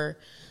for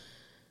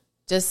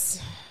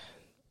just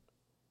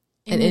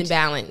an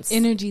imbalance,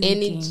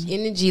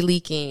 energy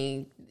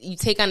leaking. You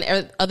take on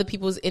other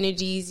people's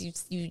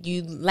energies.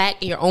 You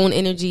lack your own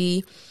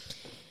energy.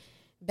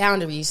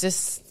 Boundaries.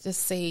 Just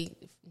say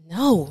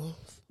no.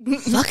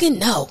 Fucking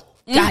no.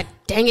 God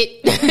dang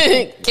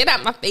it. Get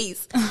out my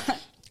face.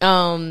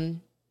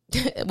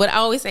 What I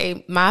always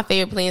say, my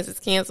favorite plans is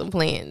cancel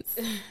plans.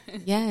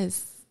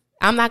 Yes.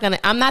 I'm not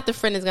the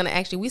friend that's gonna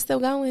ask you, we still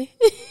going?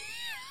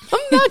 I'm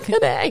not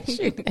gonna ask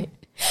you that.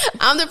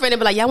 I'm the friend that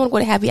be like, y'all wanna go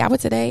to happy hour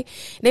today?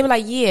 And they be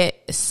like, yeah.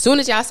 As soon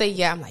as y'all say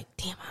yeah, I'm like,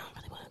 damn, I don't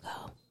really wanna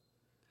go.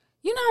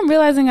 You know, I'm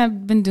realizing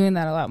I've been doing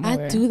that a lot more.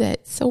 I do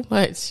that so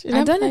much.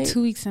 I've done it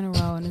 2 weeks in a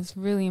row, and it's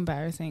really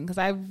embarrassing because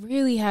I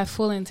really had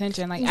full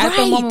intention. Like at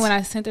the moment when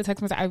I sent the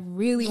text message, I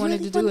really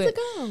wanted to do it.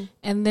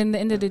 And then the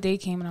end of the day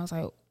came, and I was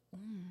like,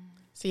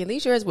 see, at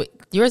least yours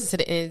is to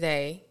the end of the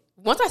day.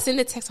 Once I send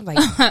the text, I'm like,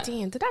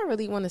 damn, did I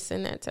really want to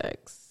send that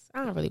text?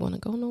 I don't really want to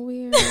go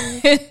nowhere.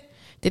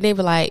 Then when they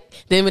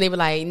were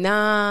like,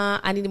 nah,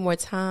 I needed more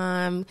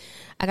time.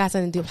 I got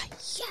something to do. I'm like,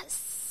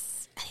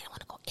 yes, I didn't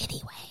want to go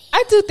anyway.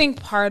 I do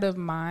think part of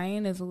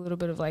mine is a little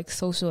bit of like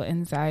social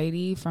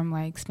anxiety from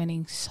like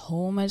spending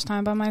so much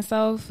time by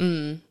myself.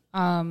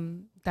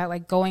 That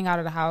like going out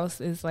of the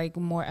house is like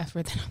more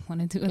effort than I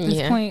want to do at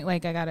this point.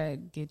 Like I gotta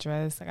get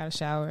dressed, I gotta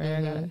shower,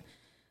 I gotta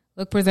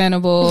look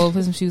presentable,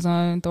 put some shoes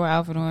on, throw an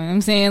outfit on.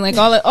 I'm saying like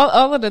all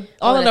of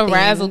the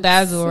razzle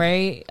dazzle,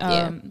 right?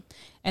 And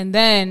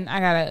then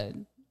I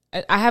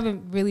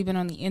haven't really been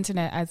on the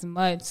internet as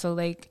much, so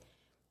like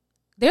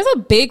there's a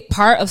big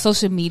part of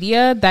social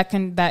media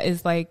that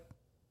is like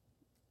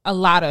a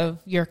lot of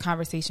your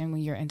conversation when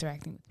you're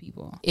interacting with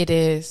people. It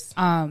is.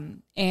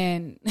 And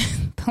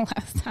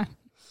the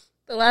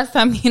last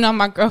time me and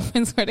my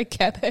girlfriends were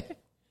together, they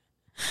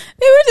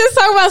were just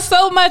talking about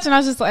so much, and I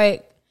was just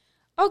like,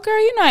 oh girl,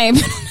 you know I ain't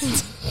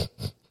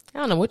I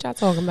don't know what y'all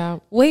talking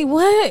about. Wait,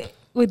 what?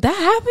 Would that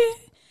happen?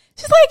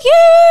 She's like,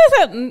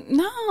 yes.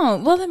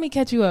 No. Well, let me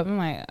catch you up. I'm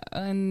like,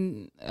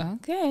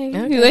 okay.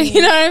 Like,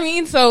 you know what I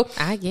mean? So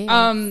I get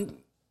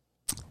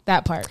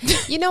that part.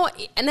 You know,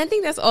 and I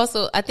think that's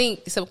also, I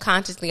think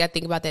subconsciously I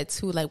think about that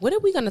too. Like, what are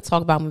we going to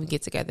talk about when we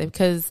get together?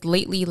 Because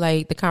lately,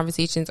 like, the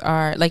conversations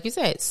are, like you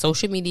said,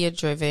 social media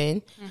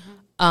driven.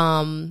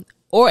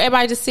 Or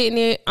everybody just sitting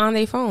there on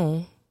their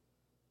phone.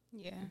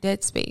 Yeah.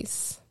 Dead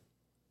space.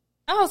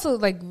 I also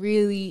like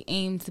really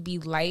aim to be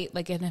light.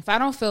 Like, and if I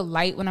don't feel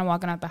light when I'm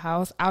walking out the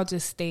house, I'll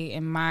just stay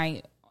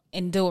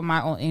and deal with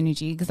my own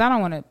energy because I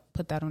don't want to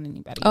put that on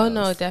anybody else. Oh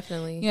no,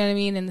 definitely. You know what I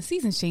mean? And the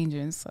season's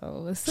changing,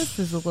 so it's just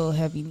a little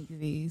heavy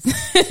these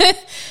days.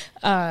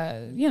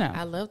 You know,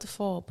 I love the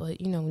fall, but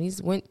you know when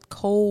these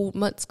cold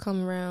months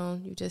come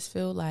around, you just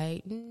feel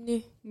like,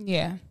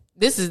 yeah.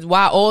 This is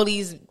why all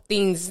these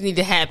things need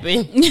to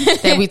happen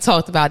that we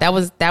talked about. That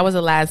was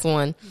the last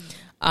one.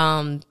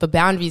 But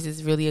boundaries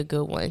is really a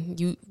good one.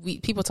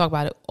 People talk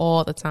about it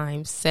all the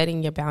time,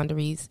 setting your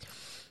boundaries.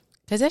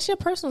 Because that's your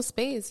personal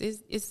space.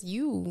 It's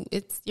you.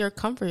 It's your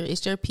comfort.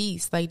 It's your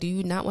peace. Like, do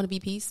you not want to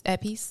be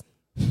at peace?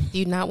 Do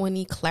you not want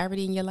any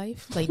clarity in your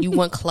life? Like, you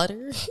want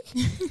clutter?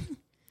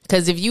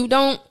 Because if you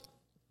don't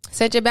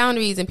set your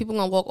boundaries, and people are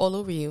going to walk all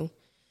over you.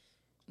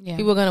 Yeah.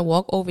 People are going to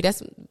walk over.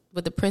 That's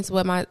what the principal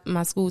at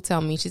my school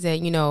tell me. She said,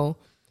 you know,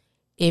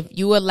 if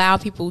you allow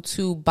people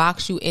to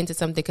box you into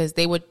something, because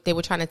they were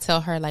trying to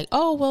tell her like,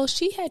 oh, well,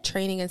 she had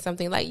training in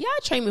something. Like, y'all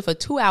trained me for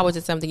 2 hours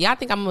or something. Y'all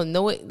think I'm going to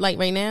know it like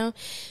right now?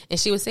 And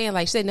she was saying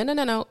like, she said,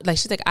 no. Like,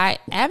 she's like, I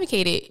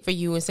advocated for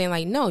you and saying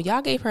like, no,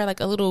 y'all gave her like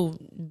a little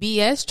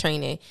BS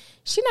training.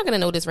 She's not going to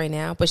know this right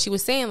now. But she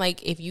was saying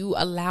like, if you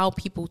allow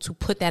people to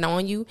put that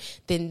on you,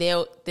 then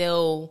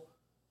they'll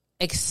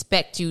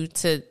expect you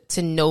to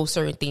know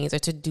certain things or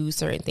to do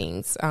certain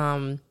things.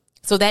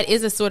 So that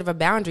is a sort of a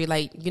boundary.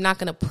 Like, you're not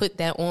going to put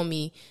that on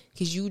me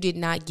because you did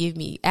not give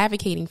me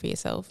advocating for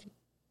yourself.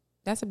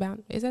 That's a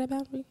boundary. Is that a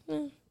boundary?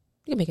 You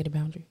can make it a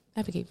boundary.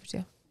 Advocate for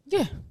yourself.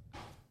 Yeah.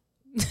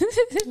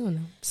 I don't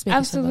know.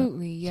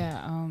 Absolutely.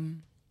 Yeah.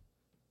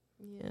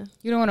 Yeah.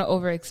 You don't want to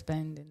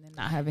overexpend and then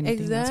not have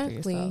anything else for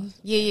yourself.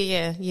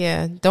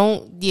 Yeah.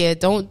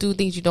 Don't do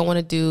things you don't want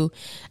to do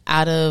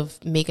out of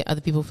making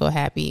other people feel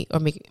happy or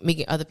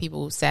making other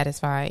people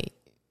satisfied.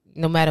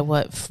 No matter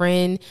what,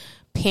 friend,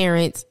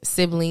 parents,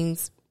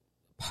 siblings,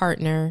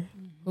 partner,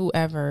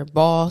 whoever,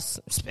 boss,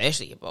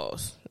 especially your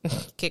boss.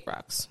 Kick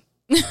rocks.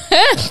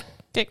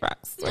 Kick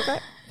rocks. Okay.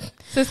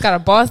 Sis got a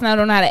boss now,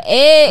 don't know how to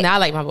egg. No, I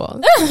like my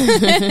boss.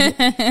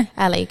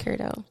 I like her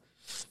though.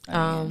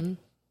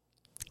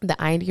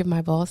 The irony of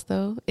my boss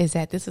though is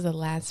that this is the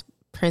last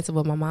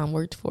principal my mom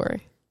worked for.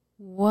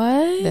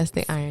 What? That's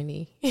the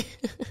irony.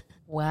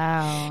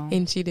 Wow.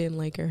 And she didn't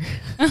like her.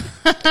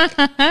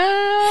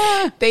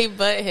 They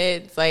butt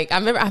heads. Like, I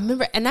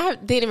remember, and I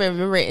didn't even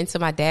remember it until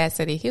my dad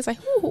said it. He was like,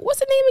 what's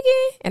the name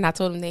again? And I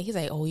told him that. He's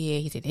like, oh yeah.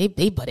 He said,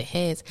 they butted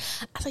heads.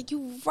 I was like,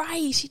 you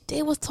right. She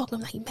was talking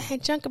like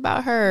mad junk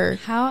about her.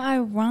 How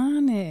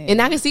ironic. And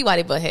I can see why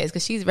they butt heads,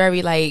 because she's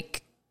very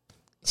like,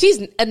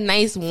 she's a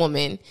nice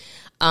woman.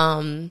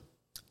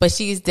 But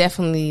she's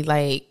definitely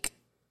like,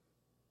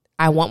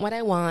 I want what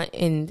I want,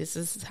 and this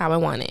is how I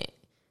want it.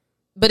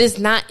 but it's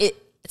not it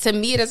to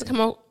me. It doesn't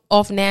come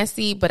off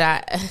nasty, but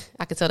I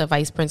could tell the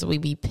vice principal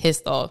would be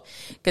pissed off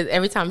because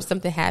every time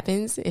something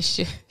happens,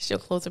 she'll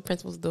close the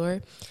principal's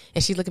door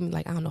and she look at me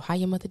like, I don't know how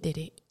your mother did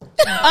it.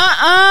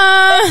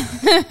 I'm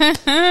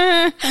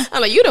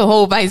like, you the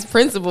whole vice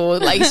principal,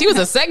 like she was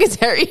a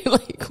secretary.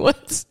 Like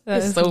what?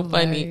 It's so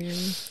funny.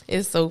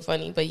 It's so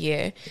funny, but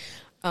yeah.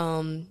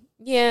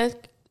 Yeah.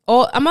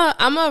 Oh, I'm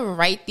gonna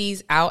write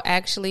these out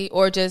actually,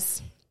 or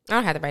just I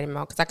don't have to write them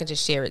out because I can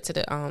just share it to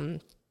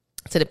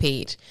the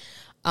page.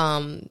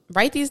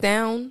 Write these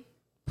down,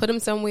 put them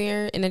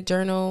somewhere in a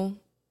journal,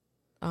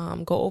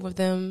 go over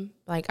them.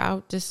 Like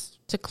I'll just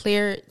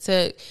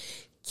to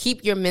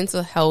keep your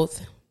mental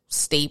health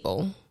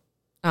stable.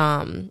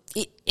 And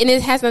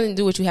it has nothing to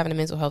do with you having a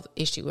mental health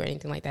issue or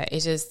anything like that.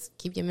 It's just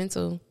keep your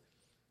mental.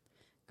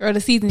 Girl,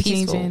 the season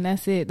peaceful. Changing.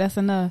 That's it. That's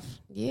enough.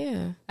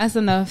 Yeah, that's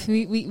enough.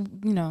 We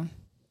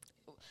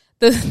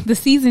the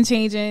season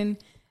changing.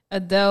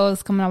 Adele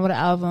is coming out with an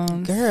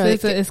album. Girl,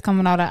 SZA is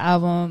coming out with an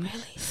album.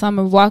 Really?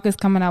 Summer Walker's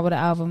coming out with an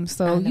album.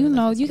 So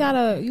you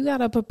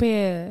gotta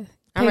prepare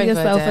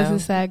yourself as a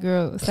sad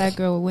girl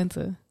with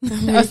winter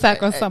or sad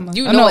girl summer.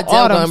 You know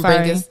Adele gonna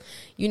bring us.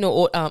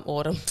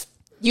 Autumn.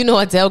 You know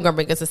Adele gonna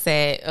bring us a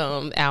sad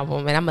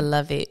album, and I'm gonna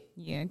love it.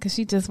 Yeah, because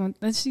she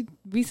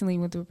recently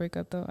went through a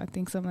breakup though. I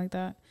think something like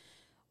that.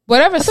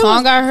 Whatever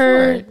song I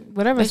heard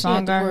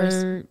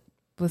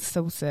was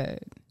so sad.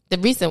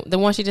 The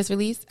one she just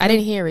released, I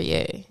didn't hear it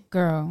yet.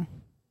 Girl.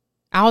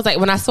 I was like,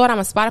 when I saw it on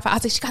my Spotify, I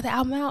was like, she got the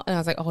album out? And I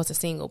was like, oh, it's a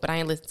single, but I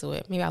ain't listened to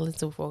it. Maybe I'll listen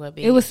to it before it.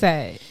 It was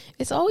sad.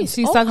 It's always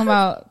She's talking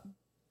about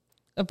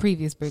a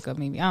previous breakup,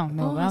 maybe. I don't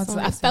know.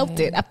 I felt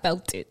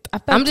it.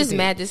 I'm just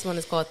mad this one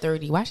is called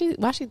 30. Why she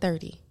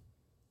 30?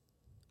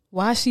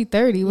 Why is she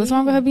 30? What's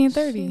wrong with her being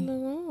 30? She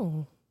look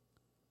old.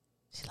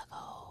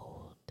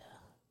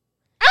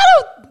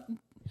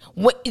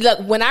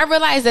 When I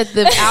realized that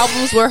the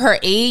albums were her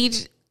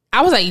age,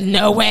 I was like,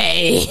 no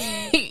way.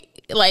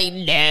 Like,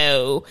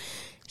 no.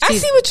 I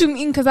see what you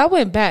mean because I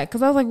went back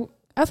because I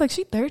was like,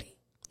 she 30?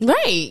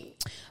 Right.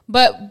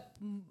 But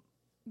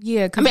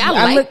yeah, I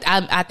mean,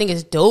 I think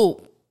it's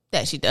dope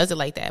that she does it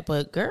like that,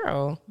 but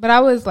girl. But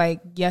I was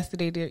like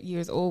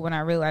years old when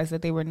I realized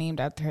that they were named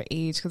after her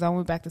age because I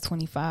went back to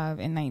 25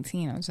 and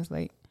 19. I was just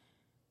like,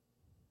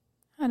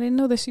 I didn't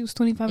know that she was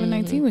 25 and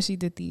 19 when she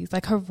did these.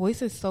 Like her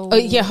voice is so. Oh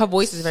yeah, her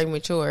voice is very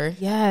mature.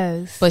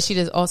 Yes, but she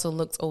just also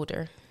looks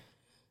older.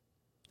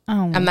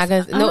 I'm not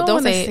gonna. No,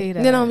 don't say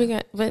that. No, we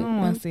got. But I don't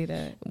want to say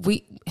that.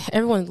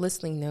 Everyone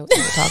listening knows what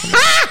we're talking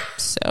about.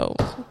 So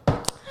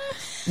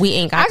we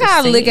ain't got. I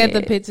gotta look at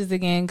the pictures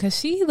again because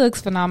she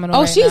looks phenomenal.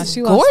 Oh, she's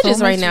gorgeous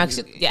right now.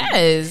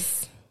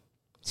 Yes,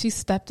 she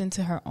stepped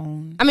into her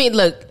own. I mean,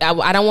 look,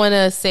 I don't want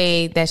to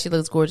say that she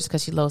looks gorgeous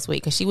because she lost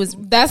weight because she was.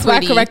 That's why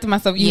I corrected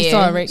myself. You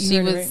saw it, right?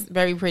 She was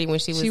very pretty when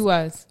she was. She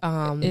was.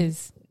 Oh,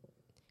 that's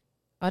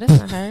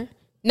not her.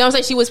 No, it's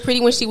like she was pretty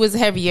when she was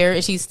heavier,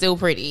 and she's still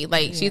pretty.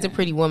 Like she's a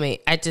pretty woman.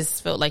 I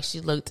just felt like she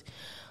looked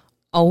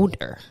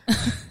older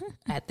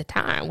at the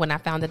time when I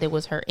found that it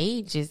was her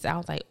ages. I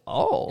was like,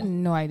 oh,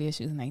 no idea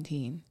she was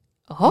 19.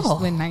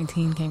 Oh, when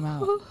 19 came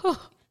out.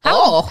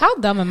 How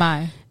dumb am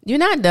I? You're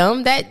not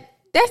dumb. That's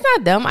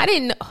not dumb. I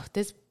didn't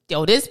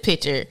know this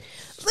picture.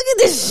 Look at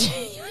this.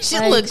 She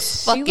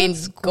looks fucking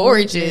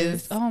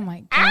gorgeous. Oh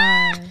my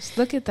gosh.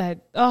 Look at that.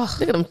 Oh,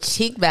 look at them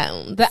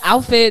cheekbones. The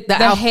outfit, the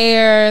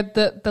hair,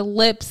 the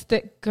lips,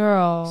 the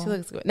girl. She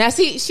looks good. Now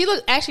see, she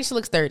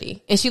looks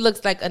 30. And she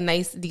looks like a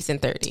nice,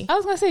 decent 30. I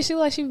was gonna say she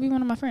looked like she would be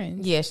one of my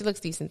friends. Yeah, she looks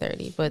decent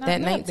 30. But that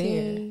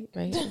 19,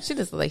 right? She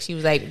just looked like she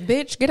was like,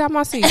 bitch, get out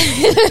my seat.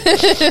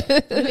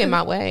 You in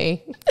my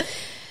way.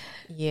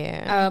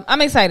 Yeah. I'm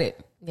excited.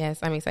 Yes,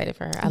 I'm excited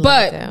for her. I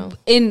love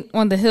Adele.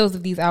 On the heels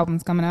of these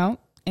albums coming out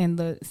and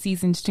the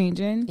seasons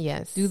changing,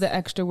 yes, do the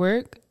extra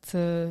work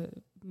to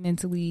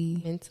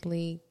mentally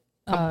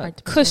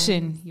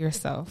cushion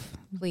yourself.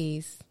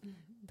 Please.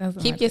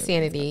 Keep your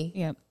sanity.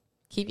 Yep.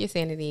 Keep your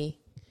sanity.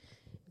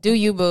 Do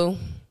you, boo?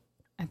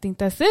 I think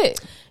that's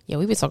it. Yeah,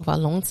 we've been talking for a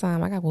long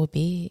time. I got to go to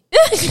bed.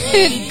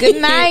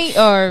 Good night,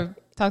 or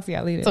talk to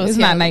y'all later. It's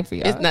not night for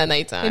y'all. It's not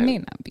nighttime. It may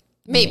not be.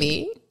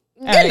 Maybe.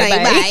 Good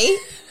night. Bye.